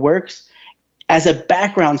Empire works as a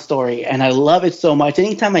background story. And I love it so much.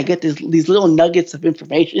 Anytime I get these little nuggets of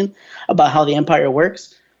information about how the Empire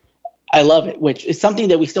works, I love it, which is something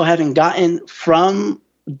that we still haven't gotten from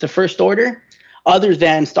the First Order, other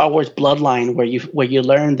than Star Wars Bloodline, where you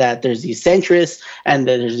learn that there's these centrists and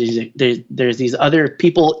that there's these other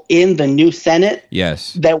people in the new Senate,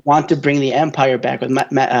 that want to bring the Empire back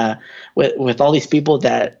with all these people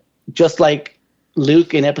that, just like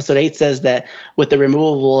Luke in Episode 8 says that with the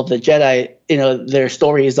removal of the Jedi, their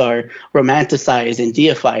stories are romanticized and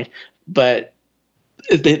deified, but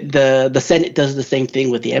the Senate does the same thing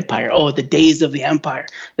with the Empire. Oh, the days of the Empire.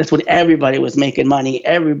 That's when everybody was making money.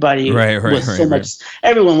 Everybody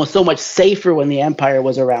everyone was so much safer when the Empire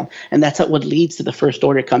was around. And that's what leads to the First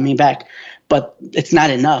Order coming back. But it's not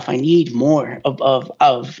enough. I need more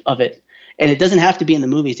of it. And it doesn't have to be in the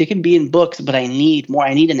movies. It can be in books, but I need more.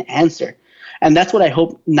 I need an answer. And that's what I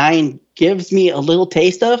hope 9 gives me a little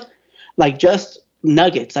taste of, like just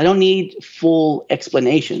nuggets. I don't need full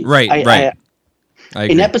explanation. Right.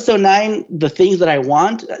 In Episode 9, the things that I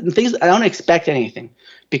want, I don't expect anything,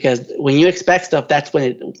 because when you expect stuff, that's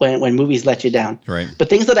when movies let you down. Right. But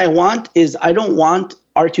things that I want is, I don't want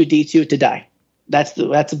R2-D2 to die. That's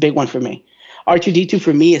a big one for me. R2-D2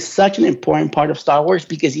 for me is such an important part of Star Wars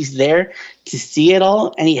because he's there to see it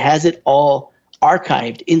all, and he has it all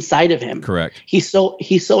archived inside of him. Correct. He's so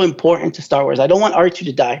important to Star Wars. I don't want R2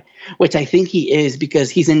 to die, which I think he is, because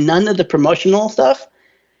he's in none of the promotional stuff,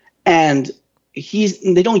 and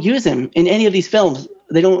they don't use him in any of these films.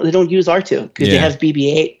 They don't use R2 because they have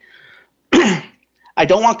BB-8. I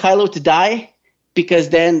don't want Kylo to die, because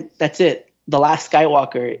then that's it. The last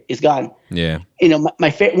Skywalker is gone. Yeah. One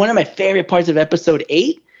of my favorite parts of Episode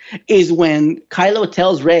 8 is when Kylo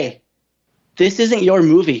tells Rey, "This isn't your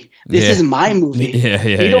movie. This is my movie.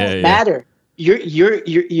 You don't matter.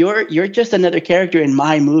 You're just another character in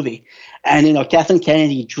my movie." And Kathleen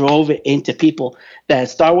Kennedy drove it into people that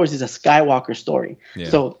Star Wars is a Skywalker story. Yeah.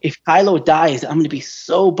 So if Kylo dies, I'm going to be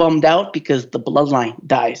so bummed out because the bloodline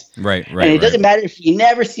dies. Right. And it doesn't matter if you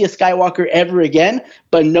never see a Skywalker ever again,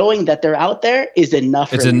 but knowing that they're out there is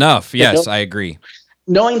enough. It's enough. Yes, I agree.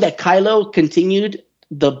 Knowing that Kylo continued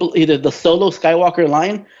either the solo Skywalker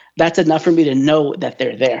line, that's enough for me to know that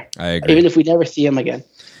they're there. I agree. Even if we never see him again.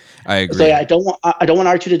 I agree. So I don't want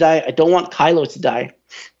R2 to die. I don't want Kylo to die.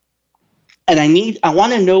 And I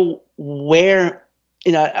want to know where,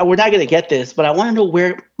 we're not going to get this, but I want to know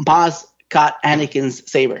where Maz got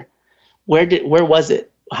Anakin's saber. Where was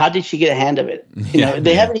it? How did she get a hand of it?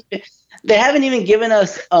 They haven't even given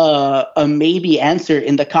us a maybe answer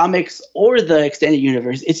in the comics or the extended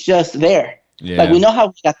universe. It's just there. Yeah. Like, we know how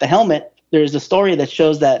we got the helmet. There's a story that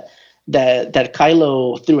shows that that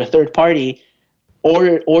Kylo, through a third party,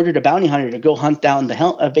 ordered a bounty hunter to go hunt down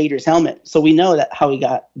the Vader's helmet. So we know that how he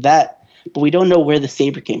got that, but we don't know where the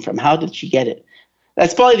saber came from. How did she get it?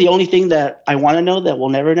 That's probably the only thing that I want to know that we'll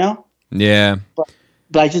never know. Yeah.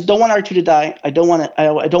 But I just don't want R2 to die. I don't want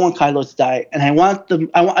Kylo to die, and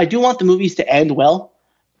I do want the movies to end well.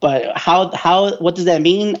 But what does that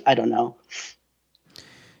mean? I don't know.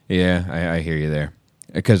 Yeah, I hear you there,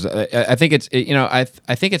 because I think it's I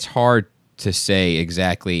think it's hard to say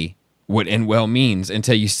exactly what end well means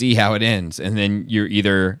until you see how it ends, and then you're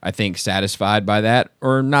either, I think, satisfied by that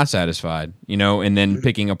or not satisfied, and then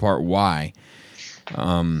picking apart why.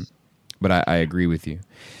 But I agree with you.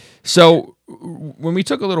 So when we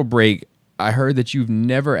took a little break, I heard that you've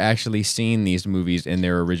never actually seen these movies in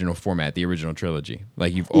their original format, the original trilogy.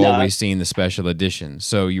 Like, you've always seen the special editions.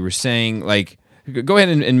 So you were saying, like, go ahead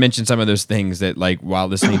and mention some of those things that, like, while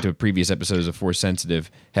listening to previous episodes of Force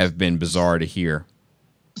Sensitive, have been bizarre to hear.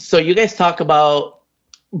 So you guys talk about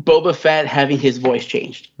Boba Fett having his voice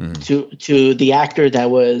changed to the actor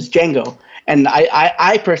that was Jango. And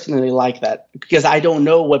I personally like that, because I don't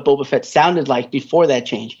know what Boba Fett sounded like before that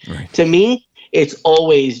change. Right. To me, it's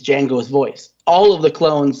always Jango's voice. All of the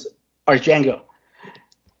clones are Jango.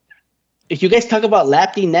 If you guys talk about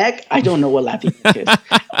Lapti Nek, I don't know what Lapti Nek is.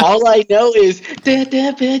 All I know is you have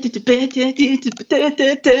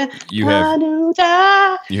no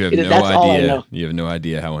idea. You have no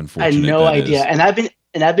idea how unfortunate. I have no idea, and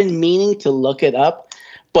I've been meaning to look it up,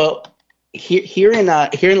 but here in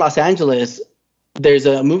Los Angeles, there's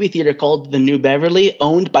a movie theater called the New Beverly,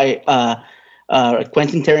 owned by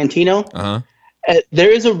Quentin Tarantino. Uh-huh. There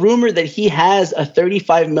is a rumor that he has a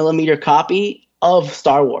 35 millimeter copy of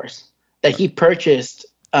Star Wars that he purchased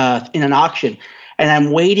in an auction, and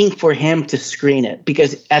I'm waiting for him to screen it,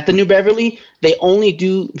 because at the New Beverly they only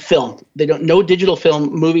do film. No digital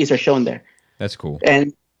film movies are shown there. That's cool.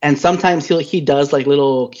 And sometimes he does like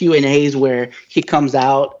little Q&As where he comes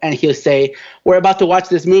out and he'll say, "We're about to watch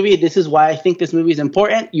this movie. This is why I think this movie is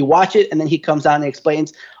important." You watch it, and then he comes out and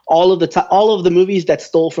explains all of the movies that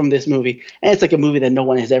stole from this movie. And it's like a movie that no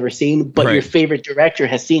one has ever seen, but your favorite director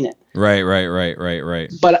has seen it. Right.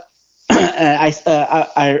 But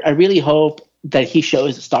I really hope that he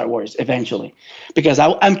shows Star Wars eventually, because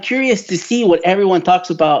I'm curious to see what everyone talks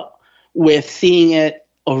about with seeing it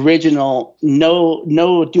original, no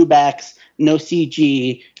dewbacks, no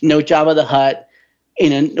CG, no Jabba the Hutt,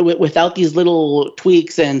 without these little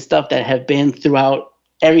tweaks and stuff that have been throughout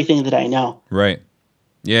everything that I know. Right.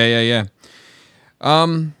 Yeah.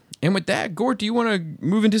 And with that, Gort, do you want to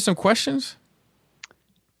move into some questions?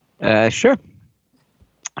 Sure.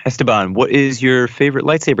 Esteban, what is your favorite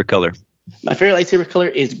lightsaber color? My favorite lightsaber color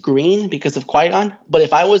is green because of Qui-Gon, but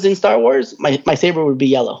if I was in Star Wars, my saber would be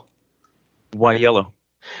yellow. Why yellow?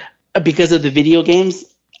 Because of the video games.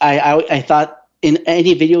 I thought in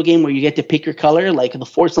any video game where you get to pick your color, like The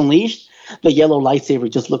Force Unleashed, the yellow lightsaber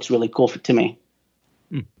just looks really cool to me.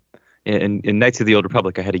 In Knights of the Old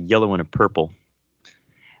Republic, I had a yellow and a purple.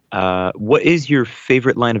 What is your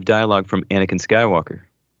favorite line of dialogue from Anakin Skywalker?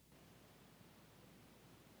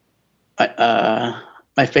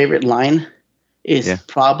 My favorite line is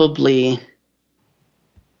probably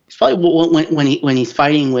when he's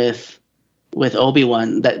fighting with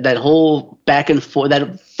Obi-Wan, that whole back and forth,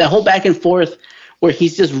 that whole back and forth where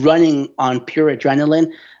he's just running on pure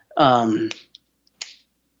adrenaline. I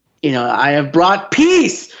have brought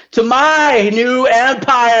peace to my new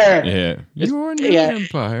empire. Yeah, your new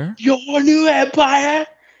empire. Your new empire.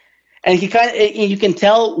 And you can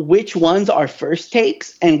tell which ones are first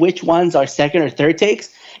takes and which ones are second or third takes,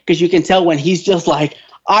 because you can tell when he's just like,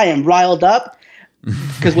 I am riled up.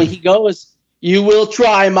 Because when he goes, "You will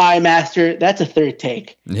try, my master," that's a third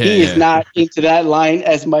take. He is not into that line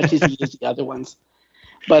as much as he is the other ones.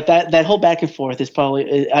 But that whole back and forth is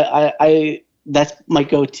probably that's my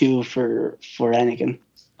go-to for Anakin.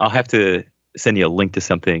 I'll have to send you a link to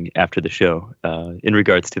something after the show in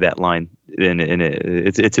regards to that line. And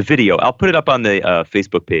it's a video. I'll put it up on the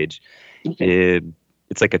Facebook page. Okay.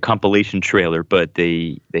 It's like a compilation trailer, but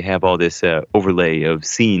they have all this overlay of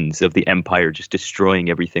scenes of the Empire just destroying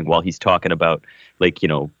everything while he's talking about like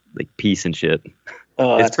peace and shit.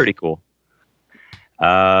 It's pretty cool.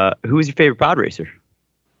 Who is your favorite pod racer?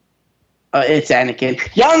 It's Anakin.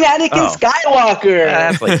 Young Anakin Skywalker.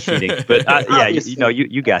 That's like cheating, but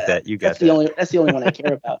you got that. You got that. That's the only one I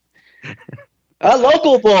care about. A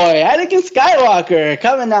local boy, Anakin Skywalker,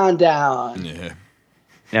 coming on down. Yeah.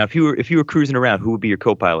 Now, if you were cruising around, who would be your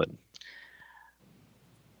co-pilot?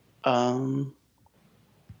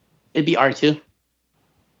 It'd be R2.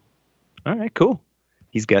 All right, cool.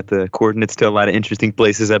 He's got the coordinates to a lot of interesting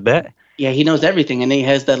places, I bet. Yeah, he knows everything, and he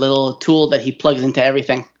has that little tool that he plugs into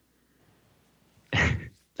everything.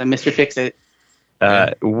 The Mr. Fix-It.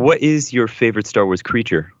 What is your favorite Star Wars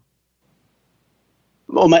creature?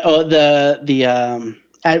 The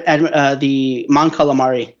Mon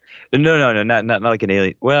Calamari. No, not like an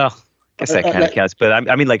alien. Well, I guess that kind of counts, but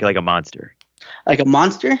I mean like a monster. Like a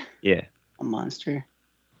monster? Yeah. A monster.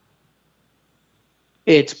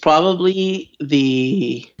 It's probably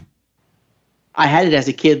I had it as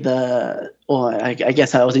a kid. I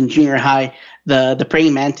guess I was in junior high. The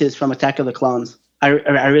praying mantis from Attack of the Clones. I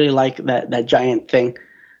really like that giant thing.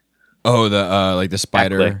 Oh, the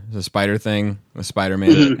spider, Ackley. the spider thing, the Spider-Man.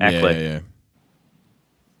 Mm-hmm. Ackley.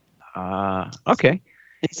 Yeah. Okay.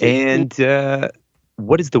 And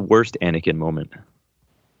what is the worst Anakin moment?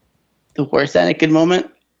 The worst Anakin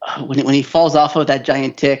moment when he falls off of that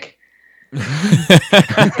giant tick.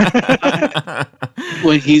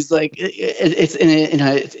 When he's like, it's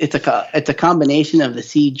a combination of the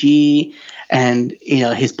CG and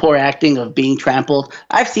his poor acting of being trampled.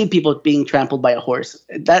 I've seen people being trampled by a horse.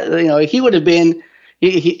 That he would have been.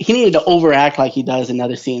 He needed to overact like he does in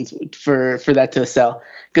other scenes for that to sell,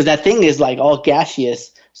 because that thing is like all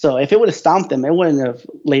gaseous. So if it would have stomped him, it wouldn't have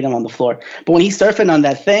laid him on the floor. But when he's surfing on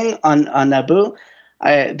that thing on Naboo,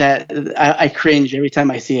 I cringe every time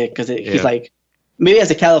I see it, because he's like, maybe as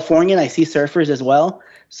a Californian, I see surfers as well,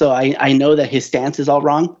 so I know that his stance is all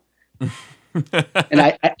wrong, and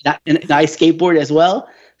I skateboard as well.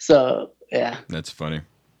 So yeah, that's funny.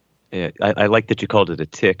 Yeah, I like that you called it a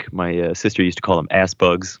tick. My sister used to call them ass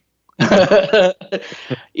bugs. Either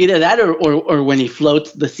that or when he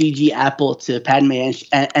floats the CG apple to Padme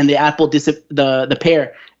and the apple the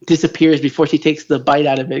pear disappears before she takes the bite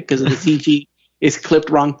out of it because of the CG is clipped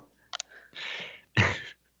wrong.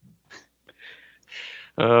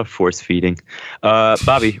 Force feeding.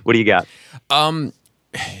 Bobby, what do you got? To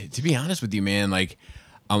be honest with you, man, like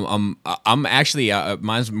I'm actually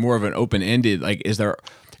mine's more of an open-ended. Like, is there?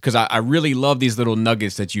 Because I really love these little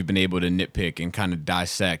nuggets that you've been able to nitpick and kind of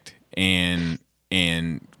dissect and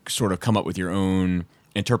sort of come up with your own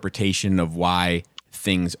interpretation of why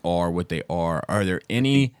things are what they are. Are there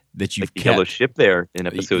any that you've kept? Yellow ship there in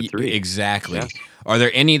episode 3? Exactly. Yeah. Are there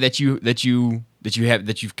any that you've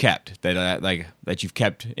kept that you've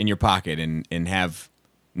kept in your pocket and have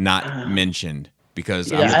not mentioned?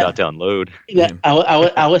 Because I'm about to unload. Yeah,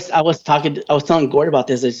 I was telling Gord about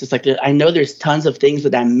this. It's just like, I know there's tons of things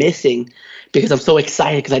that I'm missing because I'm so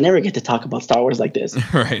excited, because I never get to talk about Star Wars like this.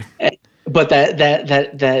 Right. But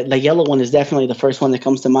that yellow one is definitely the first one that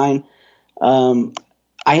comes to mind. I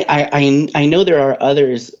know there are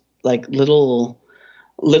others, like little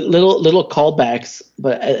callbacks,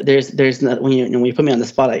 but there's not, when you put me on the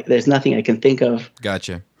spot, there's nothing I can think of.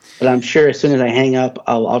 Gotcha. But I'm sure as soon as I hang up,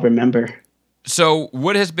 I'll remember. So,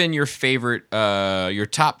 what has been your favorite, your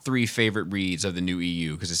top 3 favorite reads of the new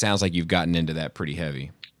EU? Because it sounds like you've gotten into that pretty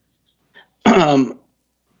heavy. That's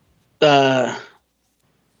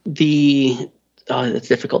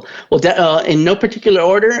difficult. Well, in no particular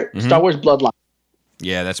order, Star Wars Bloodline.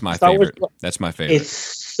 Yeah, that's my favorite. That's my favorite. It's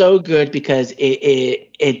so good because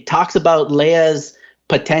it talks about Leia's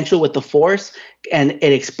potential with the Force, and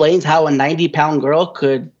it explains how a 90-pound girl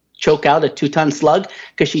could choke out a 2-ton slug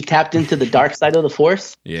because she tapped into the dark side of the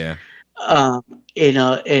Force. Yeah. I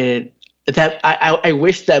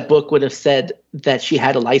wish that book would have said that she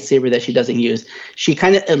had a lightsaber that she doesn't use. She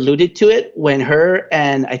kind of alluded to it when her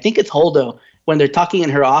and I think it's Holdo, when they're talking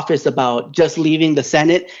in her office about just leaving the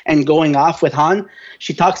Senate and going off with Han.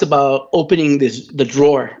 She talks about opening the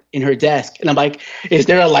drawer in her desk, and I'm like, is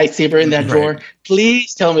there a lightsaber in that drawer?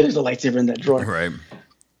 Please tell me there's a lightsaber in that drawer. Right.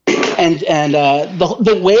 And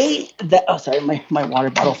the way that my water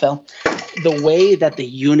bottle fell. The way that the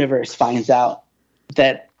universe finds out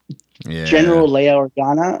that General Leia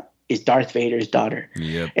Organa is Darth Vader's daughter.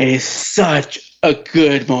 Yep. It is such a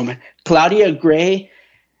good moment. Claudia Gray,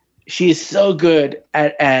 she is so good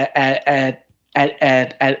at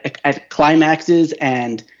climaxes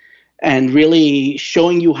and really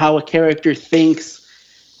showing you how a character thinks,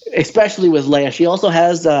 especially with Leia. She also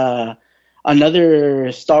has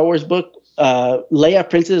another Star Wars book, Leia,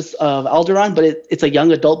 Princess of Alderaan, but it's a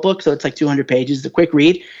young adult book, so it's like 200 pages. It's a quick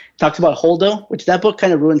read. It talks about Holdo, which that book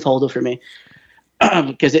kind of ruins Holdo for me.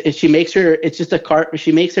 Because she makes her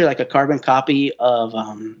like a carbon copy of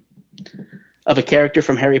a character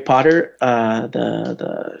from Harry Potter.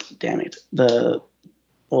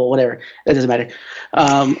 Whatever. It doesn't matter.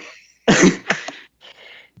 I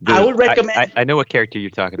would recommend. I know what character you're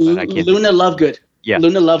talking about. I can't. Luna Lovegood. Yeah.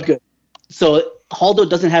 Luna Lovegood. So Holdo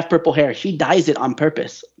doesn't have purple hair. She dyes it on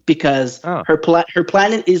purpose because her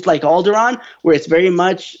planet is like Alderaan, where it's very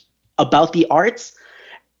much about the arts,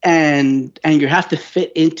 and you have to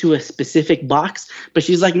fit into a specific box. But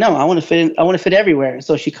she's like, no, I want to fit everywhere.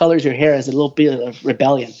 So she colors her hair as a little bit of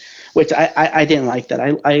rebellion, which I didn't like that.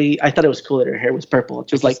 I thought it was cool that her hair was purple.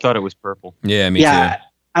 Just like thought it was purple. Yeah, me too.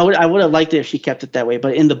 I would have liked it if she kept it that way.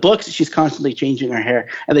 But in the books, she's constantly changing her hair.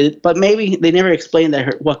 But maybe they never explained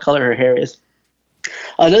what color her hair is.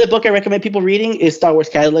 Another book I recommend people reading is Star Wars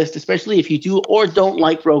Catalyst, especially if you do or don't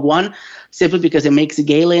like Rogue One, simply because it makes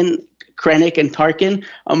Galen, Krennic, and Tarkin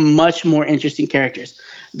much more interesting characters.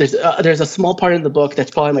 There's a small part in the book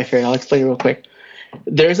that's probably my favorite. I'll explain it real quick.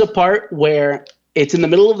 There's a part where it's in the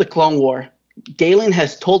middle of the Clone War. Galen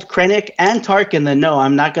has told Krennic and Tarkin that, no,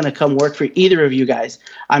 I'm not going to come work for either of you guys.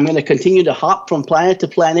 I'm going to continue to hop from planet to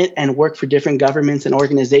planet and work for different governments and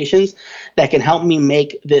organizations that can help me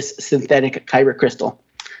make this synthetic kyber crystal.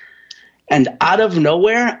 And out of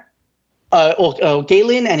nowhere,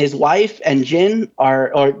 Galen and his wife and Galen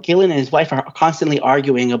and his wife are constantly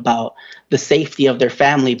arguing about the safety of their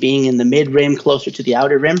family being in the mid-rim closer to the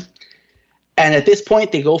outer rim. And at this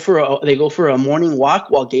point, they go for a morning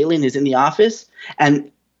walk while Galen is in the office,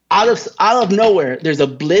 and out of nowhere, there's a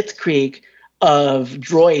blitzkrieg of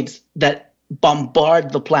droids that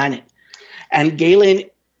bombard the planet. And Galen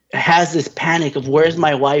has this panic of, where's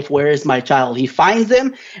my wife? Where is my child? He finds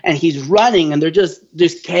them, and he's running, and they're just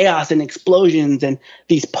chaos and explosions, and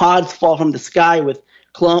these pods fall from the sky with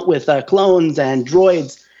clones and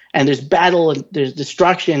droids, and there's battle and there's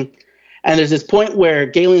destruction. And there's this point where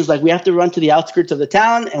Galen's like, we have to run to the outskirts of the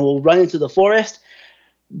town, and we'll run into the forest.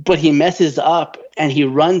 But he messes up, and he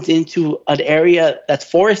runs into an area that's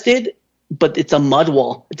forested, but it's a mud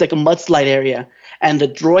wall. It's like a mudslide area. And the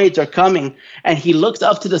droids are coming, and he looks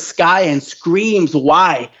up to the sky and screams,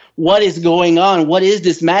 why? What is going on? What is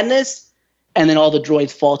this madness? And then all the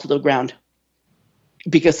droids fall to the ground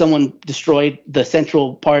because someone destroyed the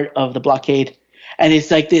central part of the blockade. And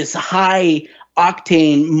it's like this high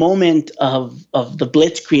octane moment of the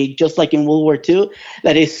blitzkrieg, just like in World War II,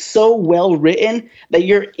 that is so well written that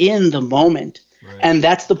you're in the moment. Right. And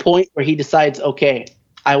that's the point where he decides, okay,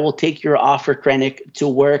 I will take your offer, Krennic, to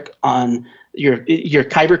work on your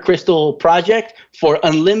kyber crystal project for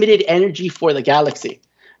unlimited energy for the galaxy,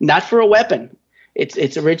 not for a weapon.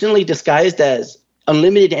 It's originally disguised as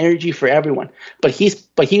unlimited energy for everyone, but he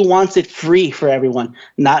wants it free for everyone,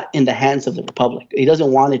 not in the hands of the Republic. He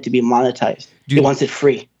doesn't want it to be monetized. He wants it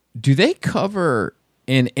free. Do they cover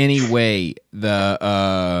in any way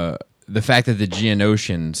the fact that the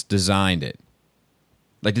Geonosians designed it?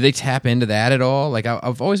 Like, do they tap into that at all? Like,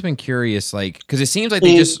 I've always been curious, like, because it seems like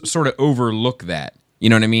they just sort of overlook that. You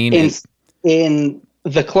know what I mean? In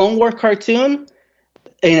the Clone War cartoon,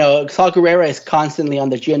 Saw Gerrera is constantly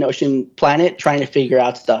on the Geonosian planet trying to figure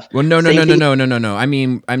out stuff. Well, no. I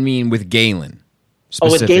mean with Galen.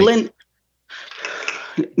 With Galen?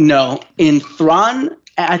 No. In Thrawn,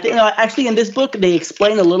 I think actually in this book they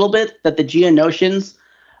explain a little bit that the Geonosians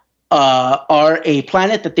are a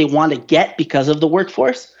planet that they want to get because of the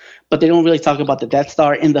workforce, but they don't really talk about the Death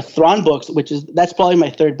Star. In the Thrawn books, that's probably my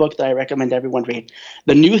third book that I recommend everyone read.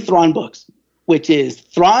 The new Thrawn books, which is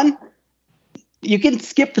Thrawn. You can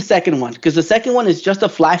skip the second one because the second one is just a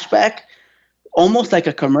flashback, almost like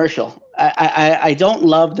a commercial. I don't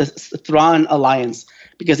love the Thrawn alliance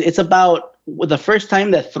because it's about the first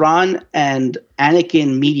time that Thrawn and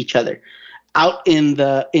Anakin meet each other out in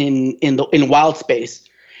wild space,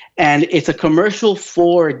 and it's a commercial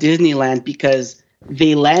for Disneyland because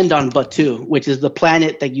they land on Batuu, which is the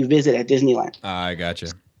planet that you visit at Disneyland. I gotcha.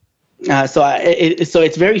 So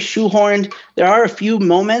it's very shoehorned. There are a few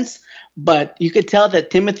moments. But you could tell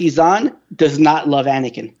that Timothy Zahn does not love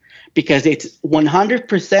Anakin because it's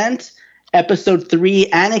 100% episode 3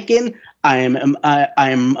 Anakin. I'm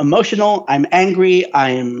emotional. I'm angry.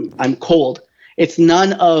 I'm cold. It's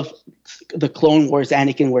none of the Clone Wars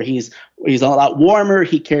Anakin where he's a lot warmer.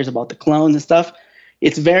 He cares about the clones and stuff.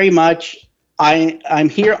 It's very much I'm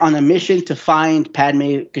here on a mission to find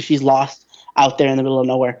Padme because she's lost out there in the middle of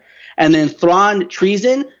nowhere. And then Thrawn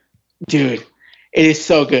Treason, dude, it is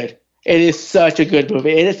so good. It is such a good movie.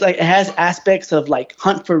 It has aspects of like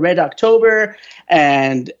Hunt for Red October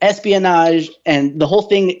and espionage, and the whole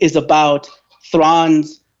thing is about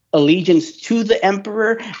Thrawn's allegiance to the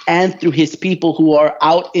Emperor and through his people who are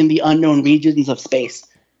out in the unknown regions of space.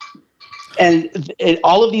 And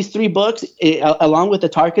all of these 3 books, along with the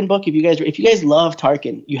Tarkin book, if you guys love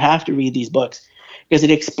Tarkin, you have to read these books because it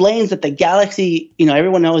explains that the galaxy,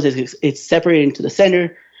 everyone knows it's separated into the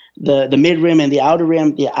center, the mid rim and the outer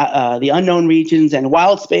rim, the unknown regions and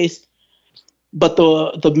wild space. But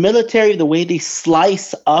the military, the way they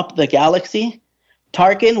slice up the galaxy,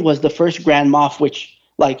 Tarkin was the first Grand Moff, which,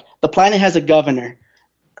 like, the planet has a governor.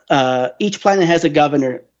 Each planet has a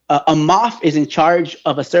governor. A Moff is in charge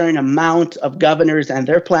of a certain amount of governors and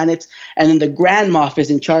their planets, and then the Grand Moff is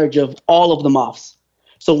in charge of all of the Moffs.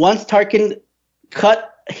 So once Tarkin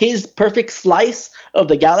cut his perfect slice of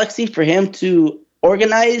the galaxy for him to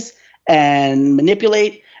organize and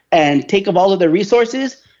manipulate and take of all of the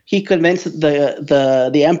resources, he convinced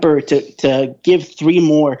the Emperor to give 3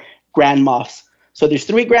 more Grand Moffs. So there's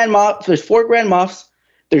 3 Grand Moffs, there's 4 Grand Moffs,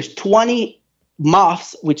 there's 20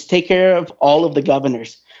 Moffs, which take care of all of the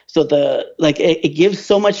governors. So it gives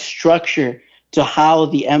so much structure to how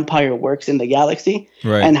the Empire works in the galaxy,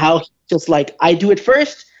 right. And how just like, I do it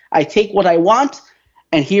first, I take what I want,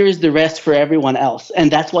 and here's the rest for everyone else.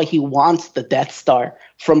 And that's why he wants the Death Star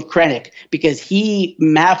from Krennic, because he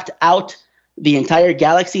mapped out the entire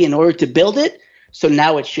galaxy in order to build it. So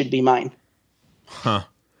now it should be mine. Huh.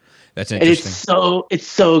 That's interesting. And it's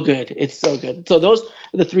so good. It's so good. So those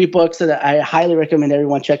are the 3 books that I highly recommend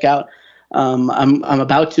everyone check out. I'm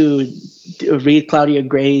about to read Claudia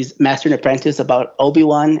Gray's Master and Apprentice about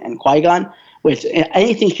Obi-Wan and Qui-Gon, which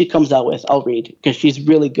anything she comes out with, I'll read, because she's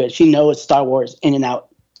really good. She knows Star Wars in and out.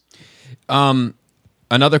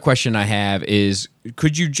 Another question I have is,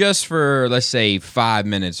 could you just for, let's say, 5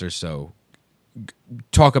 minutes or so,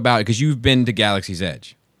 talk about it, because you've been to Galaxy's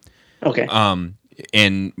Edge. Okay.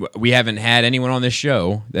 And we haven't had anyone on this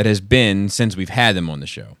show that has been since we've had them on the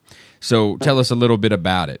show. So tell us a little bit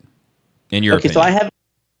about it, in your opinion. So I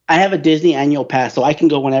have a Disney annual pass, so I can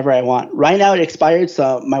go whenever I want. Right now it expired,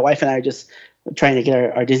 so my wife and I are just trying to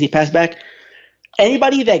get our Disney pass back.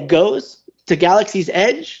 Anybody that goes to Galaxy's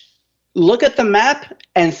Edge, look at the map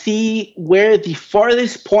and see where the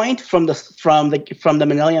farthest point from the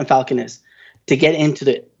Millennium Falcon is to get into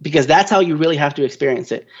it, because that's how you really have to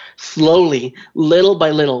experience it. Slowly, little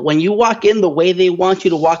by little. When you walk in the way they want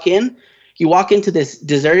you to walk in, you walk into this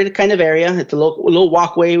deserted kind of area. It's a little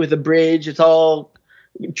walkway with a bridge. It's all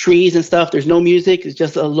trees and stuff. There's no music. It's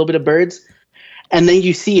just a little bit of birds. And then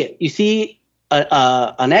you see it. You see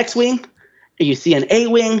an X-Wing, you see an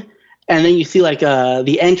A-Wing, and then you see like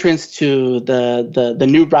the entrance to the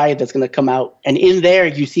new ride that's going to come out. And in there,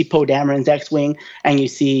 you see Poe Dameron's X-Wing, and you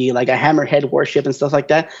see like a Hammerhead warship and stuff like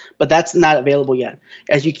that. But that's not available yet.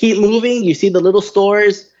 As you keep moving, you see the little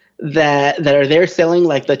stores that are there selling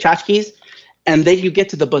like the tchotchkes, and then you get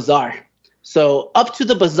to the bazaar. So up to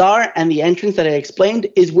the bazaar and the entrance that I explained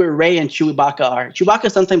is where Rey and Chewbacca are.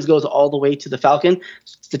 Chewbacca sometimes goes all the way to the Falcon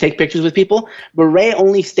to take pictures with people, but Rey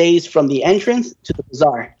only stays from the entrance to the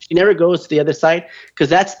bazaar. She never goes to the other side, because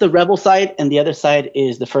that's the Rebel side and the other side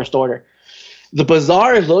is the First Order. The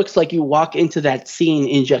bazaar looks like you walk into that scene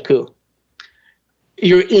in Jakku.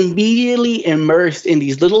 You're immediately immersed in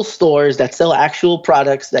these little stores that sell actual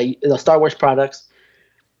products, the Star Wars products.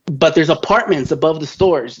 But there's apartments above the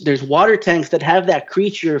stores. There's water tanks that have that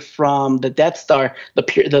creature from the Death Star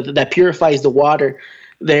that purifies the water.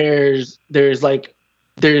 There's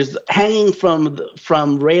hanging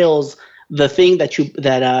from rails the thing that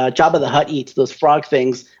Jabba the Hutt eats, those frog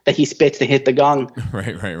things that he spits to hit the gong.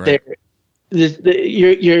 Right.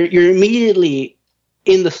 You're immediately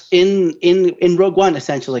in Rogue One,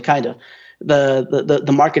 essentially, kind of.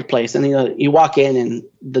 The marketplace, and you walk in and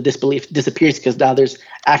the disbelief disappears because now there's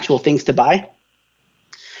actual things to buy.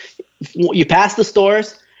 You pass the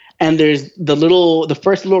stores and there's the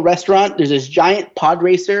first little restaurant. There's this giant pod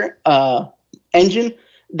racer engine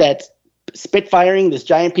that's spitfiring this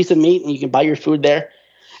giant piece of meat, and you can buy your food there.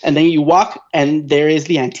 And then you walk and there is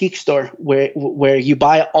the antique store where you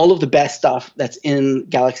buy all of the best stuff that's in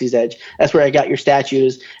Galaxy's Edge. That's where I got your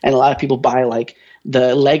statues, and a lot of people buy like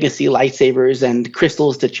the legacy lightsabers and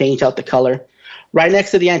crystals to change out the color. Right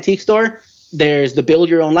next to the antique store, there's the build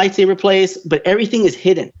your own lightsaber place, but everything is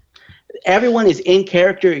hidden. Everyone is in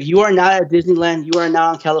character. You are not at Disneyland. You are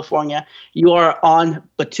not in California. You are on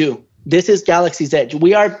Batuu. This is Galaxy's Edge.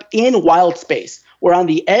 We are in wild space. We're on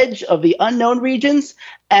the edge of the unknown regions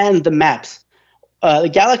and the maps. The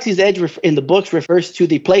Galaxy's Edge in the books refers to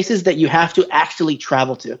the places that you have to actually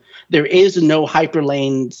travel to. There is no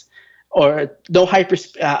hyperlanes or no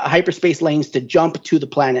hyperspace lanes to jump to the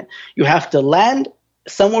planet. You have to land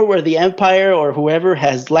somewhere where the Empire or whoever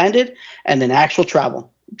has landed, and then actual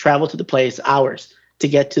travel to the place, hours to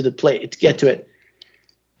get to the place, to get to it.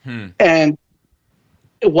 And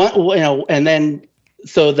and then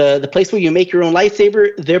so the place where you make your own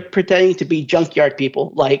lightsaber, they're pretending to be junkyard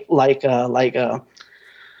people, like Watto,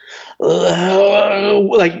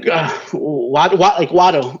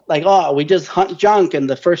 like, oh, we just hunt junk, and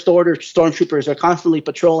the First Order stormtroopers are constantly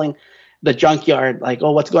patrolling the junkyard, like,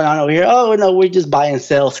 oh, what's going on over here? Oh, no, we just buy and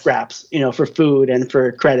sell scraps, for food and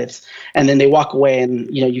for credits. And then they walk away, and,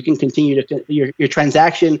 you can continue your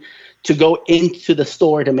transaction to go into the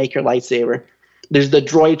store to make your lightsaber. There's the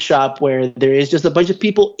droid shop where there is just a bunch of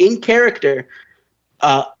people in character,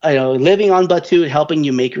 living on Batuu, helping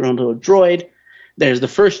you make your own little droid. There's the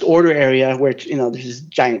First Order area where, there's this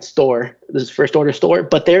giant store, this First Order store,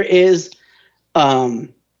 but there is a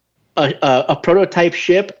prototype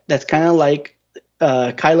ship that's kind of like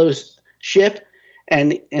Kylo's ship,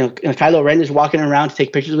 and Kylo Ren is walking around to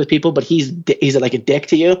take pictures with people, but he's like a dick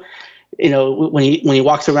to you. When he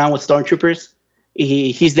walks around with stormtroopers,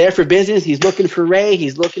 he's there for business. He's looking for Rey.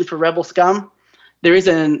 He's looking for rebel scum. There is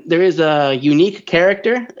a unique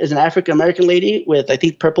character. Is an African American lady with, I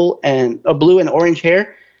think, blue and orange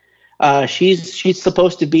hair. She's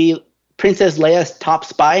supposed to be Princess Leia's top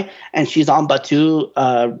spy, and she's on Batuu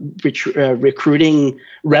recruiting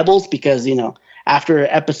rebels because, after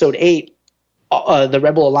Episode 8, the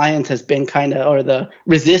Rebel Alliance has been or the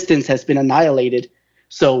Resistance has been annihilated.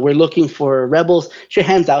 So we're looking for rebels. She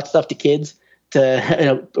hands out stuff to kids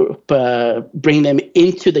to bring them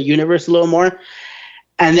into the universe a little more.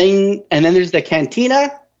 And then there's the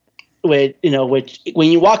cantina, which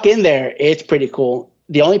when you walk in there, it's pretty cool.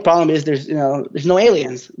 The only problem is there's no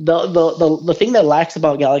aliens. The thing that lacks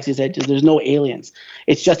about Galaxy's Edge is there's no aliens.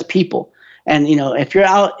 It's just people. And if you're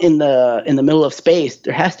out in the middle of space,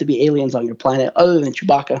 there has to be aliens on your planet other than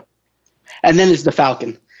Chewbacca. And then there's the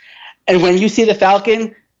Falcon. And when you see the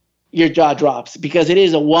Falcon, your jaw drops because it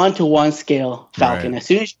is a 1-to-1 scale Falcon. Right. As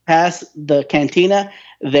soon as you pass the cantina,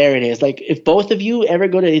 there it is. Like, if both of you ever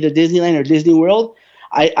go to either Disneyland or Disney World,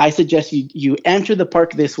 I suggest you enter the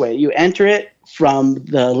park this way. You enter it from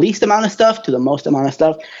the least amount of stuff to the most amount of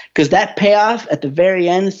stuff, because that payoff at the very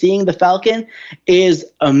end, seeing the Falcon, is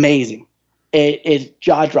amazing. It's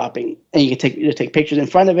jaw-dropping, and you can take pictures in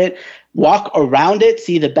front of it, walk around it,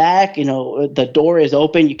 see the back. The door is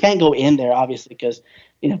open. You can't go in there, obviously, because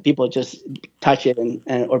people just touch it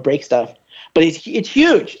or break stuff. But it's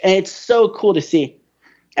huge, and it's so cool to see,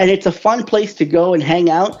 and it's a fun place to go and hang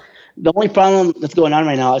out. The only problem that's going on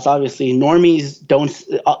right now is obviously normies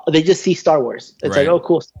they just see Star Wars. It's right. Like, oh,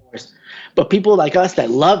 cool, Star Wars. But people like us that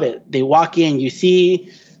love it, they walk in, you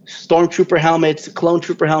see stormtrooper helmets, clone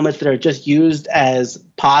trooper helmets that are just used as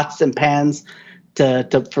pots and pans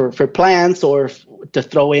for plants or to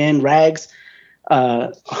throw in rags.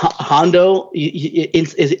 Hondo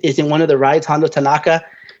is in one of the rides, Hondo Tanaka.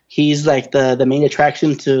 He's like the main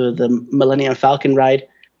attraction to the Millennium Falcon ride.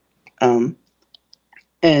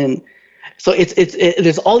 And so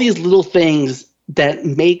there's all these little things that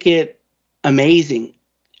make it amazing,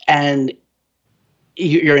 and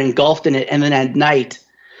you're engulfed in it. And then at night,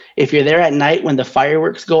 if you're there at night when the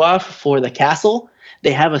fireworks go off for the castle,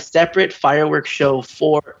 they have a separate fireworks show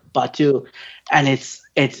for Batuu, and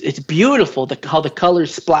it's beautiful. How the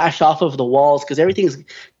colors splash off of the walls, because everything's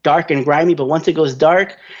dark and grimy. But once it goes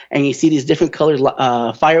dark and you see these different colored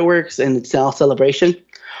fireworks, and it's all celebration.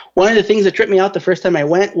 One of the things that tripped me out the first time I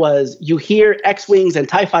went was you hear X-Wings and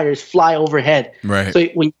TIE fighters fly overhead. Right. So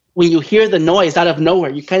when you hear the noise out of nowhere,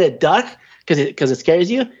 you kind of duck because it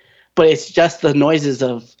scares you. But it's just the noises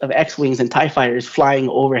of X-Wings and TIE fighters flying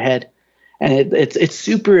overhead. And it's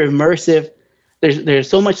super immersive. There's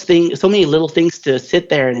so many little things to sit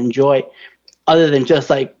there and enjoy, other than just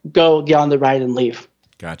like go get on the ride and leave.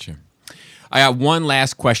 Gotcha. I got one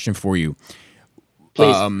last question for you.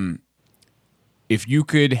 Please. If you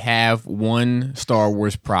could have one Star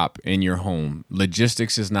Wars prop in your home,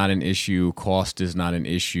 logistics is not an issue, cost is not an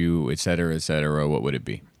issue, et cetera, what would it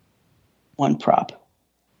be? One prop.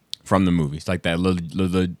 From the movies, like that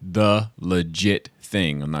the legit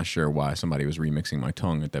thing. I'm not sure why somebody was remixing my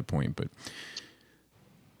tongue at that point, but...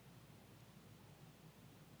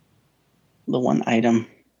 The one item.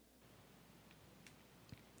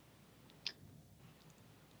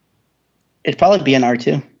 It'd probably be an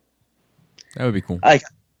R2. That would be cool.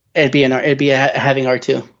 It'd be having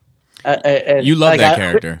R2. You love that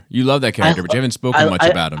character. You love that character, but you haven't spoken much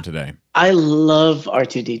about him today. I love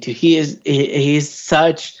R2-D2. He's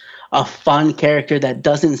such a fun character that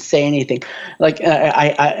doesn't say anything. Like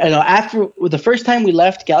I know, after the first time we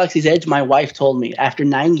left Galaxy's Edge, my wife told me, after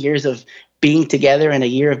 9 years of being together and a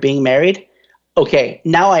year of being married, okay,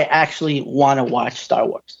 now I actually want to watch Star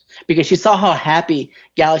Wars. Because she saw how happy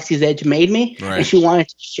Galaxy's Edge made me, right. And she wanted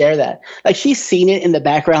to share that. Like, she's seen it in the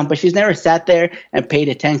background, but she's never sat there and paid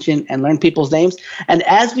attention and learned people's names. And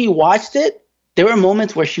as we watched it, there were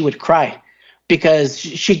moments where she would cry because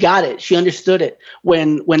she got it. She understood it.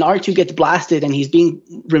 When R2 gets blasted and he's being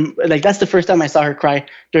like, that's the first time I saw her cry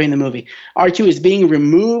during the movie. R2 is being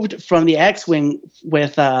removed from the X-Wing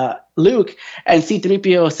with Luke, and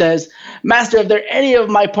C-3PO says, "Master, if there are any of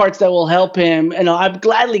my parts that will help him, I'd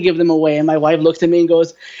gladly give them away." And my wife looks at me and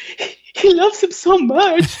goes, "He loves him so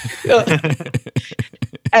much."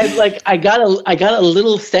 And like I got a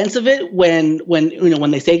little sense of it when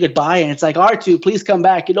they say goodbye, and it's like, "R2, please come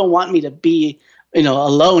back. You don't want me to be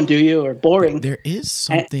alone, do you, or boring?" There is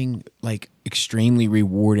something like extremely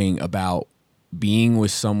rewarding about being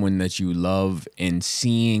with someone that you love and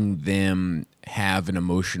seeing them have an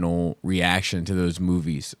emotional reaction to those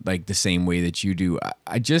movies, like the same way that you do.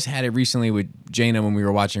 I just had it recently with Jaina when we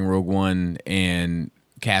were watching Rogue One, and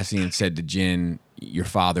Cassian said to Jyn, "Your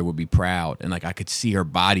father would be proud," and like I could see her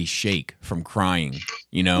body shake from crying,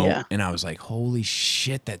 Yeah. And I was like, "Holy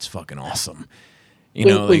shit, that's fucking awesome!"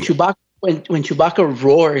 When Chewbacca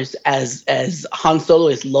roars as Han Solo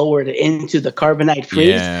is lowered into the carbonite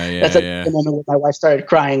freeze, that's the moment when my wife started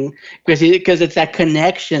crying, because it's that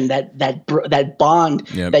connection, that bond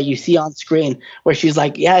that you see on screen, where she's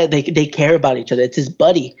like, yeah, they care about each other. It's his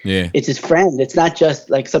buddy. Yeah. It's his friend. It's not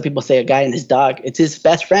just like some people say a guy and his dog. It's his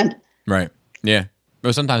best friend. Right. Yeah.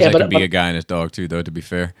 But sometimes that could be a guy and his dog too, though, to be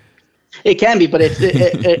fair. It can be, but it's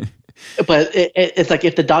like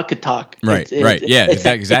if the dog could talk. Right. Yeah,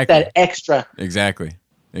 exactly. It's that extra. Exactly.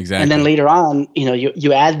 And then later on,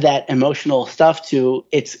 you add that emotional stuff to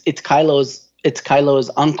it's Kylo's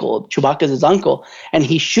uncle. Chewbacca's his uncle, and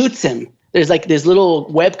he shoots him. There's like this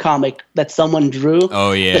little webcomic that someone drew.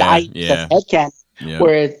 Oh yeah. Headcanon,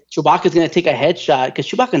 where Chewbacca's gonna take a headshot, because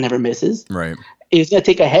Chewbacca never misses. Right. He's gonna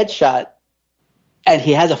take a headshot, and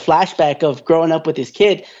he has a flashback of growing up with his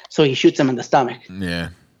kid, so he shoots him in the stomach. Yeah.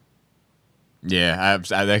 Yeah,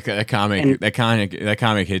 that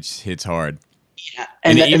comic hits hard. Yeah,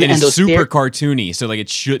 and it's super cartoony, so like it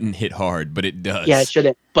shouldn't hit hard, but it does. Yeah, it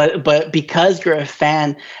shouldn't. But because you're a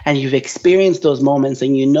fan and you've experienced those moments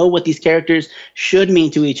and you know what these characters should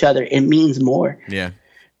mean to each other, it means more. Yeah.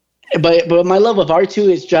 But my love of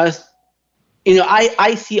R2 is just,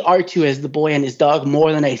 I see R2 as the boy and his dog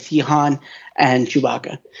more than I see Han and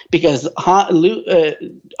Chewbacca, because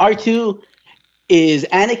R2 is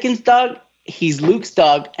Anakin's dog. He's Luke's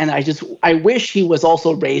dog, and I wish he was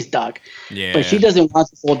also Rey's dog. Yeah. But she doesn't want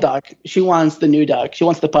the old dog. She wants the new dog. She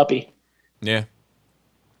wants the puppy. Yeah.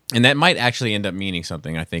 And that might actually end up meaning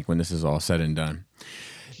something, I think, when this is all said and done.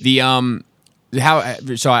 So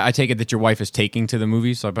I take it that your wife is taking to the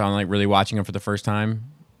movies, so I'm like really watching them for the first time.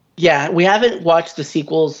 Yeah, we haven't watched the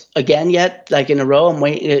sequels again yet, like in a row. I'm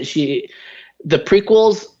waiting. The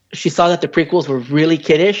prequels. She saw that the prequels were really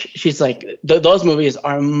kiddish. She's like, those movies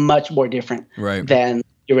are much more different than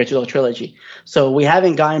the original trilogy. So we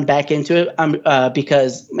haven't gotten back into it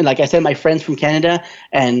because, like I said, my friends from Canada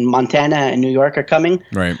and Montana and New York are coming.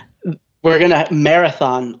 Right. We're going to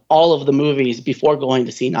marathon all of the movies before going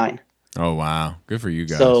to C9. Oh, wow. Good for you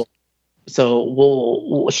guys. So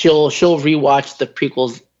she'll rewatch the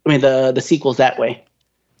prequels, the sequels that way.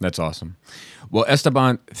 That's awesome. Well,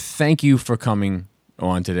 Esteban, thank you for coming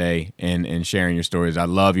on today and sharing your stories. I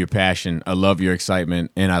love your passion. I love your excitement,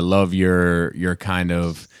 and I love your kind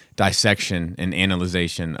of dissection and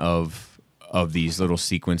analyzation of these little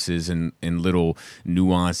sequences and little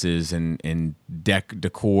nuances and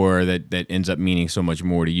decor that ends up meaning so much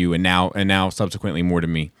more to you and now subsequently more to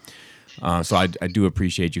me. So I do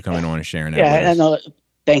appreciate you coming on and sharing that. Yeah, I know.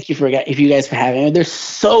 Thank you if you guys for having me. There's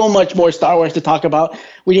so much more Star Wars to talk about.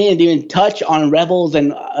 We didn't even touch on Rebels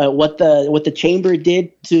and what the Chamber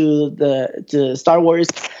did to Star Wars.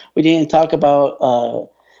 We didn't talk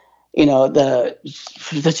about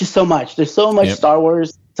there's just so much. There's so much Star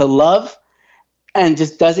Wars to love, and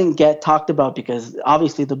just doesn't get talked about because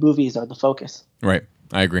obviously the movies are the focus. Right,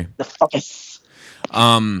 I agree. The focus.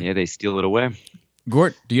 They steal it away.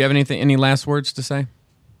 Gort, do you have any last words to say,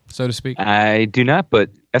 so to speak? I do not,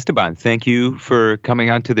 but Esteban, thank you for coming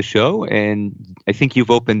on to the show. And I think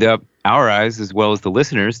you've opened up our eyes as well as the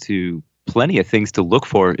listeners to plenty of things to look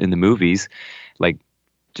for in the movies, like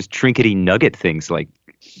just trinkety nugget things, like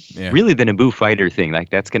really the Naboo fighter thing. Like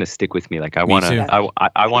that's going to stick with me. Like I want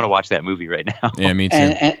to watch that movie right now. Yeah, me too.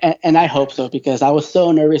 And I hope so, because I was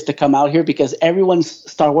so nervous to come out here because everyone's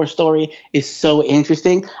Star Wars story is so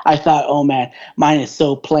interesting. I thought, oh man, mine is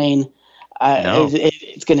so plain.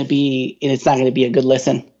 It's not going to be a good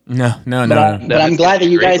listen. No. But I'm glad that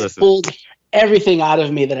you guys pulled everything out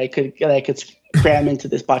of me that I could cram into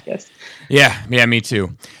this podcast. Yeah, me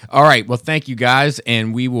too. All right. Well, thank you guys,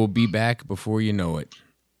 and we will be back before you know it.